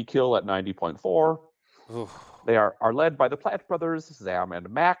 Penalty kill at 90.4. They are led by the Platt brothers, Zam and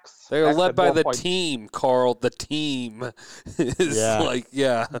Max. They are led by the team, Carl. The team is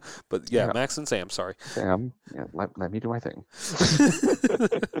Max and Sam. Sorry, Sam. Yeah, let me do my thing.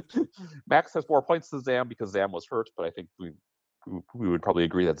 Max has more points than Zam because Zam was hurt, but I think we would probably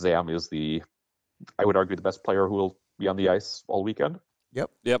agree that Zam is the best player who will be on the ice all weekend.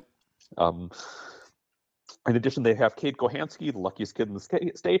 Yep. In addition, they have Kate Gohansky, the luckiest kid in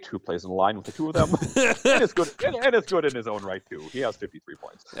the state, who plays in line with the two of them, and is good in his own right too. He has 53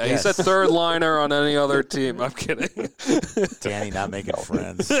 points. Yeah, he's a third liner on any other team. I'm kidding. Danny not making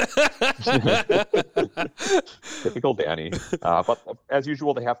friends. Typical Danny. But as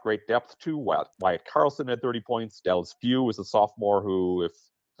usual, they have great depth too. Wyatt Carlson at 30 points. Dallas View is a sophomore who, if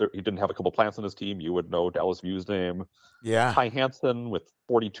he didn't have a couple plants on his team, you would know Dallas View's name. Yeah. Ty Hansen with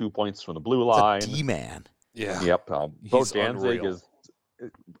 42 points from the blue line. D-man. Yeah. Yep. Bo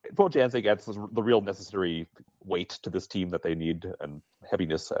Janzig adds the real necessary weight to this team that they need and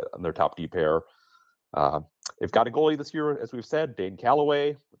heaviness on their top D pair. They've got a goalie this year, as we've said, Dane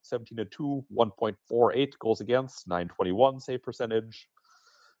Calloway, 17-2, 1.48 goals against, 921 save percentage.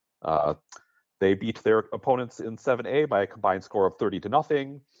 They beat their opponents in 7A by a combined score of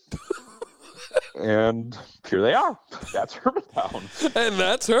 30-0. And here they are. That's Hermantown.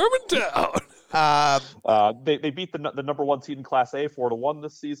 They beat the number 1 seed in Class A 4-1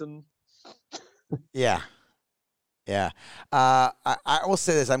 this season. Yeah. Yeah. I will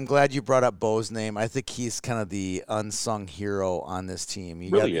say this. I'm glad you brought up Bo's name. I think he's kind of the unsung hero on this team.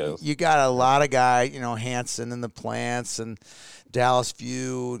 You got a lot of guys, Hanson and the Plants and Dallas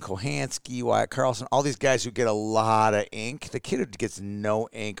View and Kohansky, Wyatt Carlson, all these guys who get a lot of ink. The kid who gets no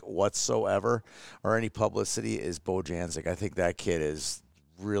ink whatsoever or any publicity is Bo Janczyk. I think that kid is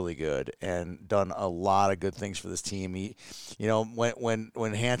really good and done a lot of good things for this team. He,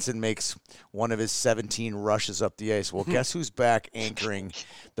 when Hanson makes one of his 17 rushes up the ice, well, guess who's back anchoring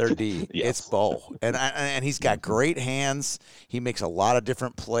their D? Yes. It's Bo, and he's got great hands. He makes a lot of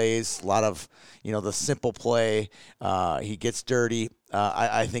different plays, a lot of the simple play. He gets dirty.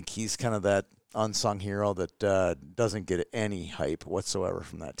 I think he's kind of that unsung hero that doesn't get any hype whatsoever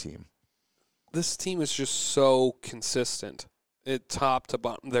from that team. This team is just so consistent. Top to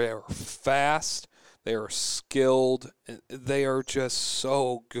bottom, they are fast, they are skilled, they are just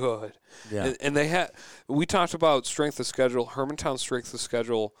so good. Yeah. And we talked about strength of schedule. Hermantown's strength of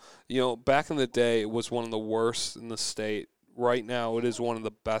schedule, back in the day, it was one of the worst in the state. Right now, it is one of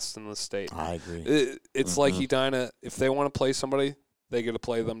the best in the state. I agree. It's like Edina. If they want to play somebody, they get to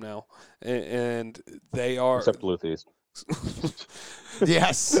play them now, and they are. Except Duluth East.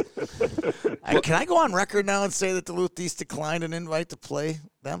 Yes. Can I go on record now and say that Duluth East declined an invite to play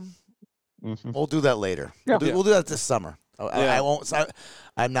them? Mm-hmm. We'll do that later. Yeah. We'll do that this summer. I won't.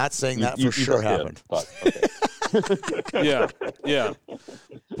 I'm not saying that for sure happened. Yeah.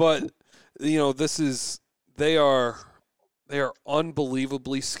 But they are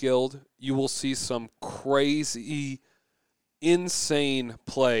unbelievably skilled. You will see some crazy, insane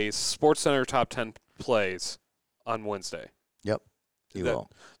plays. SportsCenter top 10 plays on Wednesday. Yep. You will.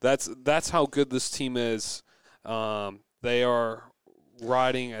 That's how good this team is. They are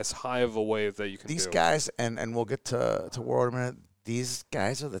riding as high of a wave that you can These do. guys, and we'll get to Warroad in a minute, these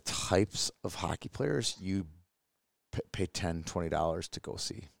guys are the types of hockey players you pay $10, $20 to go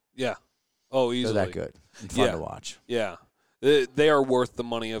see. Yeah. Oh, easily. They're that good and fun to watch. Yeah. They are worth the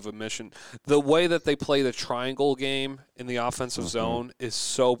money of admission. The way that they play the triangle game in the offensive zone is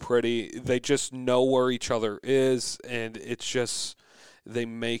so pretty. They just know where each other is, and it's just they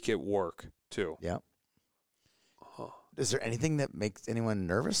make it work, too. Yeah. Is there anything that makes anyone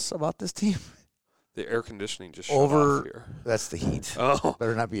nervous about this team? The air conditioning just shut off here. That's the heat. Oh.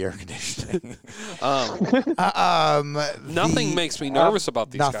 Better not be air conditioning. Nothing makes me nervous about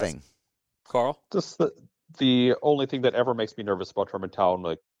these guys. Carl? Just the only thing that ever makes me nervous about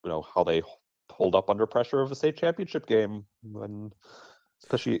Hermantown, how they hold up under pressure of a state championship game, and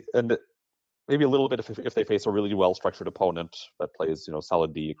maybe a little bit if they face a really well-structured opponent that plays,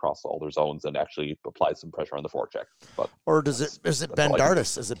 solid D across all their zones and actually applies some pressure on the forecheck. Or is it Ben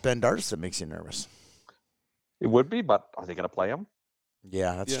Dardis? Is it Ben Dardis that makes you nervous? It would be, but are they going to play him?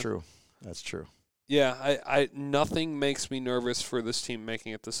 Yeah, that's true. That's true. Yeah, I nothing makes me nervous for this team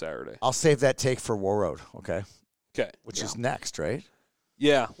making it this Saturday. I'll save that take for Warroad, okay? Okay. Which is next, right?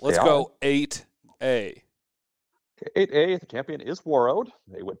 Yeah, let's go 8A. 8A, the champion is Warroad.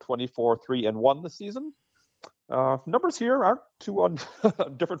 They went 24-3-1 this season. Numbers here aren't too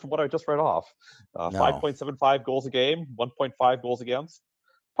different from what I just read off. 5.75 goals a game, 1.5 goals against.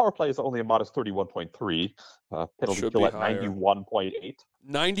 Power play is only a modest 31.3. Penalty kill at 91.8.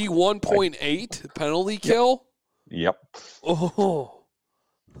 91.8 penalty kill? Yep. Oh.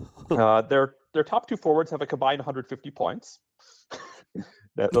 Their top two forwards have a combined 150 points.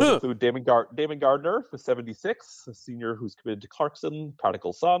 Those include Damon Gardner with 76, a senior who's committed to Clarkson,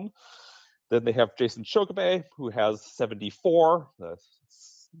 prodigal son. Then they have Jason Shogabe, who has 74, the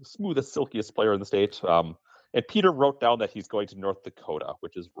smoothest, silkiest player in the state. And Peter wrote down that he's going to North Dakota,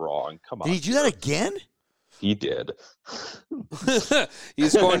 which is wrong. Come on. Did he do that again? He did.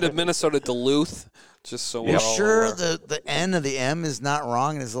 He's going to Minnesota Duluth. Just so we're all sure aware. the N of the M is not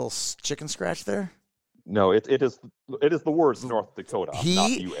wrong in his little chicken scratch there? No, it is the words North Dakota, not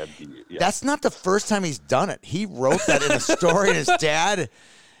UND. Yeah. That's not the first time he's done it. He wrote that in a story, and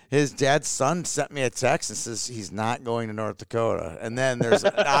his dad's son sent me a text and says he's not going to North Dakota. And then there's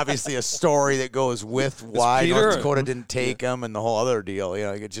obviously a story that goes with why North Dakota didn't take him and the whole other deal.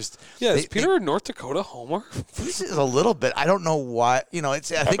 Is Peter a North Dakota homer? This is a little bit. I don't know why. I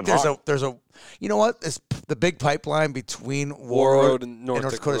think there's a. You know what? The big pipeline between Warroad and North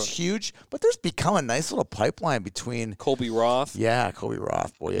Dakota is huge, but there's become a nice little pipeline between Colby Roth. Yeah, Colby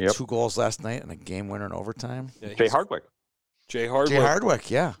Roth. Boy, he had 2 goals last night and a game winner in overtime. Yeah, Jay Hardwick. Jay Hardwick,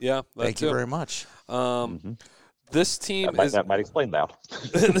 yeah. Yeah, thank you very much. This team that might explain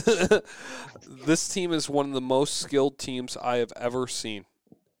that. This team is one of the most skilled teams I have ever seen.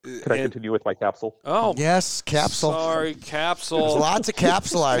 Can I continue with my capsule? Oh, yes, capsule. Sorry, capsule. There's lots of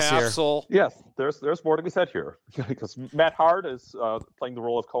capsule eyes here. Capsule. Yes, there's more to be said here because Matt Hard is playing the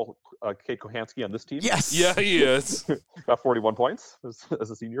role of Kate Kohansky on this team. Yes. Yeah, he is. Got 41 points as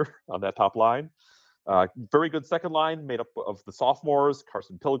a senior on that top line. Very good second line made up of the sophomores,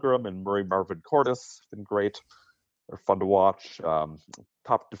 Carson Pilgrim and Murray Marvin Cordes. Been great. They're fun to watch.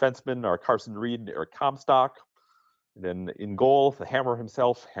 Top defensemen are Carson Reed and Eric Comstock. And then in goal, the Hammer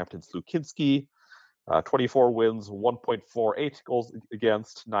himself, Hampton Slukinski. 24 wins, 1.48 goals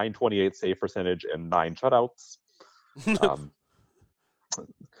against, 928 save percentage, and 9 shutouts.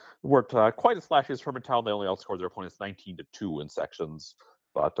 Weren't quite as flashy as Hermantown. They only outscored their opponents 19-2 in sections,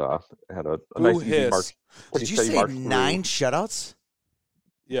 but had a nice easy march. Did you say 9 shutouts?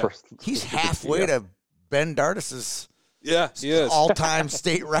 Yeah. He's halfway to Ben Dardis's He is. all-time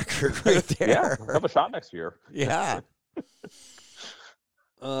state record right there. Yeah, have a shot next year. Yeah.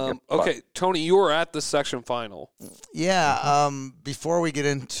 Okay, Tony, you were at the section final. Yeah. Before we get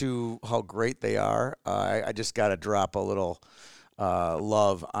into how great they are, I just got to drop a little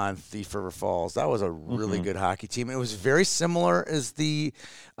love on Thief River Falls. That was a really good hockey team. It was very similar as the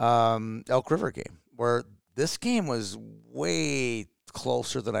Elk River game, where this game was way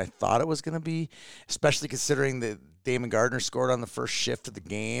closer than I thought it was going to be, especially considering that Damon Gardner scored on the first shift of the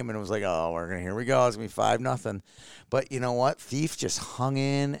game, and it was like, oh, here we go. It's going to be 5-0. But you know what? Thief just hung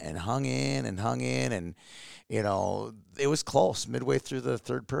in, and, you know, it was close. Midway through the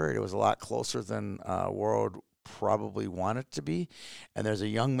third period, it was a lot closer than Warroad probably wanted it to be. And there's a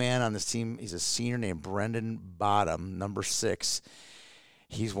young man on this team. He's a senior named Brendan Bottom, number 6.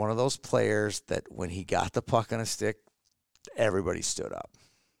 He's one of those players that when he got the puck on a stick, everybody stood up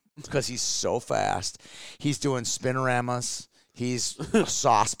because he's so fast. He's doing spinoramas. He's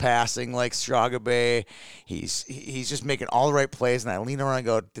sauce passing like Straga Bay. He's just making all the right plays. And I lean around and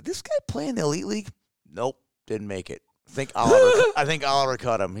go, did this guy play in the Elite League? Nope, didn't make it. I think Oliver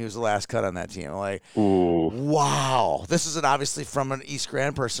cut him. He was the last cut on that team. I'm like, ooh. Wow. This is obviously from an East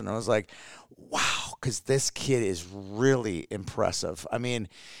Grand person. I was like, wow, because this kid is really impressive. I mean,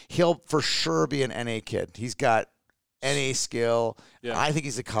 he'll for sure be an NA kid. He's got NA skill. Yeah. I think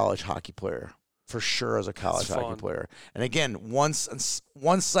he's a college hockey player for sure as a college hockey player. And again, one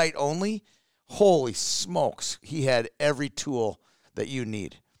site only, holy smokes, he had every tool that you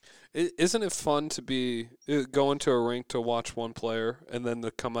need. Isn't it fun to go into a rink to watch one player and then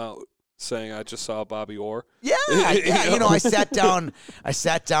to come out saying, I just saw Bobby Orr? Yeah. You know, I sat down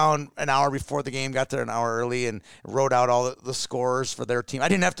an hour before the game, got there an hour early, and wrote out all the scores for their team. I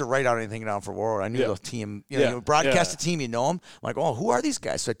didn't have to write out anything down for Warroad. I knew the team. You broadcast the team, you know them. I'm like, oh, who are these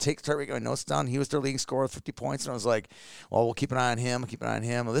guys? So I start writing my notes down. He was their leading scorer with 50 points, and I was like, well, we'll keep an eye on him.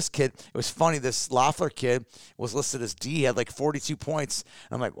 Well, this kid, it was funny. This Loeffler kid was listed as D. He had like 42 points.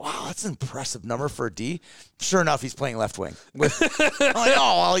 And I'm like, wow, that's an impressive number for a D. Sure enough, he's playing left wing. I'm like,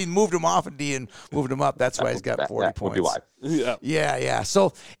 oh, well, he moved him off a D and moved him up. That's why he's got 40 points. Yeah.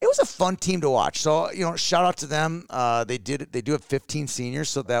 So it was a fun team to watch. So, you know, shout out to them. They do have 15 seniors,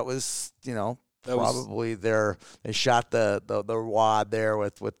 so that was, you know, probably they shot the wad there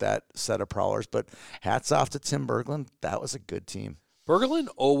with that set of prowlers. But hats off to Tim Berglund. That was a good team. Berglund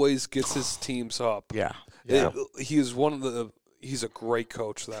always gets his teams up. Yeah. He's a great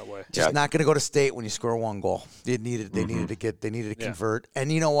coach that way. Just not going to go to state when you score one goal. They needed to convert.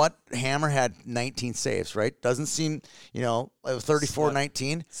 And you know what? Hammer had 19 saves, right? Doesn't seem,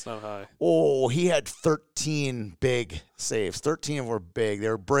 34-19. It's not high. Oh, he had 13 big saves. 13 of them were big. They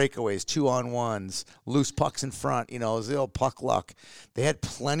were breakaways, 2-on-1s, loose pucks in front, zero puck luck. They had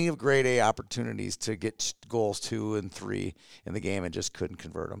plenty of grade A opportunities to get goals 2 and 3 in the game and just couldn't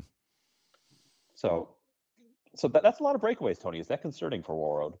convert them. So that's a lot of breakaways, Tony. Is that concerning for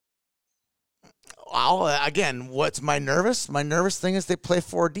Warroad? Well, again, what's my nervous thing is they play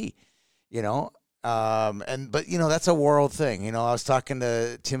 4D, but that's a Warroad thing. I was talking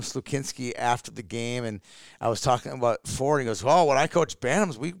to Tim Slukinski after the game, and I was talking about 4, and he goes, "Oh, when I coached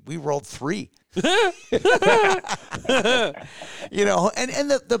Bantams, we rolled 3." And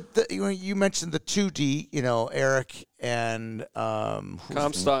the you mentioned the 2D, Eric and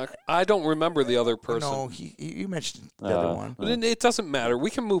Comstock. I don't remember the other person. No, you mentioned the other one. But it doesn't matter. We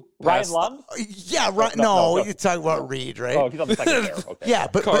can move past. Ryan Lund? Yeah, right. No, you talk about Reed, right? Oh, he's on the second pair. Okay. Yeah,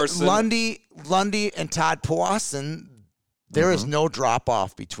 but Lundy and Todd Powassan, there is no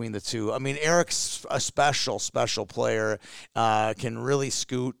drop-off between the two. I mean, Eric's a special player, can really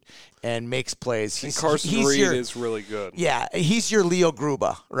scoot and makes plays. And Carson Reed is really good. Yeah, he's your Leo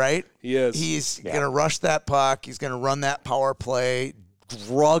Gruba, right? He is. He's going to rush that puck. He's going to run that power play,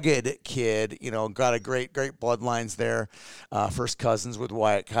 rugged kid, got a great bloodlines there. First cousins with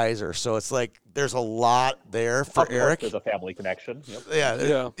Wyatt Kaiser. So it's like there's a lot there for Of course, Eric. there's a family connection.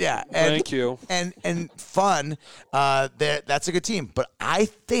 Yep. Yeah. And, Thank you. And fun. That's a good team. But I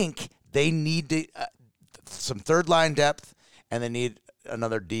think they need some third line depth, and they need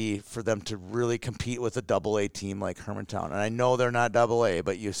another D for them to really compete with a AA team like Hermantown. And I know they're not AA,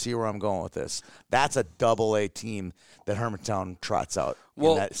 but you see where I'm going with this. That's a AA team that Hermantown trots out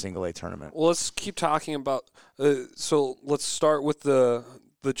in that single A tournament. Well, let's keep talking about. So let's start with the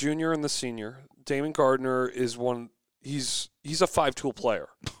junior and the senior. Damon Gardner is one. He's a 5-tool player.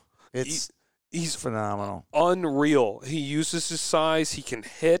 He's phenomenal. Unreal. He uses his size. He can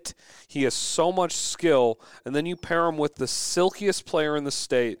hit. He has so much skill. And then you pair him with the silkiest player in the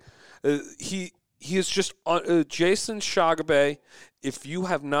state. He is just Jason Shagabe. If you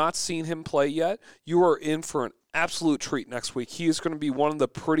have not seen him play yet, you are in for an absolute treat next week. He is going to be one of the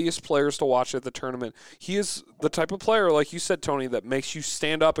prettiest players to watch at the tournament. He is the type of player, like you said, Tony, that makes you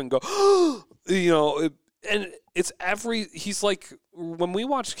stand up and go, and it's he's like, when we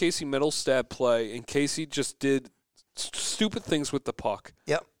watched Casey Middlestad play, and Casey just did stupid things with the puck.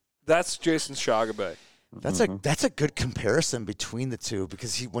 Yep. That's Jason Shagabe. That's a good comparison between the two,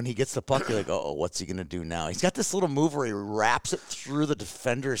 because when he gets the puck, you're like, oh, what's he gonna do now? He's got this little move where he wraps it through the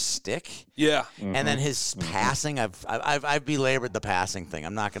defender's stick. Yeah. And then his passing, I've belabored the passing thing.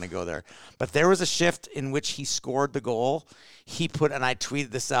 I'm not gonna go there, but there was a shift in which he scored the goal. He put, and I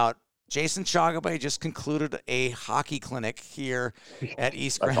tweeted this out, Jason Shagabe just concluded a hockey clinic here at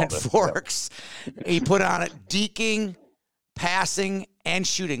East Grand Forks. He put on it deking, passing, and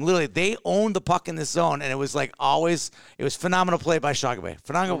shooting. Literally, they owned the puck in this zone, and it was like always, it was phenomenal play by Shagabe.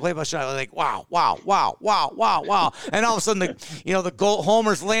 Phenomenal play by Shagabe. Like, wow. And all of a sudden, the goal,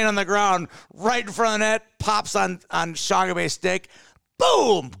 Homer's laying on the ground right in front of the net, pops on Shagabe's stick.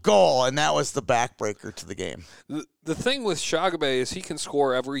 Boom! Goal, and that was the backbreaker to the game. The thing with Shagabe is he can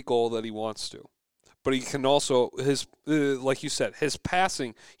score every goal that he wants to, but he can also, like you said, his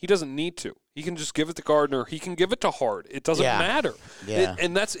passing, he doesn't need to. He can just give it to Gardner. He can give it to Hart. It doesn't matter. Yeah.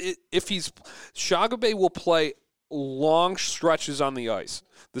 And that's it. Shagabe will play long stretches on the ice.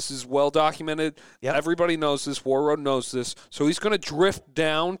 This is well documented. Yep. Everybody knows this. Warroad knows this. So he's going to drift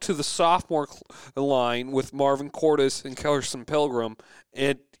down to the sophomore line with Marvin Cordes and Kellerson Pilgrim,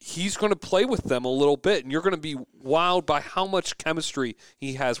 and he's going to play with them a little bit, and you're going to be wowed by how much chemistry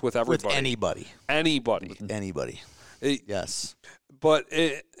he has with everybody. With anybody. Anybody. Yes.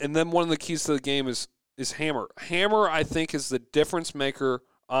 And then one of the keys to the game is Hammer. Hammer, I think, is the difference maker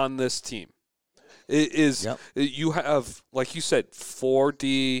on this team. You have, like you said,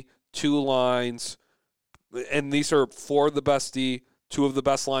 4D, 2 lines, and these are 4 of the best D, 2 of the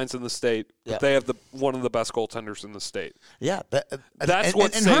best lines in the state. But they have one of the best goaltenders in the state. Yeah, that's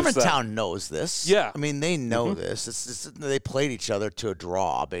what and saves Hermantown them. knows this. Yeah, I mean they know this. They played each other to a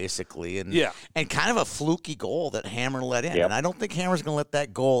draw basically, and kind of a fluky goal that Hammer let in. Yep. And I don't think Hammer's going to let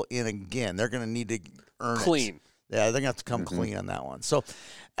that goal in again. They're going to need to earn clean. it. Yeah, they're going to have to come clean on that one. So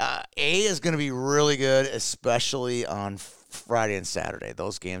A is going to be really good, especially on Friday and Saturday.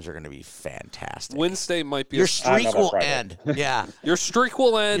 Those games are going to be fantastic. Wednesday might be your streak will end. Yeah. Your streak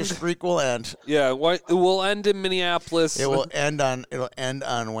will end. Your streak will end. Yeah, it will end in Minneapolis. It'll end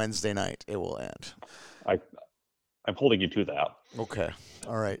on Wednesday night. It will end. I'm holding you to that. Okay.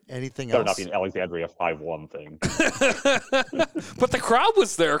 All right. Anything Better else? not be an Alexandria 5-1 thing. But the crowd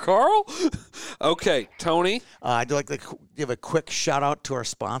was there, Carl. Okay, Tony. I'd like to give a quick shout out to our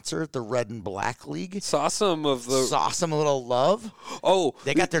sponsor, the Red and Black League. Saw some of the Saw some a little love. Oh,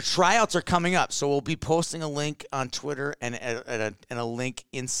 they got their tryouts are coming up, so we'll be posting a link on Twitter and a link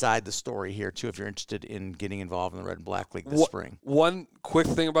inside the story here too, if you're interested in getting involved in the Red and Black League this spring. One quick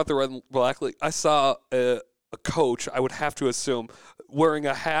thing about the Red and Black League, I saw a coach, I would have to assume, wearing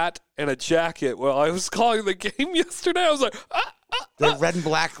a hat and a jacket while I was calling the game yesterday. I was like, the Red and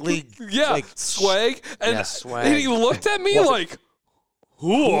Black League. Yeah, like, swag. And, swag. And he looked at me like,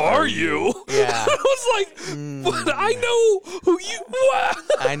 who are you? Yeah. I was like, but I know who you are.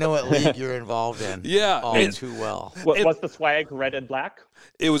 I know what league you're involved in. Yeah. All too well. What's the swag, red and black?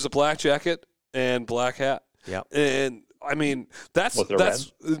 It was a black jacket and black hat. Yep. And I mean, red?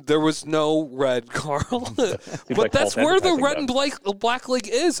 There was no red, Carl. But like that's where the Red then. and Black League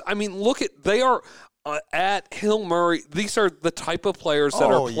is. I mean, look they are at Hill Murray. These are the type of players that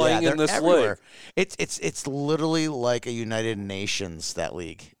are playing in this everywhere. league. It's literally like a United Nations, that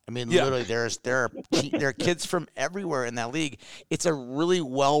league. I mean, Yeah. literally, there are kids from everywhere in that league. It's a really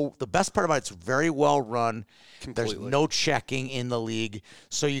the best part about it's very well run. Completely. There's no checking in the league,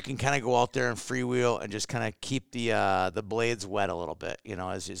 so you can kind of go out there and freewheel and just kind of keep the blades wet a little bit,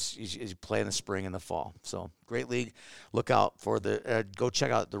 as you play in the spring and the fall. So great league. Look out for go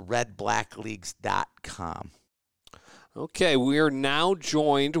check out the redblackleagues.com. Okay, we are now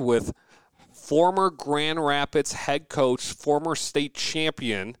joined with former Grand Rapids head coach, former state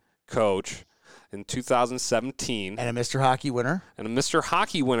champion coach in 2017. And a Mr. Hockey winner. And a Mr.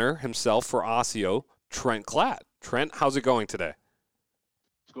 Hockey winner himself for Osseo, Trent Klatt. Trent, how's it going today?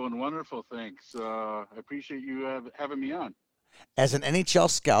 It's going wonderful, thanks. I appreciate you having me on. As an NHL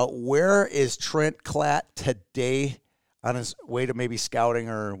scout, where is Trent Klatt today on his way to maybe scouting,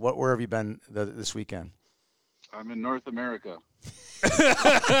 or where have you been this weekend? I'm in North America. Hey,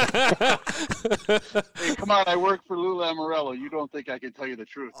 come on, I work for Lou Lamoriello. You don't think I can tell you the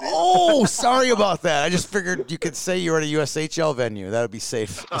truth, do you? Oh, sorry about that. I just figured you could say you were at a USHL venue. That would be a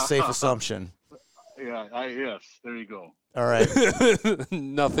safe assumption. Yeah, yes, there you go. All right.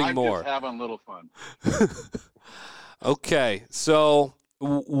 Nothing I'm more. just having a little fun. Okay, so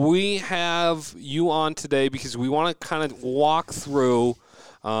we have you on today because we want to kind of walk through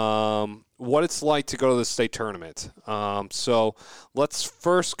what it's like to go to the state tournament. So let's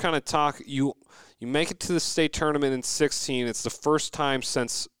first kind of talk. You make it to the state tournament in 2016. It's the first time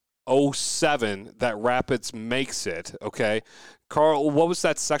since 2007 that Rapids makes it. Okay, Carl, what was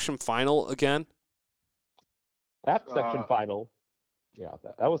that section final again? That section final,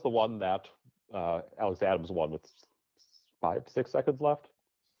 that was the one that Alex Adams won with 5-6 seconds left.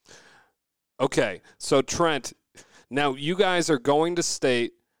 Okay, so Trent, now you guys are going to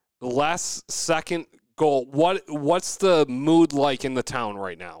state. The last second goal. What's the mood like in the town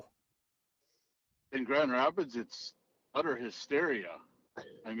right now? In Grand Rapids, it's utter hysteria.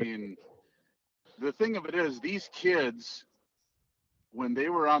 I mean, the thing of it is, these kids, when they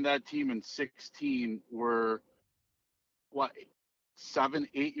were on that team in 2016, were, 7,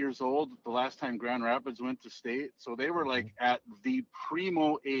 8 years old the last time Grand Rapids went to state. So they were like at the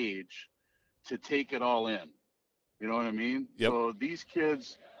primo age to take it all in. You know what I mean? Yep. So these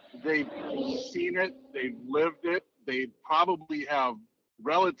kids, they've seen it, they've lived it, they probably have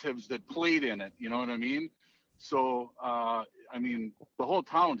relatives that played in it, you know what I mean? So, the whole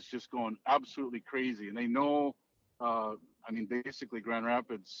town is just going absolutely crazy. And they know, basically Grand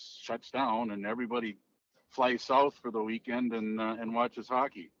Rapids shuts down and everybody flies south for the weekend and watches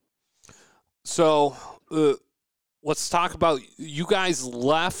hockey. So let's talk about, you guys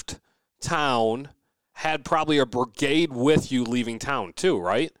left town, had probably a brigade with you leaving town too,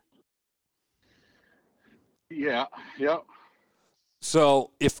 right? Yeah.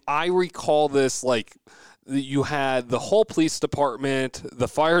 So if I recall this, like you had the whole police department, the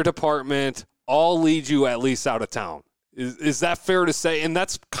fire department, all lead you at least out of town. Is that fair to say? And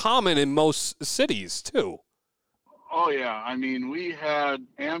that's common in most cities too. Oh yeah. I mean, we had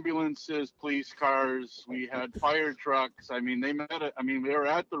ambulances, police cars, we had fire trucks. I mean, they were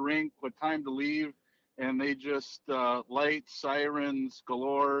at the rink, what time to leave, and they just lights, sirens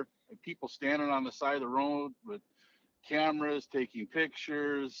galore, and people standing on the side of the road with cameras, taking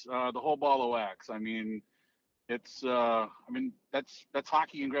pictures, the whole ball of wax. I mean, it's that's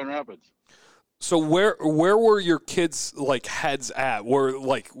hockey in Grand Rapids. So where were your kids like heads at?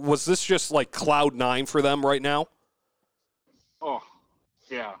 Was this just like cloud nine for them right now? Oh,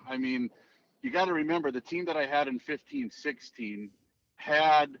 yeah. I mean, you got to remember the team that I had in 15-16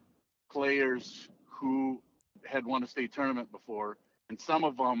 had players who had won a state tournament before, and some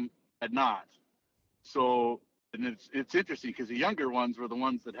of them had not. So, and it's interesting because the younger ones were the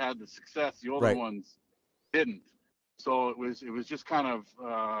ones that had the success, the older ones didn't. So it was just kind of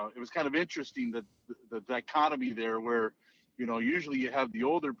interesting that the dichotomy there, where usually you have the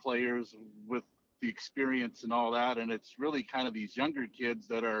older players with the experience and all that, and it's really kind of these younger kids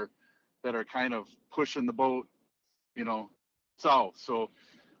that are kind of pushing the boat, south. So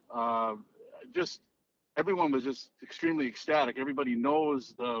just everyone was just extremely ecstatic. Everybody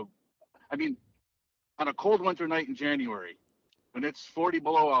knows on a cold winter night in January, when it's 40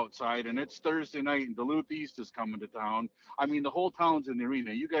 below outside and it's Thursday night and Duluth East is coming to town, I mean, the whole town's in the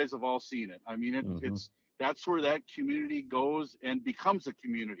arena. You guys have all seen it. I mean, that's where that community goes and becomes a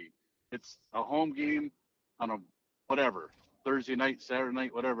community. It's a home game on a Thursday night, Saturday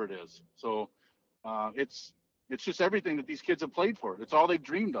night, whatever it is. So it's just everything that these kids have played for. It's all they've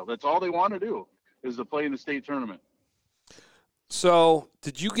dreamed of. That's all they want to do is to play in the state tournament. So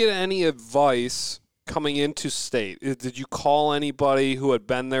did you get any advice coming into state? Did you call anybody who had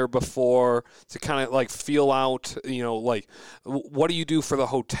been there before to kind of like feel out, like what do you do for the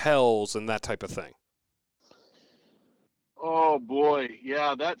hotels and that type of thing? Oh boy,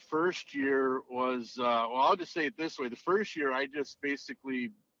 yeah, that first year was well, I'll just say it this way. The first year I just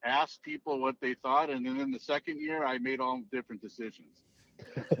basically asked people what they thought, and then in the second year I made all different decisions.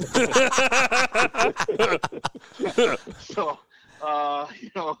 So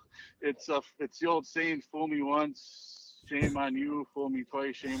it's the old saying, fool me once, shame on you, fool me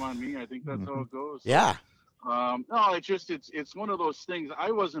twice, shame on me. I think that's how it goes. Yeah. No, it's one of those things.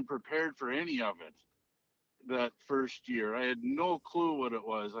 I wasn't prepared for any of it that first year. I had no clue what it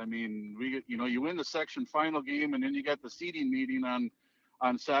was. I mean, you win the section final game, and then you got the seeding meeting on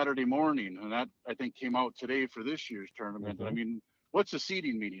Saturday morning, and that I think came out today for this year's tournament. Mm-hmm. I mean, what's a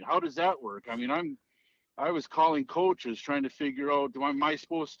seeding meeting? How does that work? I mean, I was calling coaches trying to figure out, am I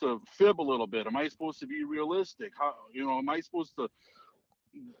supposed to fib a little bit? Am I supposed to be realistic? How, am I supposed to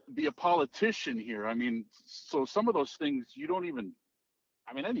be a politician here? I mean, so some of those things I didn't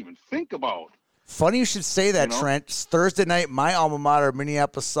even think about. Funny you should say that, Trent. Thursday night, my alma mater,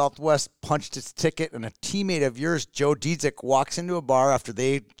 Minneapolis Southwest, punched its ticket, and a teammate of yours, Joe Dietzick, walks into a bar after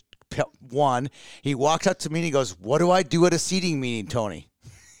they won. He walks up to me and he goes, "What do I do at a seating meeting, Tony?"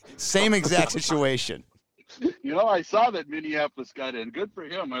 Same exact situation. I saw that Minneapolis got in. Good for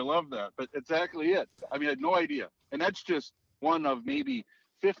him. I love that. But exactly it. I mean, I had no idea. And that's just one of maybe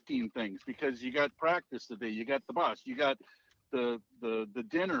 15 things, because you got practice today, you got the bus, you got the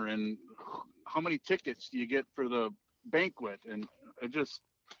dinner, and how many tickets do you get for the banquet? And it's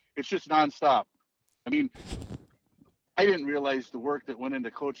just nonstop. I mean, I didn't realize the work that went into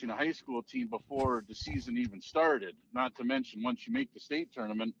coaching a high school team before the season even started, not to mention once you make the state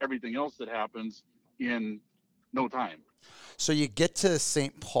tournament, everything else that happens in no time. So you get to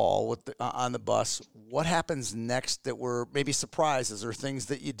St. Paul on the bus. What happens next that were maybe surprises or things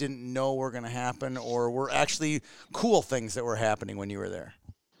that you didn't know were going to happen, or were actually cool things that were happening when you were there?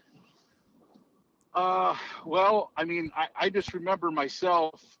 Well, I mean, I just remember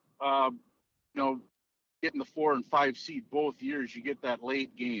myself, getting the 4 and 5 seed both years. You get that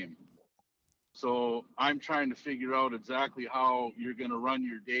late game. So I'm trying to figure out exactly how you're going to run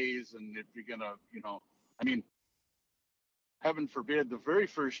your days, and if you're going to, heaven forbid, the very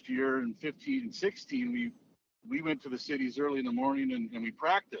first year in 15 and 16, we went to the cities early in the morning and we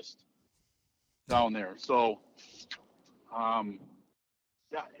practiced down there. So, I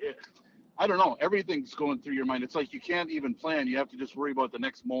don't know. Everything's going through your mind. It's like you can't even plan. You have to just worry about the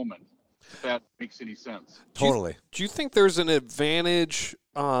next moment, if that makes any sense. Totally. Do you think there's an advantage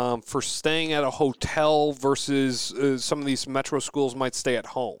for staying at a hotel versus some of these metro schools might stay at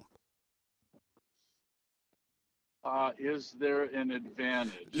home? Is there an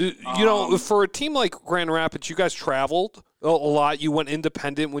advantage? For a team like Grand Rapids, you guys traveled a lot. You went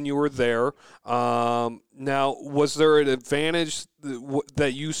independent when you were there. Now, was there an advantage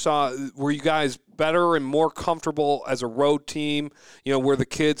that you saw? Were you guys better and more comfortable as a road team? Where the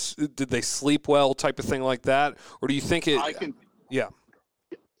kids, did they sleep well, type of thing like that? Or do you think it? Yeah.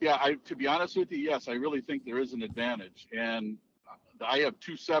 Yeah, to be honest with you, yes, I really think there is an advantage. And I have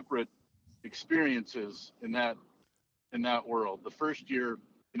two separate experiences in that world. The first year,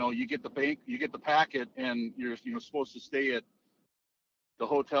 you get the packet, and you're supposed to stay at the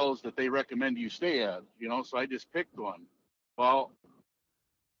hotels that they recommend you stay at, so I just picked one. Well,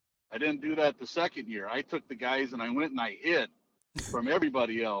 I didn't do that the second year. I took the guys and I went and I hid from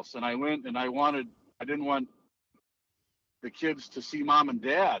everybody else, and I went and I didn't want the kids to see mom and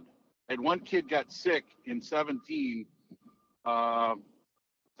dad. I had one kid got sick in 17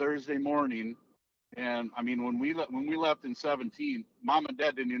 Thursday morning. And I mean, when we left in 17, mom and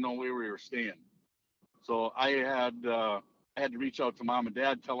dad didn't even know where we were staying. So I had to reach out to mom and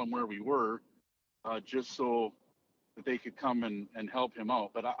dad, tell them where we were, just so that they could come and help him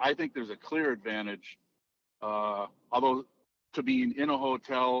out. But I think there's a clear advantage, although, to being in a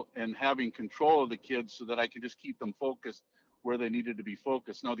hotel and having control of the kids so that I could just keep them focused where they needed to be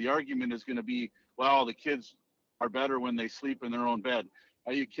focused. Now, the argument is going to be, well, the kids are better when they sleep in their own bed.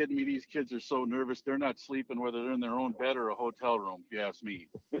 Are you kidding me? These kids are so nervous. They're not sleeping whether they're in their own bed or a hotel room, if you ask me.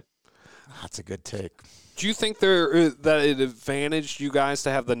 That's a good take. Do you think that it advantaged you guys to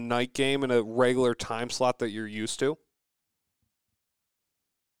have the night game in a regular time slot that you're used to?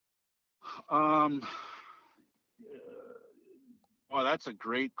 Well, that's a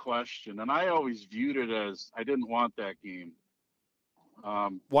great question. And I always viewed it as I didn't want that game.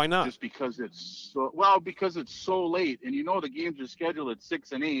 Why not? Just because it's so late, and the games are scheduled at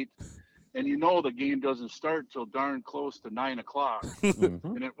 6 and 8, and you know the game doesn't start till darn close to 9 o'clock. Mhm.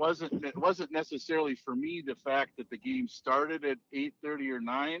 And it wasn't necessarily for me the fact that the game started at 8:30 or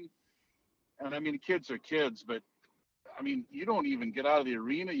 9. And I mean, kids are kids, but I mean, you don't even get out of the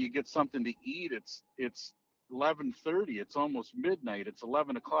arena. You get something to eat. It's 11:30. It's almost midnight. It's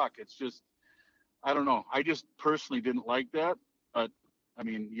 11 o'clock. It's just, I don't know. I just personally didn't like that. But I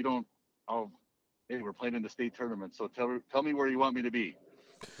mean, you don't. Oh, hey, we're playing in the state tournament, so tell me where you want me to be.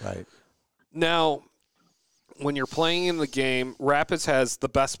 Right. Now, when you're playing in the game, Rapids has the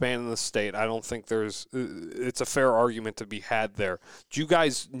best band in the state. I don't think it's a fair argument to be had there. Do you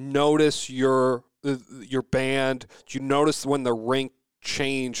guys notice your band? Do you notice when the rink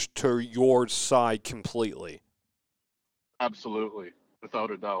changed to your side completely? Absolutely,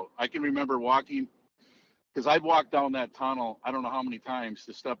 without a doubt. I can remember walking, because I'd walked down that tunnel, I don't know how many times,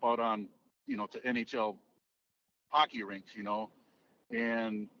 to step out on, to NHL hockey rinks,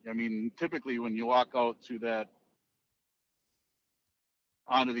 And I mean, typically when you walk out to that,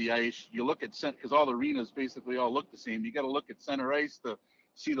 onto the ice, you look at because all the arenas basically all look the same. You got to look at center ice to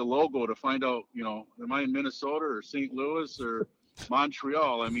see the logo to find out, am I in Minnesota or St. Louis or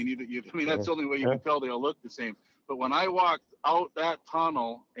Montreal? I mean, that's the only way you can tell they all look the same. But when I walked out that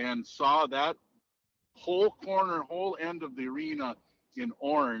tunnel and saw that whole end of the arena in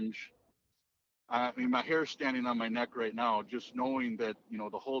orange, I mean, my hair's standing on my neck right now, just knowing that,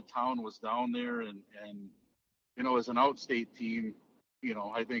 the whole town was down there and as an outstate team,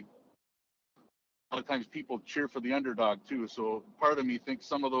 I think a lot of times people cheer for the underdog too. So part of me thinks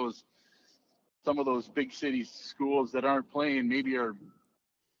some of those big city schools that aren't playing maybe are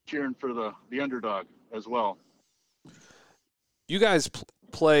cheering for the underdog as well. You guys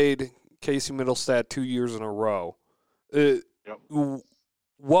played Casey Middlestad 2 years in a row. Yep.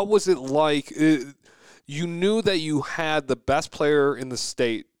 What was it like? You knew that you had the best player in the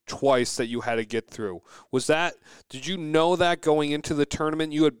state twice that you had to get through. Did you know that going into the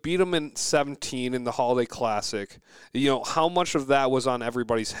tournament? You had beat him in 17 in the Holiday Classic. How much of that was on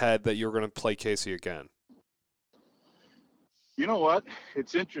everybody's head that you were going to play Casey again? You know what?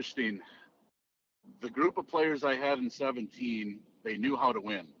 It's interesting. The group of players I had in 17, they knew how to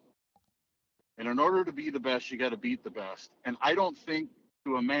win. And in order to be the best, you got to beat the best. And I don't think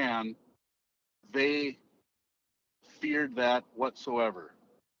to a man they feared that whatsoever.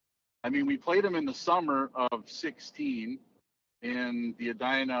 I mean, we played them in the summer of 16 in the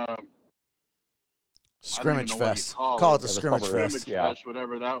Edina Scrimmage Fest. Call it the Scrimmage Fest.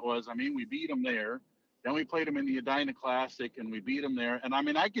 Whatever that was. I mean, we beat them there. Then we played them in the Edina Classic, and we beat them there. And I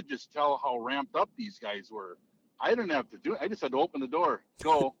mean, I could just tell how ramped up these guys were. I didn't have to do it. I just had to open the door,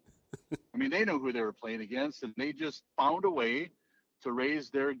 go. I mean, they knew who they were playing against, and they just found a way to raise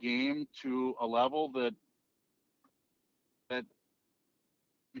their game to a level that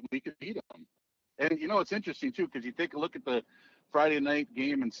we could beat them. And it's interesting too, because you take a look at the Friday night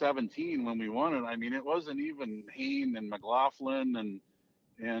game in 17 when we won it. I mean, it wasn't even Hayne and McLaughlin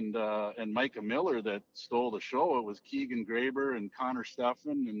and Micah Miller that stole the show. It was Keegan Graber and Connor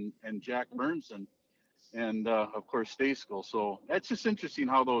Steffen and Jack Burnson and of course Stayskill. So that's just interesting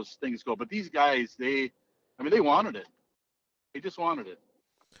how those things go. But these guys, they wanted it. They just wanted it.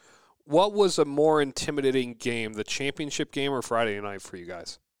 What was a more intimidating game, the championship game or Friday night for you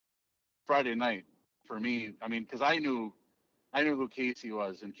guys? Friday night for me. I mean, because I knew who Casey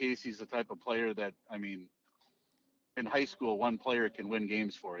was, and Casey's the type of player that, I mean, in high school, one player can win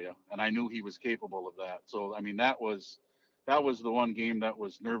games for you, and I knew he was capable of that. So, I mean, that was the one game that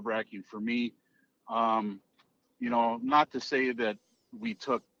was nerve-wracking for me. Not to say that we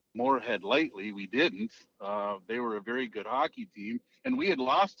took Moorhead lightly. We didn't. They were a very good hockey team, and we had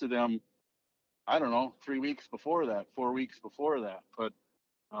lost to them, I don't know, 4 weeks before that. But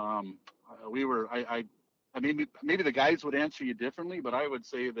I mean, maybe the guys would answer you differently, but I would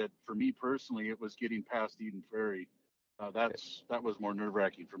say that for me personally, it was getting past Eden Prairie. That was more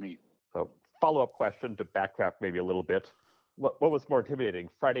nerve-wracking for me. So, follow-up question to backtrack maybe a little bit. What was more intimidating,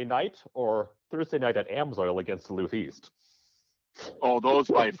 Friday night or Thursday night at Amsoil against Duluth East? Oh, those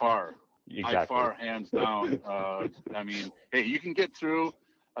by far. Exactly. By far, hands down. I mean, hey, you can get through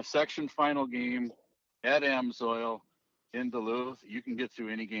a section final game at Amsoil in Duluth. You can get through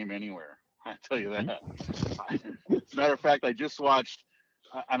any game anywhere. I tell you that. As a matter of fact, I just watched,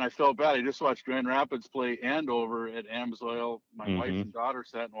 and I felt bad. I just watched Grand Rapids play Andover at Amsoil. My wife and daughter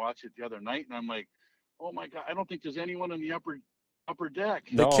sat and watched it the other night, and I'm like, oh my God, I don't think there's anyone in the upper deck.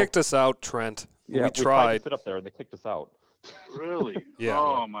 They kicked us out, Trent. Yeah, we tried to sit up there, and they kicked us out. Really? Yeah.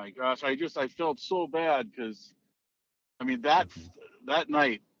 Oh my gosh, I felt so bad because, I mean, that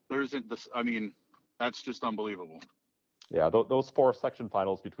night there isn't this. I mean, that's just unbelievable. Yeah, those 4 section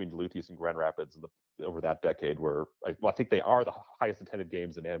finals between Duluth and Grand Rapids over that decade were, I think they are the highest attended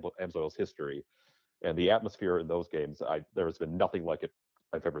games in Amsoil's history. And the atmosphere in those games, there has been nothing like it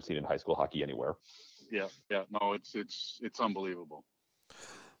I've ever seen in high school hockey anywhere. Yeah, no, it's unbelievable.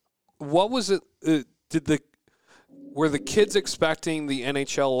 What was it? Were the kids expecting the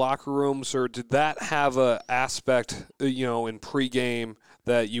NHL locker rooms, or did that have a aspect, in pregame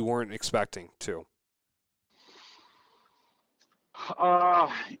that you weren't expecting to?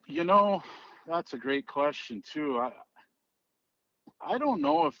 That's a great question too. I don't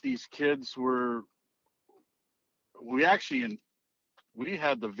know if these kids were. We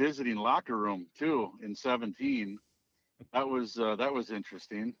had the visiting locker room too in 17. That was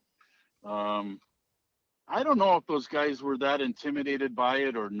interesting. I don't know if those guys were that intimidated by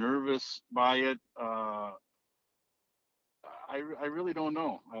it or nervous by it. I really don't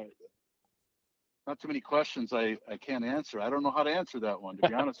know. Not too many questions I can't answer. I don't know how to answer that one, to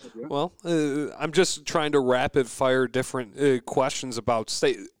be honest with you. Well, I'm just trying to rapid fire different questions about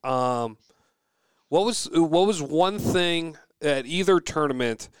state. What was one thing at either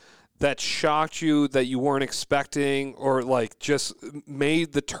tournament that shocked you that you weren't expecting, or like just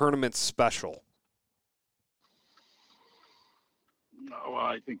made the tournament special? Well,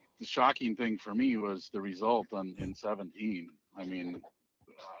 I think the shocking thing for me was the result in 17. I mean,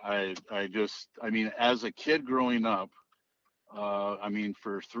 as a kid growing up,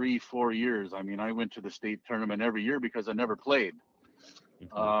 for 3-4 years, I went to the state tournament every year because I never played.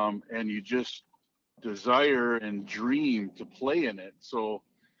 And you just desire and dream to play in it. So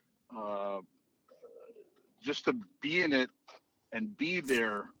just to be in it and be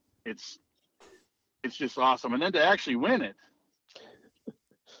there, it's just awesome. And then to actually win it,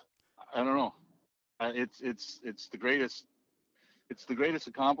 I don't know. It's the greatest. It's the greatest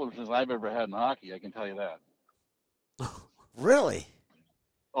accomplishment I've ever had in hockey. I can tell you that. Really?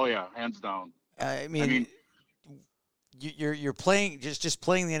 Oh yeah, hands down. You're playing just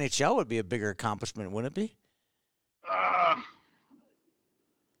playing the NHL would be a bigger accomplishment, wouldn't it be?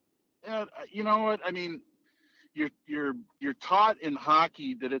 Yeah, you know what? You're taught in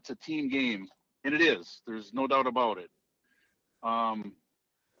hockey that it's a team game, and it is. There's no doubt about it.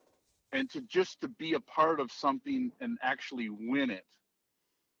 And to be a part of something and actually win it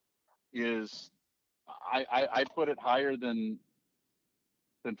is, I put it higher than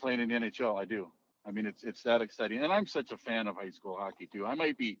playing in the NHL. I do. It's that exciting, and I'm such a fan of high school hockey too. I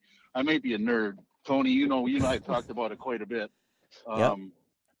might be a nerd, Tony. You and I've talked about it quite a bit. Yep.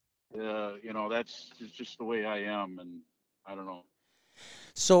 That's just the way I am, and I don't know.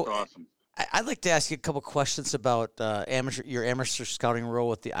 So it's awesome. I'd like to ask you a couple questions about your amateur scouting role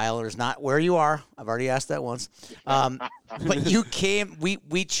with the Islanders. Not where you are. I've already asked that once. But you came.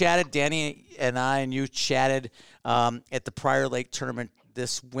 We chatted. Danny and I and you chatted at the Prior Lake tournament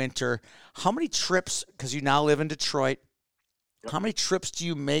this winter. How many trips? Because you now live in Detroit. Yep. How many trips do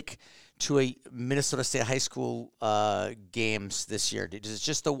you make to a Minnesota State high school games this year? Is it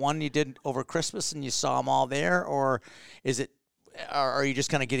just the one you did over Christmas and you saw them all there, or is it? Are you just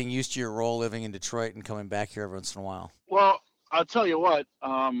kind of getting used to your role living in Detroit and coming back here every once in a while? Well, I'll tell you what,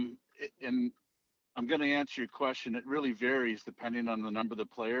 and I'm going to answer your question. It really varies depending on the number of the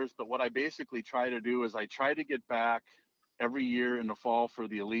players. But what I basically try to do is I try to get back every year in the fall for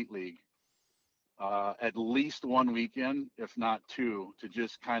the Elite League, at least one weekend, if not two, to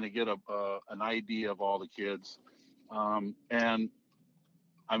just kind of get an idea of all the kids.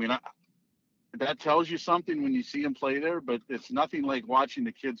 That tells you something when you see them play there, but it's nothing like watching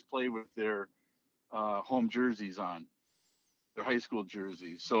the kids play with their home jerseys on, their high school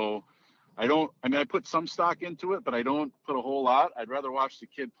jerseys. So I put some stock into it, but I don't put a whole lot. I'd rather watch the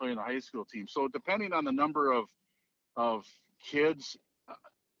kid play in the high school team. So depending on the number of kids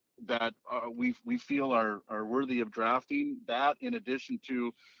that we feel are worthy of drafting, that in addition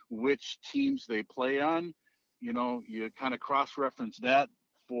to which teams they play on, you kind of cross-reference that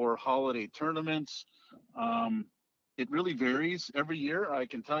for holiday tournaments. It really varies every year. I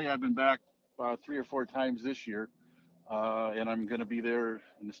can tell you I've been back 3 or 4 times this year, and I'm going to be there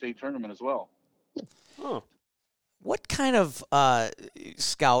in the state tournament as well. Oh. What kind of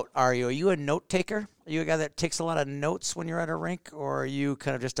scout are you? Are you a note taker? Are you a guy that takes a lot of notes when you're at a rink, or are you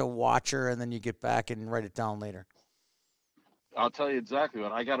kind of just a watcher and then you get back and write it down later? I'll tell you exactly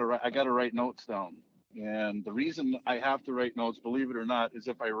what I got to write notes down. And the reason I have to write notes, believe it or not, is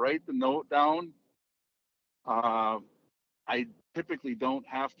if I write the note down, I typically don't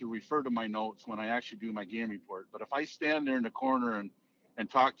have to refer to my notes when I actually do my game report. But if I stand there in the corner and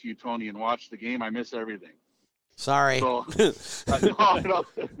talk to you, Tony, and watch the game, I miss everything. Sorry. So no,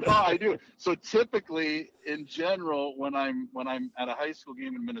 I do. So typically, in general, when I'm at a high school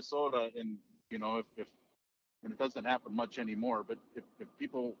game in Minnesota, and if and it doesn't happen much anymore, but if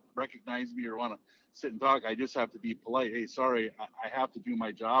people recognize me or want to sit and talk, I just have to be polite. Hey, sorry, I have to do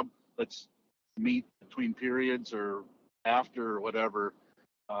my job. Let's meet between periods or after or whatever.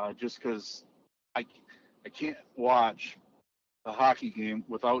 Just because I can't watch a hockey game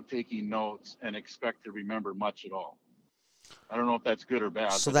without taking notes and expect to remember much at all. I don't know if that's good or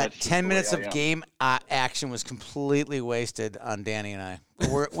bad. So but that that's just 10 the minutes way I of am. game action was completely wasted on Danny and I.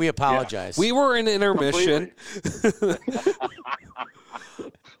 We apologize. We were in intermission.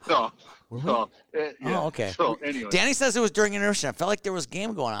 No. Were we? So, yeah. Oh, okay. So anyway, Danny says it was during intermission. I felt like there was a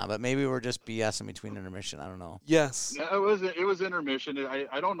game going on, but maybe we're just BSing between intermission. I don't know. Yes. yeah, it was intermission.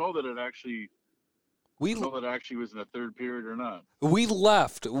 I don't know that it actually We was in the third period or not. we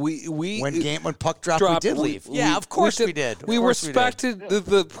left. We When puck dropped, we did leave. Yeah, of course we did. We Of course we did. respected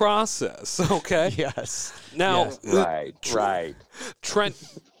the process. Okay. Yes. Now, Yes. Right. Trent,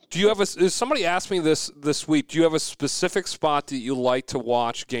 do you have somebody asked me this week? Do you have a specific spot that you like to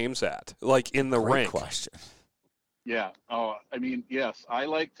watch games at, like in the Great rink? question. Yeah. Oh, I mean, yes, I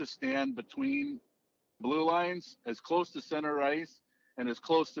like to stand between blue lines, as close to center ice and as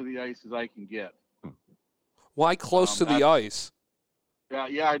close to the ice as I can get. Why close to the ice?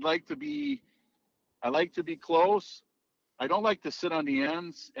 Yeah, I like to be close. I don't like to sit on the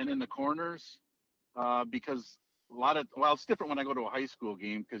ends and in the corners because it's different when I go to a high school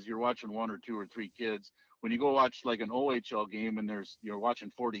game because you're watching one or two or three kids. When you go watch like an OHL game and you're watching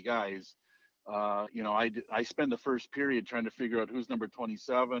 40 guys, I spend the first period trying to figure out who's number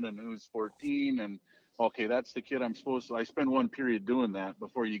 27 and who's 14 and okay, that's the kid I'm supposed to. I spend one period doing that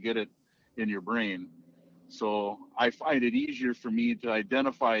before you get it in your brain. So I find it easier for me to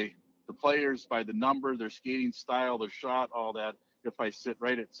identify the players by the number, their skating style, their shot, all that, if I sit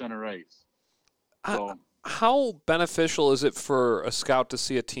right at center ice. So, How beneficial is it for a scout to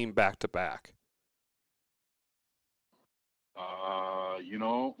see a team back to back?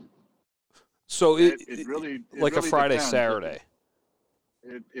 So it really like a Friday, depends. Saturday.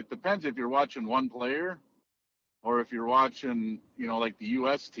 It depends if you're watching one player or if you're watching, like the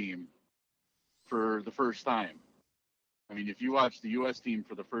U.S. team for the first time. I mean, if you watch the U.S. team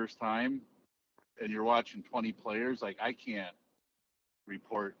for the first time and you're watching 20 players, like I can't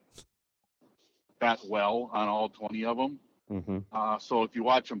report that well on all 20 of them. Mm-hmm. So if you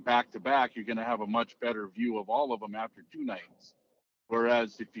watch them back to back, you're going to have a much better view of all of them after two nights.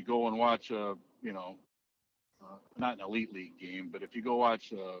 Whereas if you go and watch not an elite league game, but if you go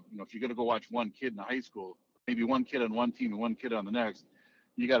watch, if you're going to go watch one kid in high school, maybe one kid on one team and one kid on the next,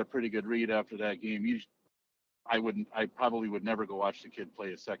 you got a pretty good read after that game. I probably would never go watch the kid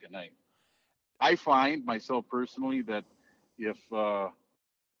play a second night. I find myself personally that if when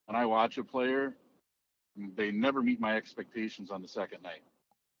I watch a player, they never meet my expectations on the second night.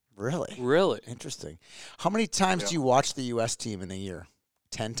 Really? Interesting. How many times do you watch the U.S. team in a year?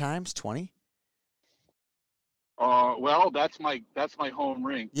 10 times? 20? Well, that's my home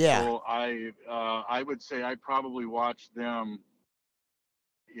rink. Yeah. So I would say I probably watch them.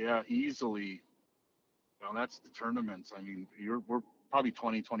 Yeah, easily. Well, that's the tournaments. I mean, we're probably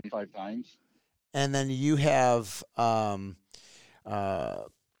 20, 25 times. And then you have how to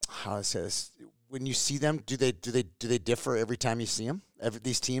say this? When you see them, do they differ every time you see them?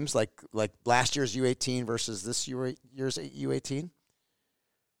 These teams, like last year's U18 versus this year's U18?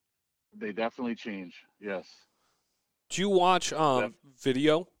 They definitely change. Yes. Do you watch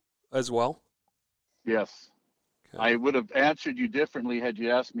video as well? Yes. Okay. I would have answered you differently had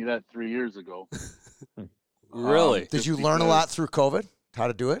you asked me that 3 years ago. Really? Did you learn a lot through COVID? How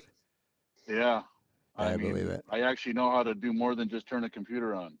to do it? Yeah. I believe it. I actually know how to do more than just turn a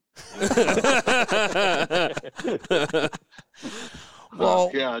computer on. Well,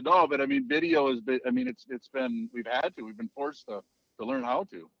 yeah, no, but I mean, video we've been forced to learn how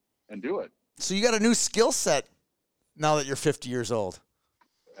to and do it. so you got a new skill set now that you're 50 years old.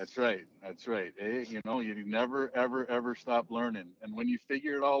 That's right. Hey, you never, ever, ever stop learning. And when you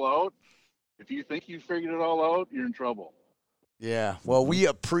figure it all out, if you think you figured it all out, you're in trouble. Yeah. Well, we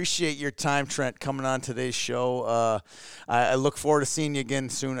appreciate your time, Trent, coming on today's show. I look forward to seeing you again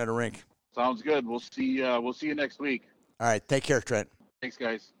soon at a rink. Sounds good. We'll see you next week. All right. Take care, Trent. Thanks,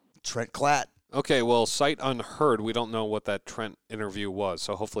 guys. Trent Klatt. Okay, well, sight unheard, we don't know what that Trent interview was,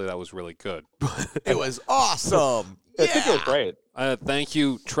 so hopefully that was really good. It was awesome. I think it was great. Thank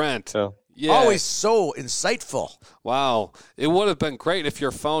you, Trent. Yeah. Yeah. Always so insightful. Wow. It would have been great if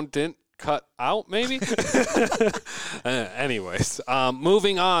your phone didn't cut out, maybe. Anyways,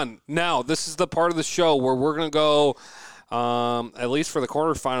 moving on. Now, this is the part of the show where we're going to go, at least for the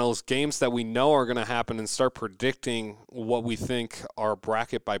quarterfinals, games that we know are going to happen and start predicting what we think are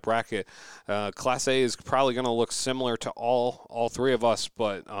bracket by bracket. Class A is probably going to look similar to all three of us,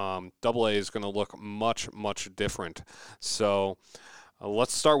 but Double A is going to look much, much different. So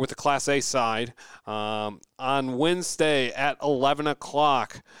let's start with the Class A side. On Wednesday at 11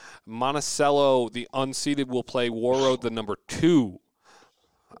 o'clock, Monticello, the unseeded, will play Warroad, the number 2.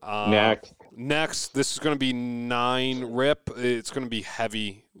 Next, this is going to be 9 rip. It's going to be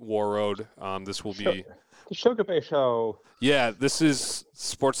heavy Warroad. This will be the Sugar Bay Show. Yeah, this is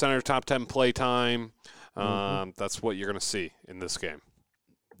SportsCenter top 10 playtime. That's what you're going to see in this game.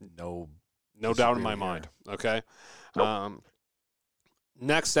 No doubt in my mind. Okay. Nope.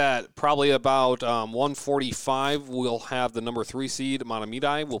 Next at probably about 1:45, we'll have the number 3 seed,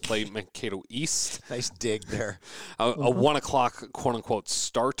 Mahtomedi. We'll play Mankato East. Nice dig there. A 1 o'clock, quote-unquote,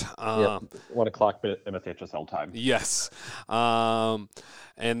 start. 1 o'clock MSHSL time. Yes.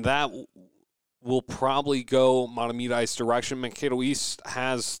 And that will probably go Mahtomedi's direction. Mankato East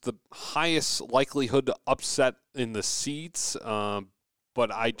has the highest likelihood to upset in the seeds,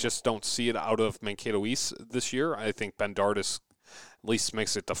 but I just don't see it out of Mankato East this year. I think Ben Dardis at least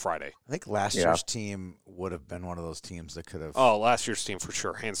makes it to Friday. I think last year's team would have been one of those teams that could have. Oh, last year's team for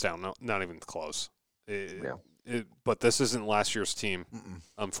sure, hands down, not even close. But this isn't last year's team,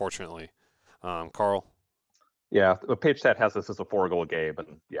 unfortunately. Carl? Yeah, the page stat has this as a 4-goal game,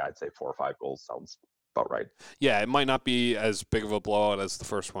 and I'd say 4 or 5 goals sounds about right. Yeah, it might not be as big of a blowout as the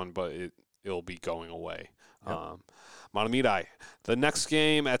first one, but it'll be going away. Yep. Mahtomedi. The next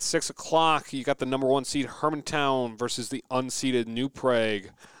game at 6 o'clock, you got the number 1 seed Hermantown versus the unseeded New Prague.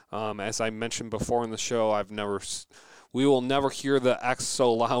 As I mentioned before in the show, we will never hear the X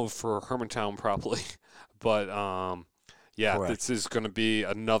so loud for Hermantown probably. But this is going to be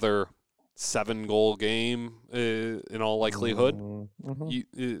another 7-goal game in all likelihood.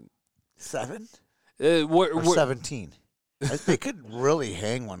 7? Or 17? They could really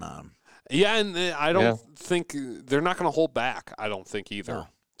hang one on them. Yeah, and I don't think they're not going to hold back. I don't think either. No.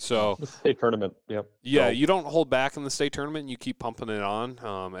 So the state tournament, Yeah, you don't hold back in the state tournament. You keep pumping it on.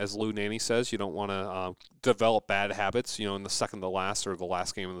 As Lou Nanny says, you don't want to develop bad habits, in the second to last or the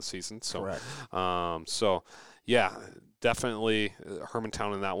last game of the season. So, correct. Definitely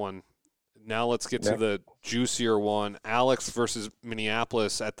Hermantown in that one. Now let's get to the juicier one. Alex versus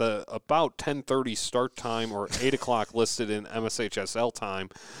Minneapolis at the about 10:30 start time or 8 o'clock listed in MSHSL time.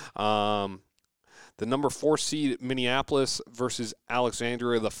 The number 4 seed Minneapolis versus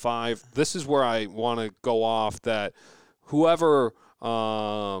Alexandria, the 5. This is where I want to go off that whoever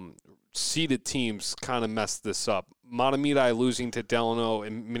seeded teams kind of messed this up. Mahtomedi losing to Delano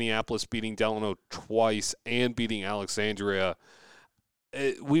and Minneapolis beating Delano twice and beating Alexandria.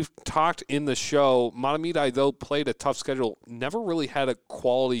 We've talked in the show, Mahtomedi, though, played a tough schedule, never really had a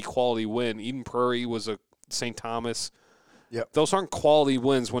quality win. Eden Prairie was a St. Thomas. Yep. Those aren't quality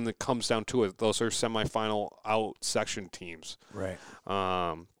wins when it comes down to it. Those are semifinal out section teams. Right.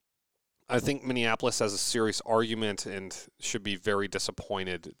 I think Minneapolis has a serious argument and should be very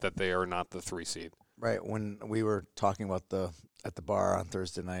disappointed that they are not the 3 seed. Right. When we were talking about at the bar on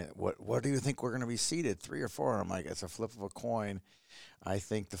Thursday night, what do you think we're going to be seeded, 3 or 4? I'm like, it's a flip of a coin. I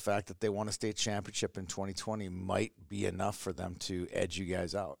think the fact that they won a state championship in 2020 might be enough for them to edge you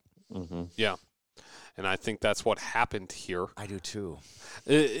guys out. Mm-hmm. Yeah. And I think that's what happened here. I do too.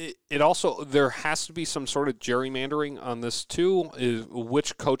 It also, there has to be some sort of gerrymandering on this too, is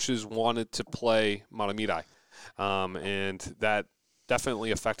which coaches wanted to play Mahtomedi. And that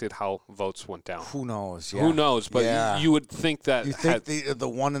definitely affected how votes went down. Who knows? Yeah. Who knows? But you would think that. You think the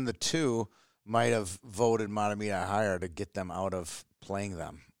 1 and the 2 might have voted Mahtomedi higher to get them out of playing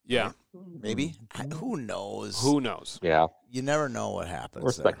them. Yeah. Right? Maybe. Who knows? Who knows? Yeah. You never know what happens.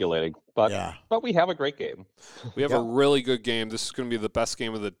 We're speculating, but we have a great game. We have a really good game. This is going to be the best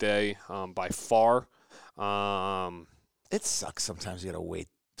game of the day by far. It sucks sometimes. You got to wait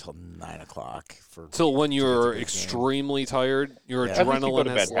till 9 o'clock till when you're extremely tired. Your adrenaline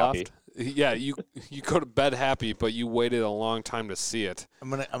has left. Yeah, you go to bed happy, but you waited a long time to see it. I'm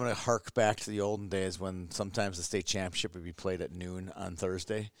gonna hark back to the olden days when sometimes the state championship would be played at noon on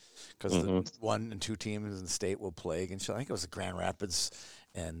Thursday, because the 1 and 2 teams in the state will play against. I think it was the Grand Rapids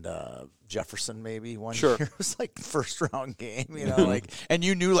and Jefferson maybe one year. It was like the first round game, and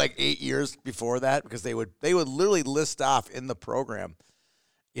you knew like 8 years before that because they would literally list off in the program.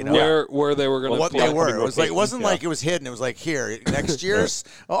 Where they were going to play. They were. It was like, it wasn't like it was hidden. It was like, here, next year's,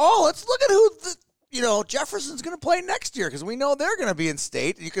 let's look at who Jefferson's going to play next year because we know they're going to be in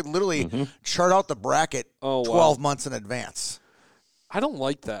state. You could literally chart out the bracket Oh, 12 months in advance. I don't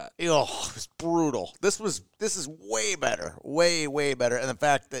like that. It was brutal. This is way better, way, way better. And the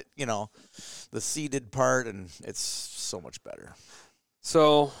fact that, the seeded part, and it's so much better.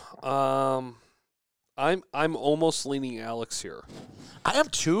 So, I'm almost leaning Alex here. I am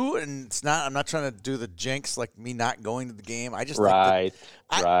too, and I'm not trying to do the jinx like me not going to the game. I just Right.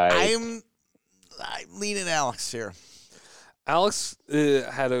 think that I'm leaning Alex here. Alex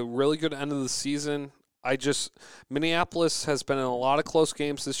had a really good end of the season. Minneapolis has been in a lot of close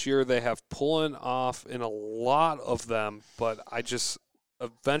games this year. They have pulling off in a lot of them, but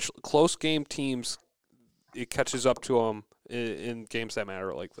eventually close game teams, it catches up to them in games that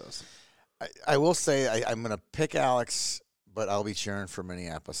matter like this. I will say I'm going to pick Alex, but I'll be cheering for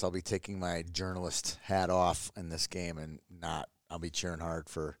Minneapolis. I'll be taking my journalist hat off in this game and I'll be cheering hard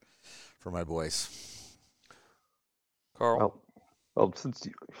for my boys. Carl? Well, since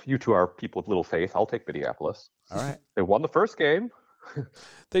you two are people with little faith, I'll take Minneapolis. All right. They won the first game.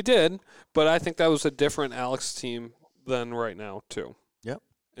 They did, but I think that was a different Alex team than right now, too. Yep.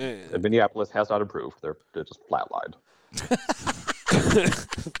 And Minneapolis has not improved. They're just flatlined.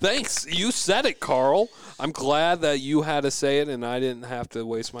 Thanks. You said it, Carl. I'm glad that you had to say it and I didn't have to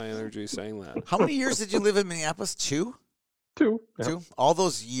waste my energy saying that. How many years did you live in Minneapolis? 2? 2. Yeah. 2? All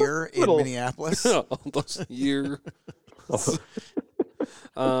those year in Little. Minneapolis? Almost a year.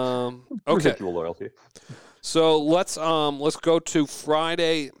 Okay. Residual loyalty. So let's go to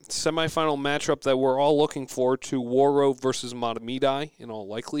Friday semifinal matchup that we're all looking forward to: Warroad versus Matamidi. In all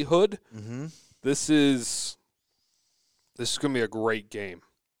likelihood, this is going to be a great game.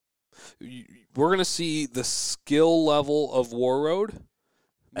 We're going to see the skill level of Warroad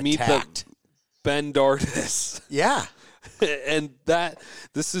meet the Ben Dardis. Yeah. And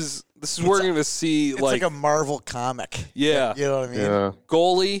this is we're going to see It's like a Marvel comic. Yeah. You know what I mean? Yeah.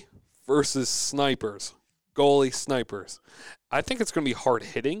 Goalie versus snipers. Goalie snipers. I think it's going to be hard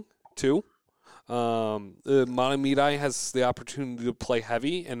hitting too. Matamidi has the opportunity to play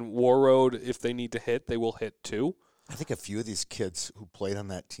heavy, and Warroad, if they need to hit, they will hit too. I think a few of these kids who played on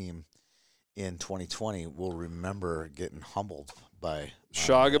that team in 2020 will remember getting humbled by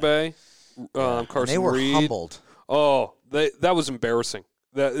Shagabe, Carson they were Reed. humbled. Oh, that was embarrassing.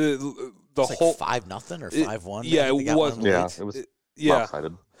 The It's whole like 5-0 or 5-1. yeah, They it got was- one Yeah, late. it was yeah.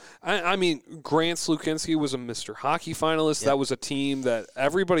 lopsided. I mean, Grant Slukinski was a Mr. Hockey finalist. That was a team that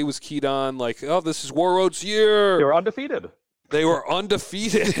everybody was keyed on. Like, oh, this is Warroad's year. They were undefeated. They were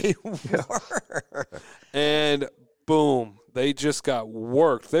undefeated. And boom, they just got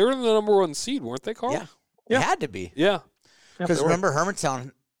worked. They were the number 1 seed, weren't they, Carl? Yeah. Yeah. It had to be. Yeah. Because remember,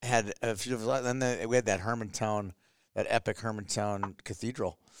 Hermantown had a few. Then we had that Hermantown, that epic Hermantown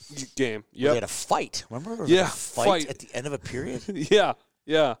Cathedral. Game. Where they had Yep. a fight. Remember? There was Yeah, a fight fight. at the end of a period. Yeah.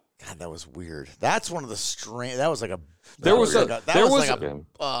 Yeah. God, that was weird. That's one of the strange. That was like a. There that was like a- that there was was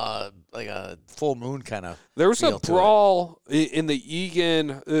like a full moon kind of. There was a feel to it. brawl in the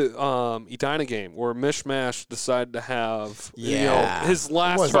Egan Edina game where Mishmash decided to have his It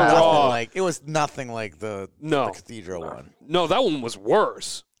last was hurrah. it was nothing like the Cathedral one. No, that one was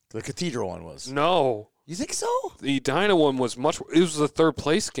worse. The Cathedral one was. No. You think so? The Edina one was much. It was the 3rd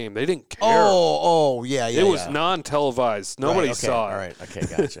place game. They didn't care. Oh, yeah. it was non-televised. Nobody right, okay, saw it. All right.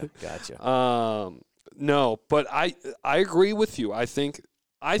 Okay. Gotcha. No, but I agree with you. I think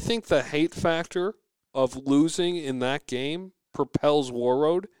the hate factor of losing in that game propels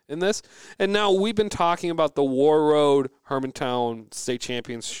Warroad in this. And now we've been talking about the Warroad Hermantown State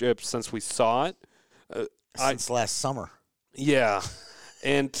Championship since we saw it. Since last summer. Yeah,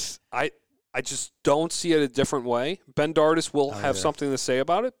 and I just don't see it a different way. Ben Dardis will have something to say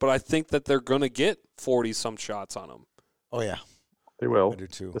about it, but I think that they're going to get 40-some shots on him. Oh yeah, They will. I do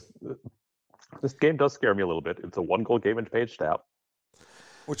too. This game does scare me a little bit. It's a 1-goal game in Page Stat.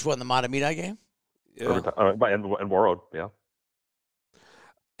 Which one? The Matamidi game? Yeah. And Warroad, yeah.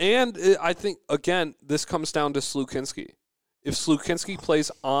 And I think, again, this comes down to Slukinski. If Slukinski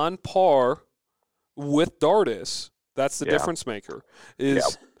plays on par with Dardis, that's the difference maker.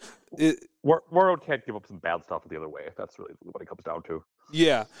 Warroad can't give up some bad stuff the other way. That's really what it comes down to.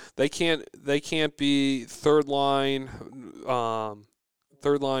 Yeah, they can't be third line,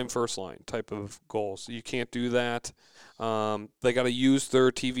 first line type of goals. You can't do that. They got to use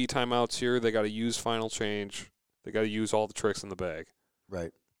their TV timeouts here. They got to use final change. They got to use all the tricks in the bag.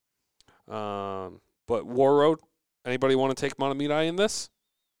 Right. But Warroad, anybody want to take Matamidi in this?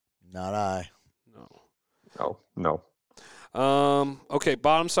 Not I. No. Okay,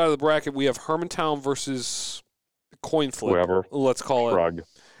 bottom side of the bracket, we have Hermantown versus coin flip. Whoever. Let's call Shrug. it.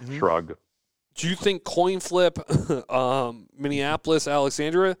 Shrug. Do you think coin flip Minneapolis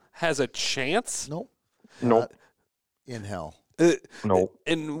Alexandria has a chance? Nope. Nope. In hell. No.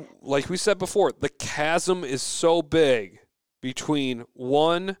 And like we said before, the chasm is so big between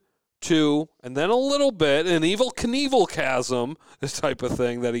 1, 2, and then a little bit, an Evel Knievel chasm, this type of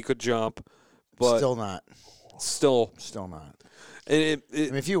thing that he could jump. But Still not. still. not. And I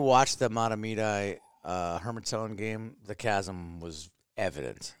mean, if you watch the Matamidi Hermantown game, the chasm was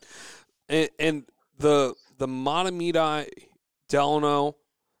evident. And the Matamidi Delano,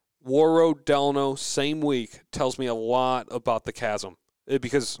 War Road Delano, same week tells me a lot about the chasm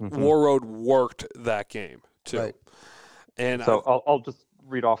because War Road worked that game too. Right. And so I'll just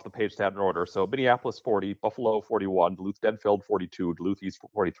read off the page stat in order. So Minneapolis 40, Buffalo 41, Duluth-Denfeld 42, Duluth East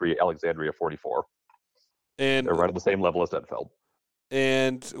 43, Alexandria 44. And they're right at the same level as Denfeld.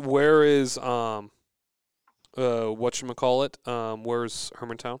 And where is whatchamacallit? Where's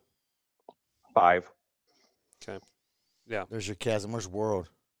Hermantown? 5. Okay. Yeah. There's your chasm. Where's World?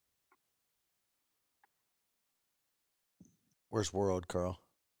 Where's World, Carl?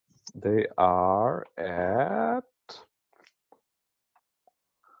 They are at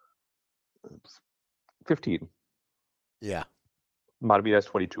 15. Yeah. Matamidi has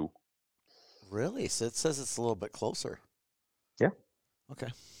 22. Really? So it says it's a little bit closer. Yeah. Okay.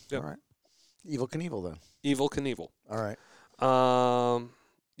 Yep. All right. Evel Knievel then. Evel Knievel. All right.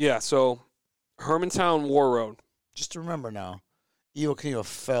 Yeah, so Hermantown War Road. Just remember now, Evel Knievel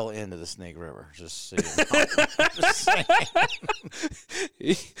fell into the Snake River. Just so you know. Just saying.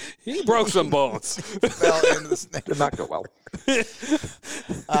 he broke some bones. Fell into the Snake Did not go well.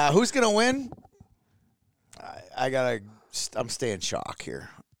 Who's going to win? I'm staying shock here.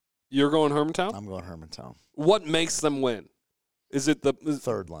 You're going Hermantown? I'm going Hermantown. What makes them win? Is it the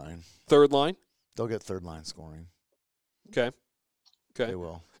Third line. third line? They'll get third line scoring. Okay. They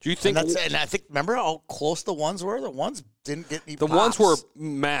will. Do you think? And I think, remember how close the ones were? The ones didn't get any the pops. ones were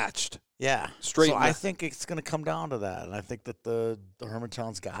matched. Yeah. Straight. So I think it's going to come down to that, and I think that the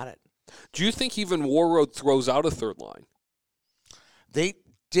Hermantown's got it. Do you think even War Road throws out a third line? They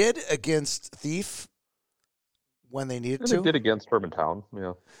did against Thief when they needed to. They did against Hermantown,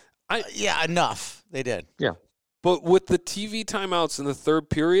 yeah. Yeah, enough. They did. Yeah. But with the TV timeouts in the third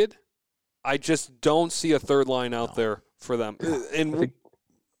period, I just don't see a third line out there for them. And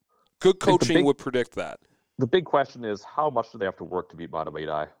good coaching would predict that. The big question is, how much do they have to work to beat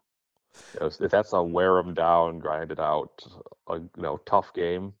Matamidi? If that's a wear them down, grind it out, tough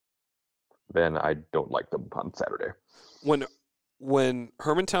game, then I don't like them on Saturday. When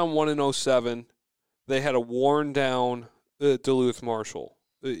Hermantown won in 07, they had a worn down Duluth Marshall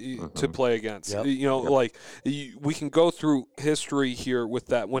to play against. Yep. We can go through history here with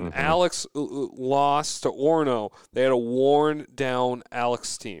that. When Alex lost to Orono, they had a worn down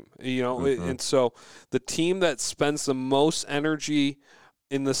Alex team. And so the team that spends the most energy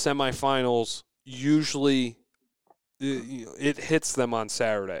in the semifinals usually it hits them on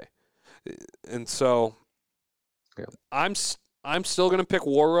Saturday. And so I'm still going to pick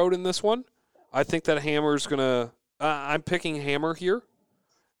War Road in this one. I think that Hammer's going to I'm picking Hammer here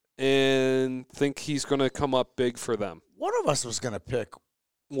and think he's going to come up big for them. One of us was going to pick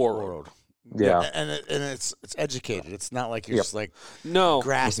War Road. Yeah. And it's educated. It's not like you're just like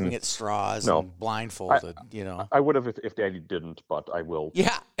grasping at straws and blindfolded, I would have if Danny didn't, but I will.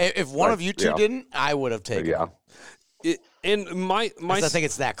 Yeah. If one of you two didn't, I would have taken him. And my I think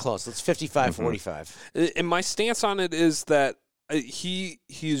it's that close. It's 55-45. And my stance on it is that he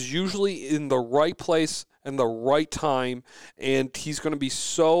is usually in the right place and the right time, and he's going to be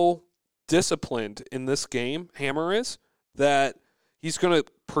so disciplined in this game, Hammer is, that he's going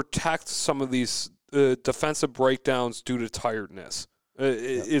to protect some of these defensive breakdowns due to tiredness,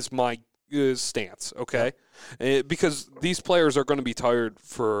 is my stance, okay? Because these players are going to be tired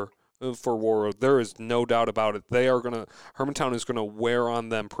for War Road. There is no doubt about it. Hermantown is going to wear on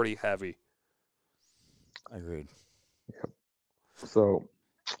them pretty heavy. Agreed. Yep. So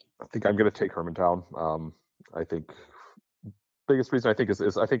I think I'm going to take Hermantown. I think biggest reason I think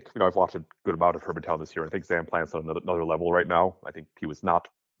is I think I've watched a good amount of Hermantown this year. I think Sam Plant's on another level right now. I think he was not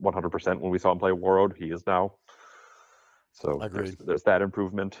 100% when we saw him play War Road. He is now. So there's that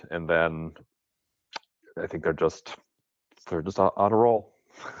improvement, and then I think they're just on a roll.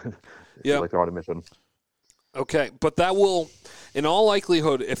 Yeah, like they're on a mission. Okay, but that will, in all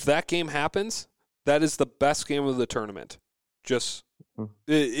likelihood, if that game happens, that is the best game of the tournament. Just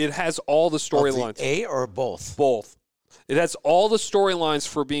it has all the storylines. A or both? Both. It has all the storylines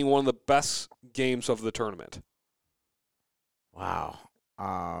for being one of the best games of the tournament. Wow.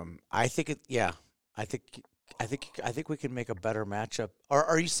 I think I think I think we can make a better matchup. Or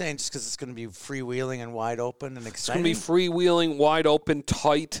are you saying just because it's going to be freewheeling and wide open and It's going exciting? to be freewheeling, wide open,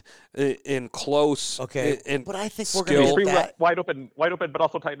 tight, and close. Okay, and but I think skill. we're going to Free, get that. wide open, but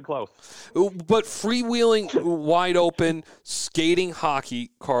also tight and close. But freewheeling, wide open, skating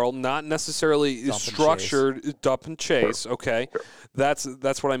hockey, Carl, not necessarily Dump and structured dump and chase. Okay, that's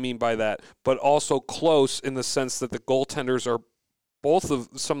what I mean by that. But also close in the sense that the goaltenders are both of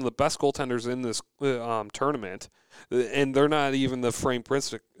some of the best goaltenders in this tournament, and they're not even the Frame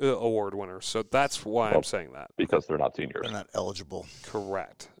Prince Award winners. So that's why I'm saying that. Because they're not seniors. They're not eligible.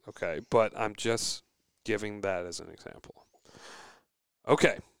 Correct. Okay, but I'm just giving that as an example.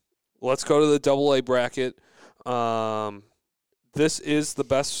 Okay, let's go to the AA bracket. This is the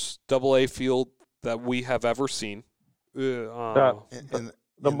best AA field that we have ever seen. And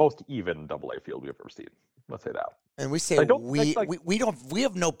The most even AA field we've ever seen. Let's say that. we say I don't- we like- we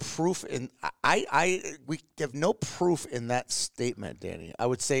have no proof in we have no proof in that statement, Danny. I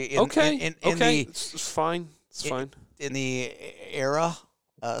would say in it's fine. It's fine. in the era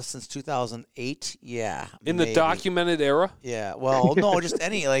since 2008, yeah. In the maybe. documented era, Yeah, well, no, just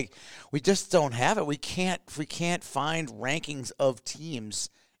any we just don't have it. We can't find rankings of teams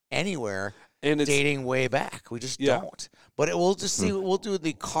anywhere and it's dating way back. We just Yeah. don't. But we'll just see. We'll do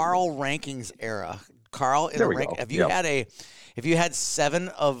the Carl rankings era. Carl, in There the we rank, go. if you had 7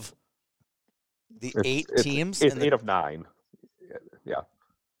 of the 8 teams, It's in the, 8 of 9. Yeah.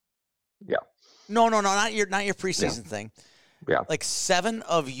 no, not your preseason thing. Yeah. Like 7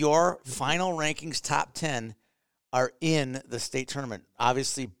 of your final rankings, top 10, are in the state tournament.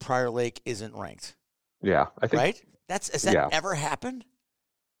 Obviously, Prior Lake isn't ranked, Yeah. I think right? Has that yeah. ever happened?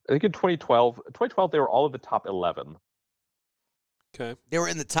 I think in 2012 they were all in the top 11. okay. They were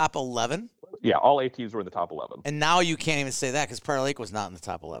in the top 11, Yeah, all 8 teams were in the top 11. and now you can't even say that because Prior Lake was not in the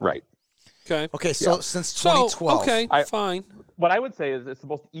top 11. Right. Okay. Okay, so Yeah. since So 2012, okay, I- fine. What I would say is it's the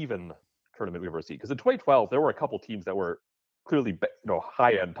most even tournament we've ever seen. Because in 2012 there were a couple teams that were clearly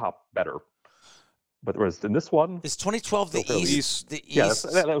high end top better. But whereas in this one, is 2012 the Still fairly East? The yeah, East,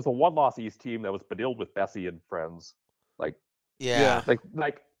 that was a 1-loss East team that was bedilled with Bessie and friends. yeah.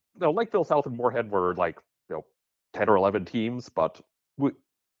 Lakeville South and Moorhead were 10 or 11 teams, but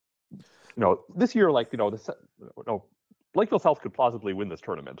this year Lakeville South could plausibly win this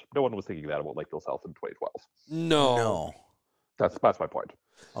tournament. No one was thinking that about Lakeville South in 2012. No. That's my point.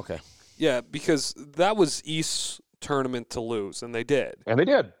 Okay. Yeah, because that was East's tournament to lose, and they did. And they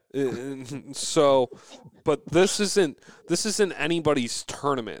did. So, but this isn't anybody's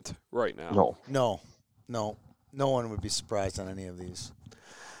tournament right now. No. No one would be surprised on any of these.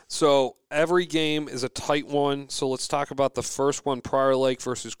 So every game is a tight one. So let's talk about the first one: Prior Lake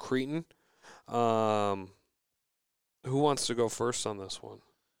versus Cretin. Who wants to go first on this one?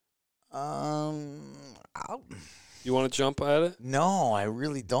 You want to jump at it? No, I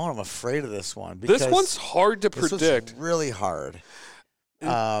really don't. I'm afraid of this one. Because This one's hard to this predict. was really hard.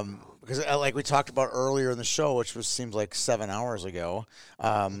 Because like we talked about earlier in the show, which seems like 7 hours ago.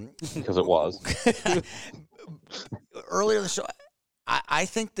 Because it was. Earlier in the show, I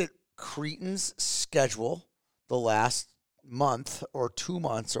think that Cretin's schedule the last month or 2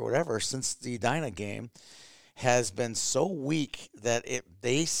 months or whatever since the Edina game has been so weak that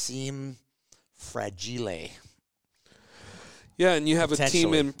they seem fragile. Yeah, and you have a team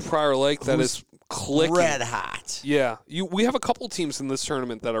Potentially. in Prior Lake that Who's is clicking. Red hot. Yeah, we have a couple teams in this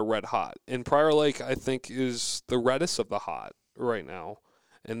tournament that are red hot. And Prior Lake, I think, is the reddest of the hot right now,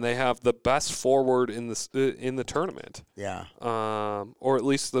 and they have the best forward in the tournament, Yeah. or at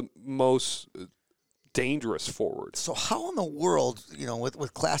least the most dangerous forward. So how in the world,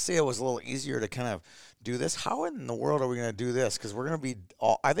 with Class A, it was a little easier to kind of do this. How in the world are we going to do this? Because we're going to be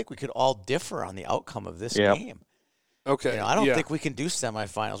I think we could all differ on the outcome of this Yeah. game. Okay, I don't yeah. think we can do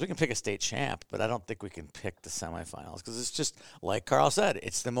semifinals. We can pick a state champ, but I don't think we can pick the semifinals because it's just like Carl said,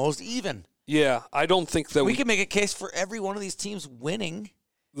 it's the most even. Yeah, I don't think that We can make a case for every one of these teams winning.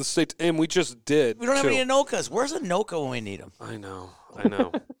 the state, and we just did. We don't have too. any Anokas. Where's Anoka when we need them? I know.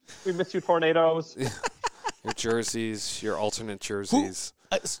 We miss you, Tornadoes. Your jerseys, your alternate jerseys.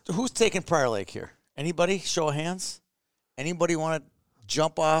 Who's taking Prior Lake here? Anybody? Show of hands. Anybody want to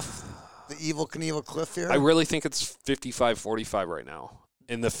jump off the Evel Knievel cliff here? I really think it's 55-45 right now,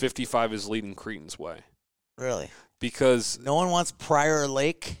 and the 55 is leading Cretin's way Really? because No one wants Prior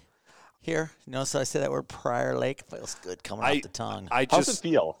Lake here. You notice how I say that word Prior Lake? Feels good coming off the tongue. I How's just it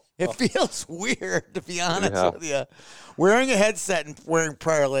feel? It feels weird, to be honest Yeah. with you. Wearing a headset and wearing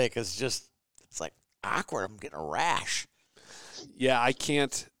Prior Lake is just, it's like awkward. I'm getting a rash. I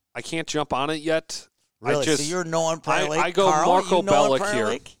can't jump on it yet. Really? I just, So you're no on Prior Lake? I go Carl, Marco you no on Bellic Prior here.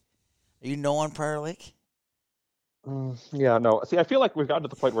 Lake? Are you no on Prior Lake? Yeah, no. See, I feel like we've gotten to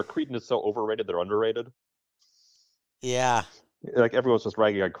the point where Cretan is so overrated they're underrated. Yeah. Like everyone's just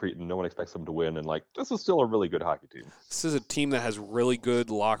ragging on Cretan. No one expects them to win, and like this is still a really good hockey team. This is a team that has really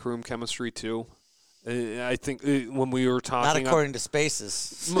good locker room chemistry too. I think when we were Not talking, according to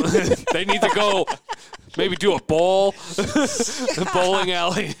Spaces. they need to go maybe do a bowling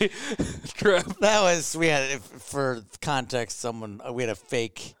alley trip. That was, we had, for context, we had a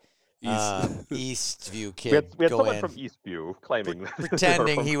fake Eastview kid We had go someone in from Eastview claiming that they were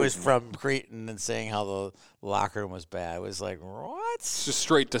pretending he was Cretan. from Cretan and saying how the locker room was bad. It was like, what? It's just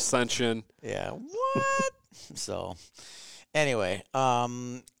straight dissension. Yeah, what? So, anyway,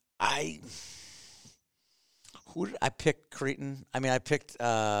 who did I pick? Cretan. I mean, I picked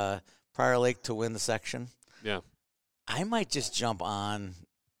Prior Lake to win the section. Yeah. I might just jump on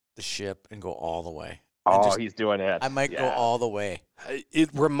the ship and go all the way. Oh, he's doing it. I might go all the way. It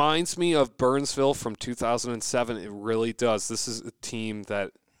reminds me of Burnsville from 2007. It really does. This is a team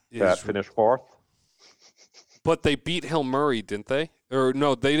that finished fourth. But they beat Hill Murray, didn't they? Or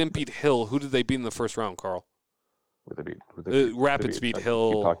no, they didn't beat Hill. Who did they beat in the first round, Carl? Rapids beat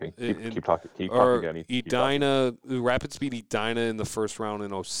Hill. Keep talking. Keep talking. Keep or talking, Danny. Edina. Rapids beat Edina in the first round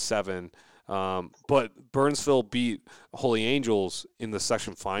in 07. But Burnsville beat Holy Angels in the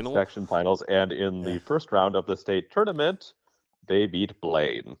section final. And in the first round of the state tournament, they beat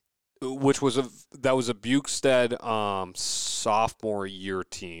Blaine. Which was a Bukestead sophomore year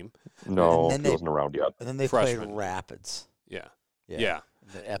team. No, he wasn't around yet. And then they Freshman. played Rapids. Yeah. The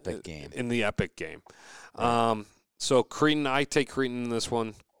epic game. In the epic game. So Cretan, I take Cretan in this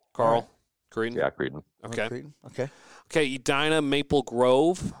one. Carl? Cretan? Yeah, Cretan. Okay. Cretan? Okay. Okay, Edina, Maple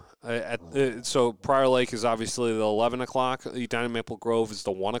Grove. So Prior Lake is obviously the 11 o'clock. Edina, Maple Grove is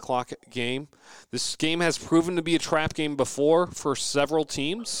the 1 o'clock game. This game has proven to be a trap game before for several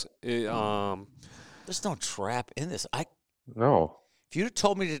teams. There's no trap in this. No. If you'd have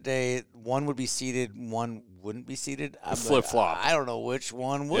told me today one would be seated, one wouldn't be seated, I'm flip-flop. I don't know which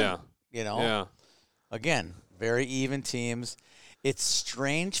one would. Yeah. Yeah. Again, very even teams. It's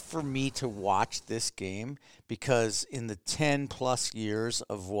strange for me to watch this game because in the 10-plus years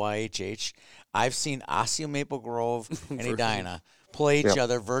of YHH, I've seen Osseo Maple Grove and Edina play each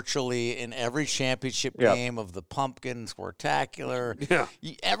other virtually in every championship game of the Pumpkin, Sportacular. Yeah.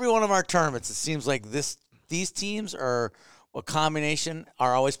 Every one of our tournaments, it seems like these teams are a combination,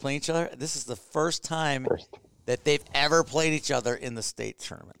 are always playing each other. This is the first time that they've ever played each other in the state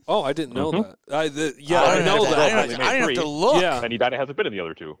tournament. Oh, I didn't know that. I didn't know that. I didn't have to look. Yeah. And Edina hasn't been in the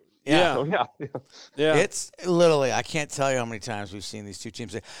other two. Yeah. So, Yeah. It's literally, I can't tell you how many times we've seen these two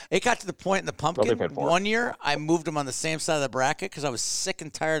teams. It got to the point in the Pumpkin one year, I moved them on the same side of the bracket because I was sick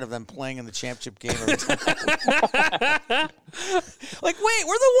and tired of them playing in the championship game every time. Like, wait,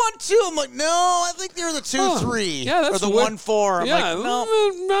 we're the 1-2. I'm like, no, I think they're the 2-3. Yeah, that's or the 1-4. I'm yeah, like, no.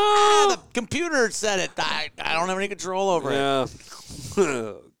 No. The computer said it. I don't have any control over it.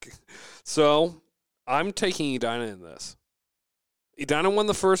 Yeah. So, I'm taking Edina in this. Edina won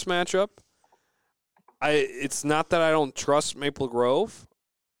the first matchup. It's not that I don't trust Maple Grove.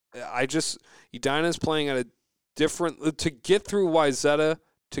 Edina is playing at a different, to get through Wayzata,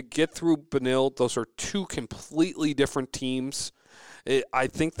 to get through Benilde, those are two completely different teams. I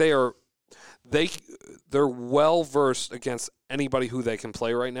think they're well versed against anybody who they can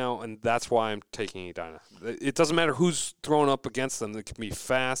play right now, and that's why I'm taking Edina. It doesn't matter who's thrown up against them. It can be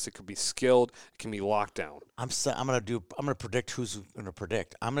fast, it could be skilled, it can be locked down. I'm gonna predict who's gonna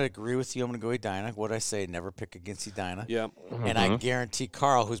predict. I'm gonna agree with you. I'm gonna go Edina. What I say, never pick against Edina. Yeah. And I guarantee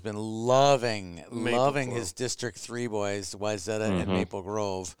Carl, who's been loving Grove. his District 3 boys, Wayzata and Maple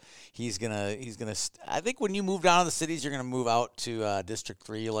Grove, he's gonna. I think when you move down to the cities, you're gonna move out to District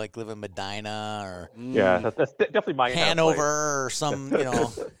 3. You like live in Medina or that's definitely my Hanover or some,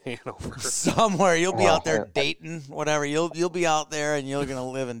 Hanover. somewhere. You'll be out there, Dayton, whatever. You'll be out there, and you're gonna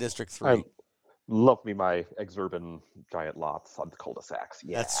live in District 3. I love me my exurban giant lots on the cul-de-sacs.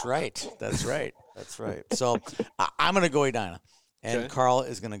 Yeah. That's right. So I'm going to go Edina, and Carl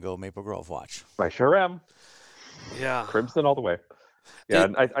is going to go Maple Grove. Watch. I sure am. Yeah. Crimson all the way. Yeah,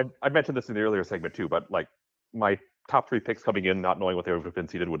 and I mentioned this in the earlier segment too, but like my top 3 picks coming in, not knowing what they would have been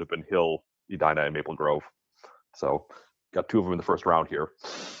seeded, would have been Hill, Edina, and Maple Grove. So got 2 of them in the first round here.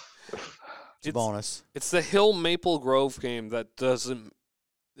 It's bonus. It's the Hill Maple Grove game that doesn't.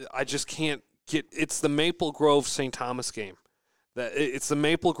 I just can't get. It's the Maple Grove St. Thomas game. It's the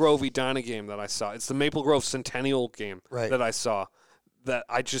Maple Grove Edina game that I saw. It's the Maple Grove Centennial game that I saw. That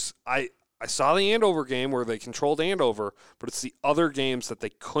I saw the Andover game where they controlled Andover, but it's the other games that they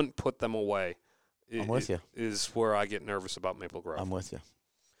couldn't put them away. I'm with you. Is where I get nervous about Maple Grove. I'm with you.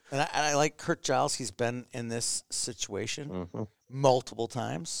 And I like Kurt Giles. He's been in this situation Mm-hmm. multiple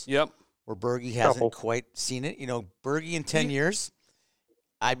times Yep. where Bergie hasn't Couple. quite seen it. Bergie in 10 years,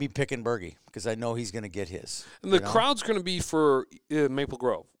 I'd be picking Bergie because I know he's going to get his. And the you know? crowd's going to be for Maple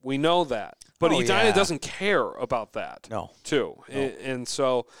Grove. We know that. But Oh, Edina yeah. doesn't care about that, No. too. And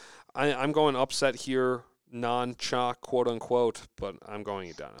so I'm going upset here, non-chalk, quote-unquote, but I'm going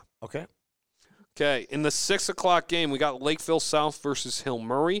Edina. Okay. Okay, in the 6 o'clock game, we got Lakeville South versus Hill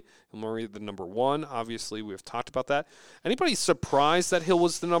Murray. Hill Murray, the number one. Obviously, we've talked about that. Anybody surprised that Hill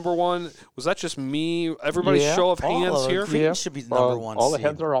was the number one? Was that just me? Everybody Yeah. show of All hands of here? Cretan should be the number one All the seed.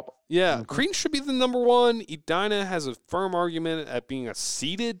 heads are up. Yeah, Cretan should be the number one. Edina has a firm argument at being a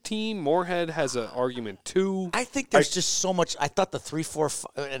seeded team. Moorhead has an argument too. I think there's just so much. I thought the 3, 4, 5,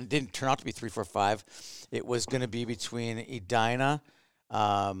 and it didn't turn out to be 3, 4, 5. It was going to be between Edina,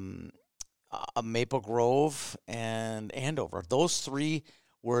 Maple Grove, and Andover. Those three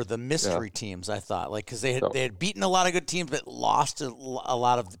were the mystery teams. I thought, because they had beaten a lot of good teams, but lost a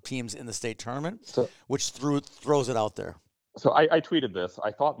lot of the teams in the state tournament, which throws it out there. So I tweeted this.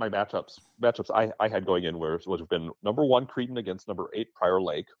 I thought my matchups I had going in would have been number 1 Cretan against number 8 Prior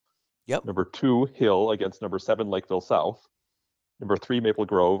Lake. Yep. Number 2 Hill against number 7 Lakeville South. Number 3 Maple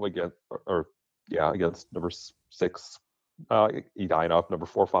Grove against number 6 Edina. Number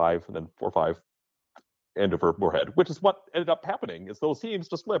 4, 5, and then 4, 5 Andover Moorhead, which is what ended up happening. Is those teams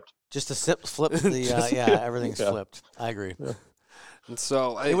just flipped. Just to flip the everything's flipped. I agree. Yeah. And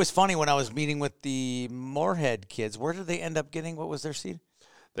so It was funny when I was meeting with the Moorhead kids. Where did they end up getting? What was their seed?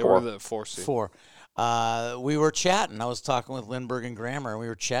 they were the 4 seed. 4. We were chatting. I was talking with Lindbergh and Grammer, and we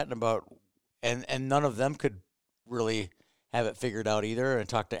were chatting about, and none of them could really have it figured out either. And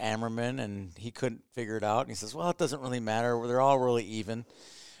talked to Ammerman, and he couldn't figure it out. And he says, "Well, it doesn't really matter. They're all really even.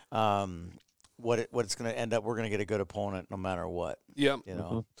 What it's going to end up, we're going to get a good opponent no matter what." Yep. You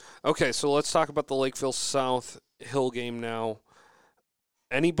know. Okay, so let's talk about the Lakeville South Hill game now.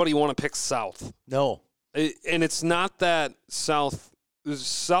 Anybody want to pick South? No. And it's not that South's a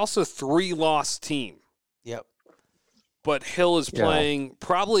 3-loss team, Yep. but Hill is playing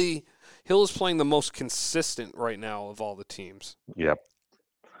the most consistent right now of all the teams. Yep.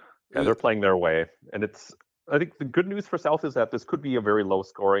 Yeah, they're playing their way, and I think the good news for South is that this could be a very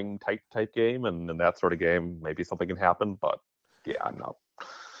low-scoring, tight game, and in that sort of game, maybe something can happen. But yeah, I'm not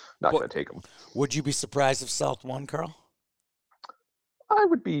going to take them. Would you be surprised if South won, Carl? I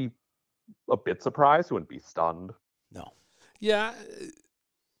would be a bit surprised. Wouldn't be stunned. No. Yeah,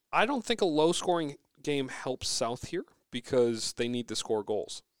 I don't think a low-scoring game helps South here because they need to score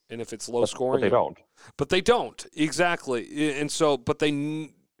goals. And if it's low-scoring... But they don't. But they don't, exactly. And so, but they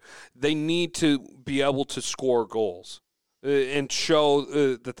need to be able to score goals and show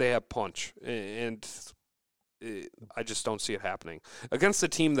that they have punch. And I just don't see it happening. Against a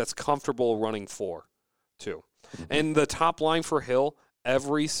team that's comfortable running 4, too. Mm-hmm. And the top line for Hill,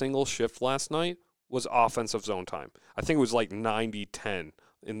 every single shift last night was offensive zone time. I think it was like 90-10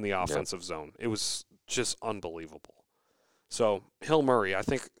 in the offensive zone. It was just unbelievable. So, Hill Murray, I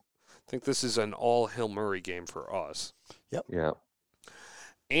think this is an all Hill Murray game for us. Yep. Yeah.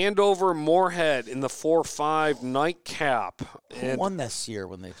 Andover Moorhead in the 4-5 nightcap. Who won this year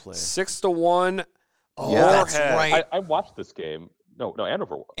when they played? 6-1. Oh, Yeah. that's Moorhead. right. I watched this game. No,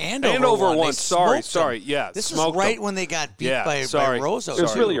 Andover won. Andover won. They Sorry. smoked them. Yeah. This was smoked right them. when they got beat Yeah, by sorry. Roseau. It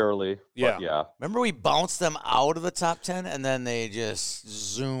was really early. Yeah. But yeah. Remember we bounced them out of the top 10, and then they just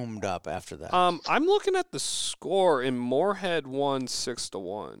zoomed up after that. I'm looking at the score, and Moorhead won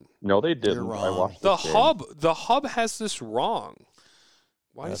 6-1. No, they didn't. You're I wrong. watched The this game. hub has this wrong.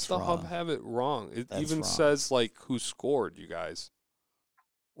 Why That's does the hub wrong. have it wrong? It That's even wrong. says like who scored, you guys.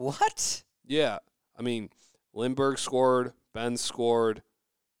 What? Yeah. I mean, Lindbergh scored, Ben scored,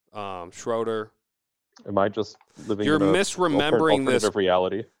 Schroeder. Am I just living You're in a misremembering this. alternative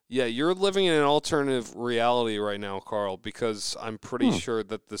reality? Yeah, you're living in an alternative reality right now, Carl, because I'm pretty sure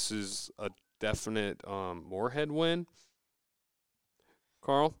that this is a definite Moorhead win.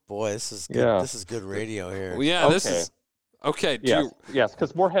 Carl? Boy, this is good. Yeah. This is good radio here. Well, yeah, this Okay. is okay. Yes,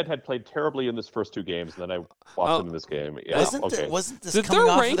 because Moorhead had played terribly in this first 2 games, and then I watched them in this game. Yeah, Wasn't this Did coming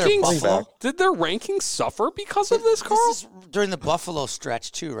their off of their rankings Buffalo? did their rankings suffer because of this, Carl? This is during the Buffalo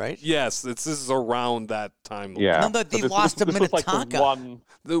stretch too, right? Yes, this is around that time. Yeah, No, but they this- lost to this was like the Minnetonka. one.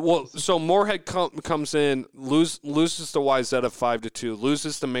 So Moorhead comes in, loses to Wayzata 5-2,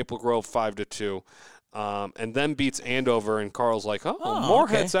 loses to Maple Grove 5-2, and then beats Andover. And Carl's like,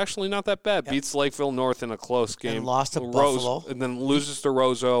 Moorhead's actually not that bad. Yep. Beats Lakeville North in a close game. And lost to Buffalo. And then loses to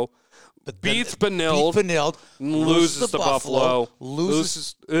Roseau. But then Beats Benilde. Beat Benilde. Loses to Buffalo.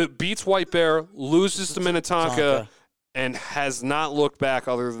 Loses Beats White Bear. Loses to Minnetonka. and has not looked back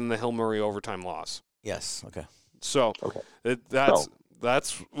other than the Hill Murray overtime loss. Yes. Okay. So Okay. that's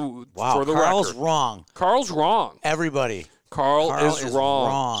Wow. for the Carl's record. wrong. Carl's wrong. Everybody. Carl is wrong.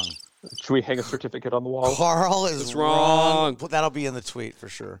 wrong. Should we hang a certificate on the wall? Carl is wrong. That'll be in the tweet for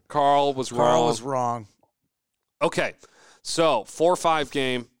sure. Carl was wrong. Carl was wrong. Okay, so 4-5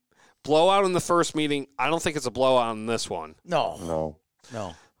 game. Blowout in the first meeting. I don't think it's a blowout in this one. No.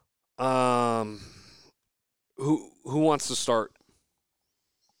 Who wants to start?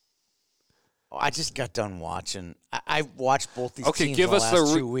 I just got done watching. I watched both these teams give in us the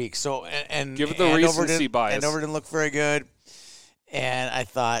last the 2 weeks. So and give it the Andover recency bias. Andover didn't look very good, and I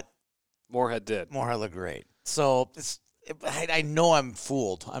thought Moorhead did. Moorhead looked great. So I know I'm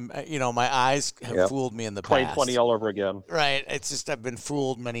fooled. My eyes have fooled me in the past. 2020 all over again. Right. It's just I've been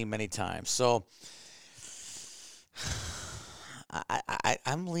fooled many, many times. So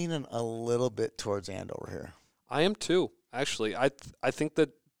I'm leaning a little bit towards Andover here. I am too. Actually, I think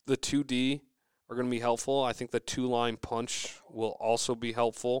that the 2D are going to be helpful. I think the 2-line punch will also be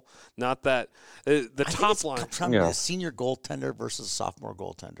helpful. Not that the top line. A senior goaltender versus a sophomore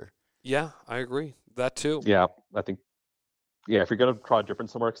goaltender. Yeah, I agree. That too. Yeah, I think. Yeah, if you're going to try a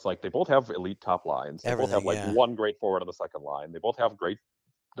difference somewhere, because they both have elite top lines. They both have one great forward on the second line. They both have great,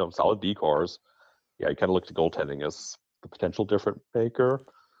 solid decors. Yeah, you kind of look to goaltending as the potential different maker.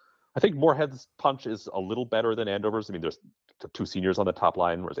 I think Moorhead's punch is a little better than Andover's. I mean, there's 2 seniors on the top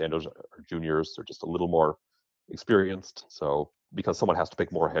line, whereas Andover's are juniors. They're just a little more experienced. So because someone has to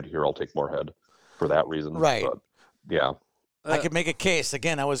pick Moorhead here, I'll take Moorhead for that reason. Right. But, yeah. I could make a case.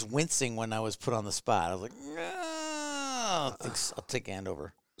 Again, I was wincing when I was put on the spot. I was like, I'll take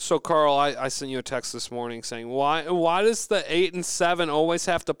Andover. So, Carl, I sent you a text this morning saying, why does the 8 and 7 always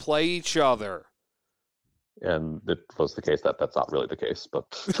have to play each other? And it was the case that's not really the case, but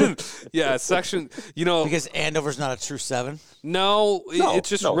yeah, section, because Andover's not a true 7. No, it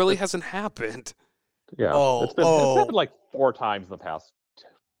just really hasn't happened. Yeah, it's been like 4 times in the past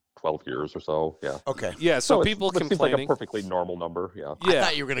 12 years or so. Yeah. Okay. Yeah. So people complaining. It seems like a perfectly normal number. Yeah. I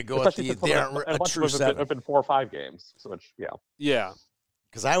thought you were going to go with they aren't a true 7. Have been 4 or 5 games. So it's, Yeah.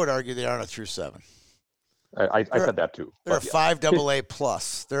 Because I would argue they aren't a true 7. I said that too. They're a 5 AA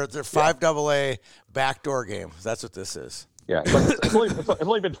plus. They're 5 AA backdoor game. That's what this is. Yeah. It's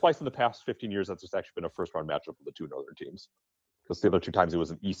only been twice in the past 15 years that there's actually been a first round matchup of the 2 northern teams. Because the other 2 times it was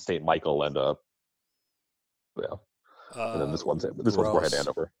an East St. Michael and and then this one's Moorhead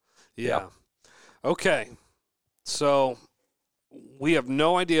Andover. Yeah. Okay. So we have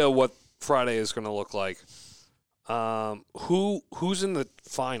no idea what Friday is going to look like. Who's in the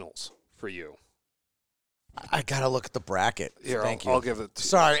finals for you? I gotta look at the bracket. Here, Thank you. I'll give it.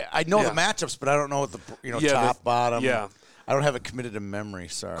 Sorry, I know the matchups, but I don't know what the top, bottom. Yeah. I don't have it committed to memory.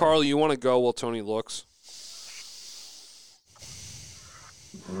 Sorry, Carl, you want to go while Tony looks?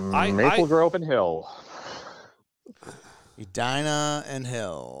 Maple Grove and Hill. Edina and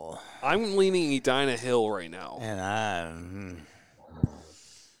Hill. I'm leaning Edina Hill right now. And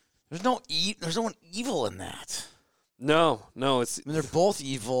there's no one evil in that. No, it's. I mean, they're both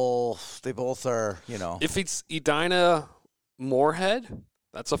evil. They both are, If it's Edina Moorhead,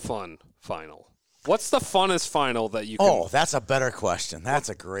 that's a fun final. What's the funnest final that you can... Oh, that's a better question. That's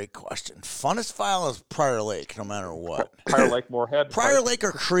a great question. Funnest final is Prior Lake, no matter what. Prior Lake, Moorhead. Prior Lake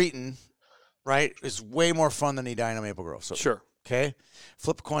or Cretin, right, is way more fun than Edina Maple Grove. So, sure. Okay?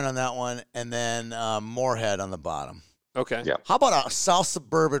 Flip a coin on that one, and then Moorhead on the bottom. Okay. Yeah. How about a South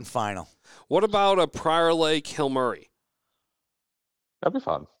Suburban final? What about a Prior Lake Hill Murray? That'd be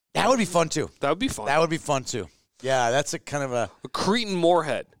fun. That would be fun, too. That would be fun. That would be fun, too. Yeah, that's a kind of a Cretin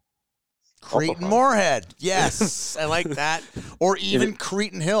Moorhead. Cretin Moorhead. Yes, I like that. Or even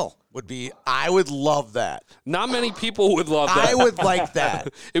Cretin Hill would be. I would love that. Not many people would love that. I would like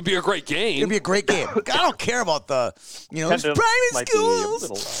that. It'd be a great game. It'd be a great game. I don't care about the, private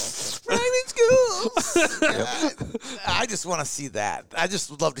schools. Private schools. I just want to see that. I just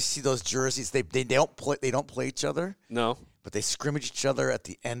would love to see those jerseys. They don't play each other. No. But they scrimmage each other at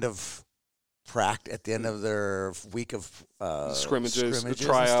the end of practice, at the end of their week of scrimmages and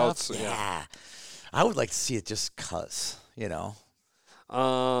tryouts. Stuff. Yeah. I would like to see it just because, Yeah.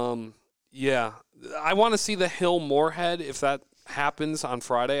 I want to see the Hill Moorhead if that happens on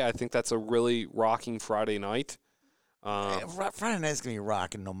Friday. I think that's a really rocking Friday night. Friday night's going to be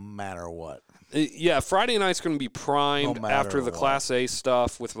rocking no matter what. Yeah, Friday night's going to be primed after the what. Class A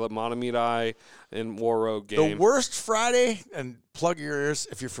stuff with the Mahtomedi and War Road game. The worst Friday, and plug your ears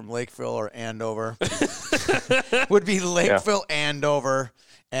if you're from Lakeville or Andover, would be Lakeville, Andover,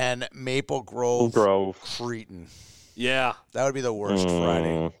 and Maple Grove, Cretin. Yeah. That would be the worst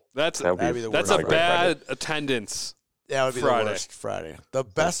Friday. That's be the that's worst a bad attendance. That would be Friday. the worst Friday. The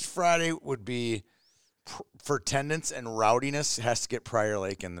best Friday would be for attendance and rowdiness. Has to get Prior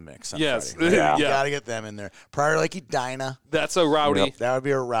Lake in the mix. On Yes. Friday. Yeah. You got to get them in there. Prior Lake Edina. That's a rowdy. Yep. That would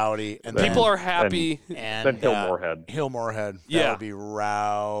be a rowdy. And People then, are happy. and Then Hill Moorhead. Hill Moorhead. That Yeah. would be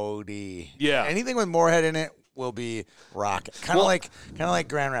rowdy. Yeah. Anything with Moorhead in it will be rocket. Kind of like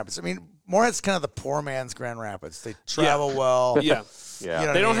Grand Rapids. I mean, Moorhead's kind of the poor man's Grand Rapids. They travel well. Yeah. Yeah. You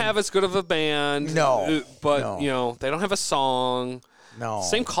know They what don't I mean? have as good of a band. No. But, No. they don't have a song. No.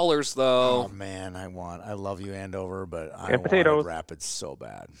 Same colors, Oh though. man, I love you, Andover, but I And potatoes. wanted Rapids so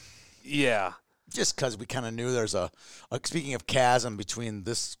bad. Yeah. Just because we kind of knew there's a speaking of chasm between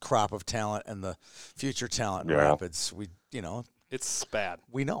this crop of talent and the future talent in Yeah. Rapids. It's bad.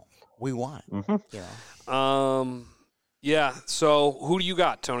 We know we want. Mm-hmm. You know, Yeah. So who do you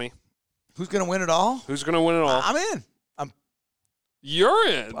got, Tony? who's gonna win it all? Who's going to win it all? I'm in. You're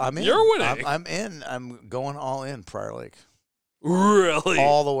in. I'm in. You're winning. I'm in. I'm going all in. Prior Lake, Really?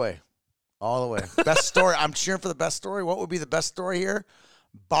 all the way, all the way. Best story. I'm cheering for the best story. What would be the best story here?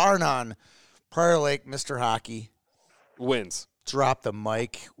 Bar none. Prior Lake, Mr. Hockey, Wins. drop the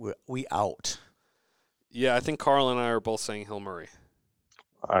mic. We out. Yeah, I think Carl and I are both saying Hill Murray.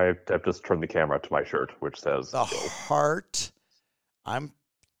 I've just turned the camera to my shirt, which says The Go. heart. I'm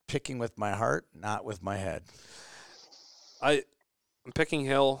picking with my heart, not with my head. I'm picking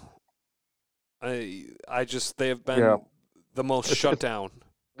Hill. They have been Yeah. the most shut down.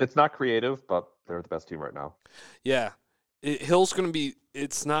 It's not creative, but they're the best team right now. Yeah. Hill's going to be,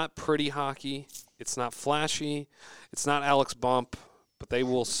 it's not pretty hockey. It's not flashy. It's not Alex Bump, but they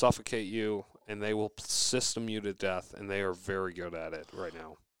will suffocate you and they will system you to death, and they are very good at it right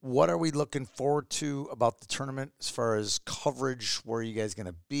now. What are we looking forward to about the tournament as far as coverage? Where are you guys going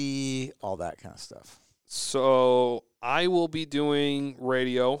to be? All that kind of stuff. So I will be doing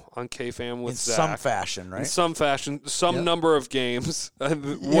radio on KFAM with In Zach. some fashion, In right? some fashion, some Yep. number of games. Yeah,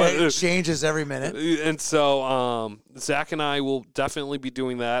 it changes every minute. And so Zach and I will definitely be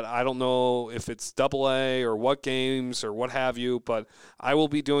doing that. I don't know if it's AA or what games or what have you, but I will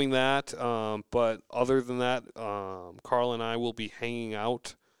be doing that. But other than that, Carl and I will be hanging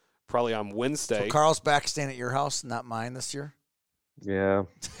out probably on Wednesday. So Carl's back staying at your house, not mine this year. Yeah,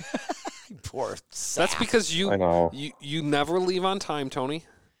 Poor That's sap. because I know. you never leave on time, Tony.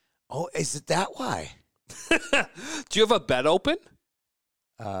 Oh, is it that why? Do you have a bed open?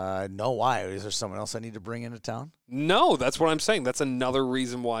 No, why? Is there someone else I need to bring into town? No, that's what I'm saying. That's another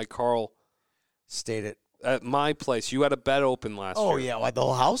reason why Carl State it. at my place. You had a bed open last year. Oh, yeah, well, the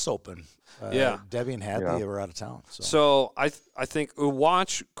whole house open. Yeah. Debbie and Hadley Yeah. were out of town. So, So I think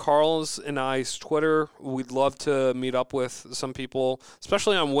watch Carl's and I's Twitter. We'd love to meet up with some people,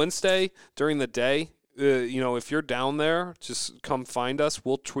 especially on Wednesday during the day. If you're down there, just come find us.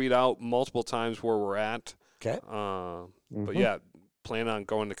 We'll tweet out multiple times where we're at. okay. But yeah, plan on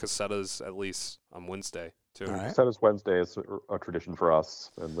going to Casetta's at least on Wednesday too. All right. Saturday Wednesday is a tradition for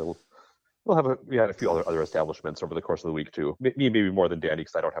us, and we'll have a few other establishments over the course of the week too. Me maybe more than Danny,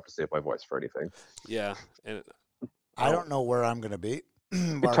 because I don't have to save my voice for anything. Yeah, and I don't know where I'm going to be.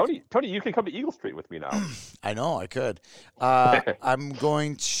 Hey, Mark, Tony, you can come to Eagle Street with me now. I know I could. I'm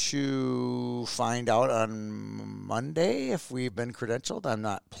going to find out on Monday if we've been credentialed. I'm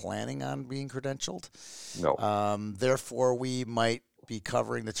not planning on being credentialed. No. Therefore, we might be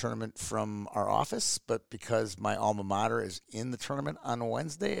covering the tournament from our office, but because my alma mater is in the tournament on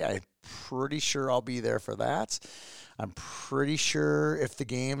Wednesday, I'm pretty sure I'll be there for that. I'm pretty sure if the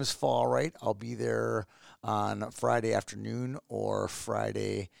games fall right, I'll be there on Friday afternoon or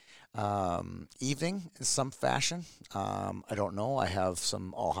Friday evening in some fashion. I don't know. I have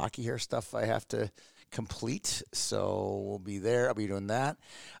some all hockey hair stuff I have to complete, so we'll be there. I'll be doing that.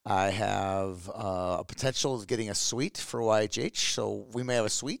 I have a potential of getting a suite for YHH, so we may have a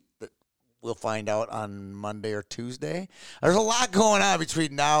suite that we'll find out on Monday or Tuesday. There's a lot going on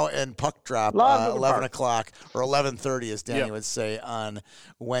between now and puck drop, Lot moving 11 parts. o'clock or 11:30, as Danny Yep. would say, on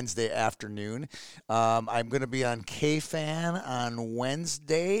Wednesday afternoon. I'm going to be on KFAN on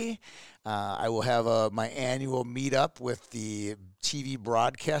Wednesday. I will have my annual meetup with the TV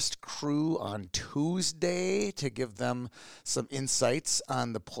broadcast crew on Tuesday to give them some insights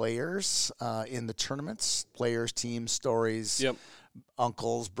on the players in the tournaments, players, teams, stories. Yep.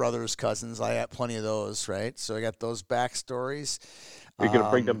 Uncles, brothers, cousins. I got plenty of those, right? So I got those backstories. Are you going to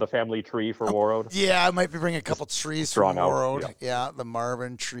bring them the family tree for Warroad? Yeah, I might be bringing a couple trees drawn from out, Warroad. Yeah, the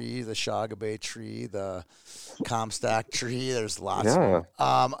Marvin tree, the Shagabay tree, the Comstock tree. There's lots of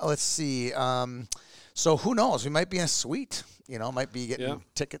them. Let's see. So who knows? We might be in a suite. might be getting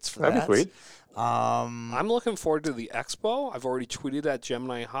tickets for That'd that. be sweet. I'm looking forward to the expo. I've already tweeted at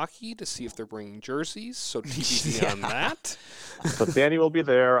Gemini Hockey to see if they're bringing jerseys, so TBD on that. But Danny will be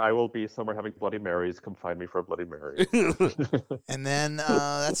there. I will be somewhere having Bloody Marys. Come find me for a Bloody Mary. And then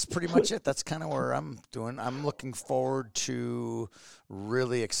that's pretty much it. That's kind of where I'm doing. I'm looking forward to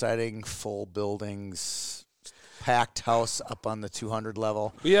really exciting full buildings, packed house up on the 200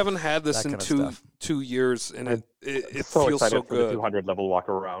 level. We haven't had this That in kind of stuff. 2 years, and it so feels excited so for the good. 200 level walk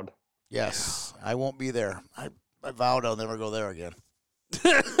around. Yes, I won't be there. I vowed I'll never go there again.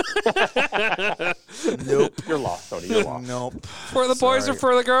 Nope. You're lost, Tony. You're lost. Nope. For the boys or Sorry.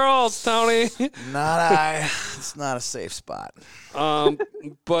 for the girls, Tony. Not I. It's not a safe spot.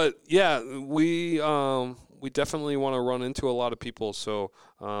 But yeah, we definitely want to run into a lot of people. So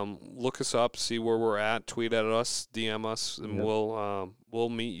look us up, see where we're at, tweet at us, DM us, and we'll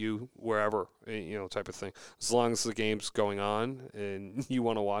meet you wherever, type of thing. As long as the game's going on and you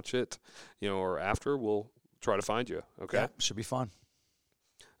want to watch it, or after, we'll try to find you. Okay. Yeah, should be fun.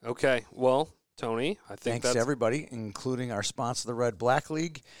 Okay. Well, Tony, I think Thanks that's to everybody, including our sponsor, the Red Black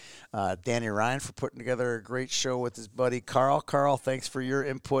League. Danny Ryan for putting together a great show with his buddy Carl. Carl, thanks for your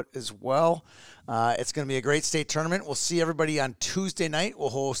input as well. It's going to be a great state tournament. We'll see everybody on Tuesday night. We'll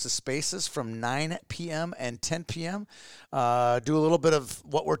host the Spaces from 9 p.m. and 10 p.m. Do a little bit of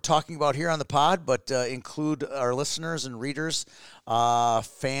what we're talking about here on the pod, but include our listeners and readers,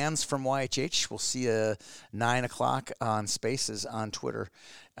 fans from YHH. We'll see you 9 o'clock on Spaces on Twitter.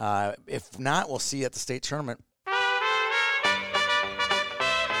 If not, we'll see you at the state tournament.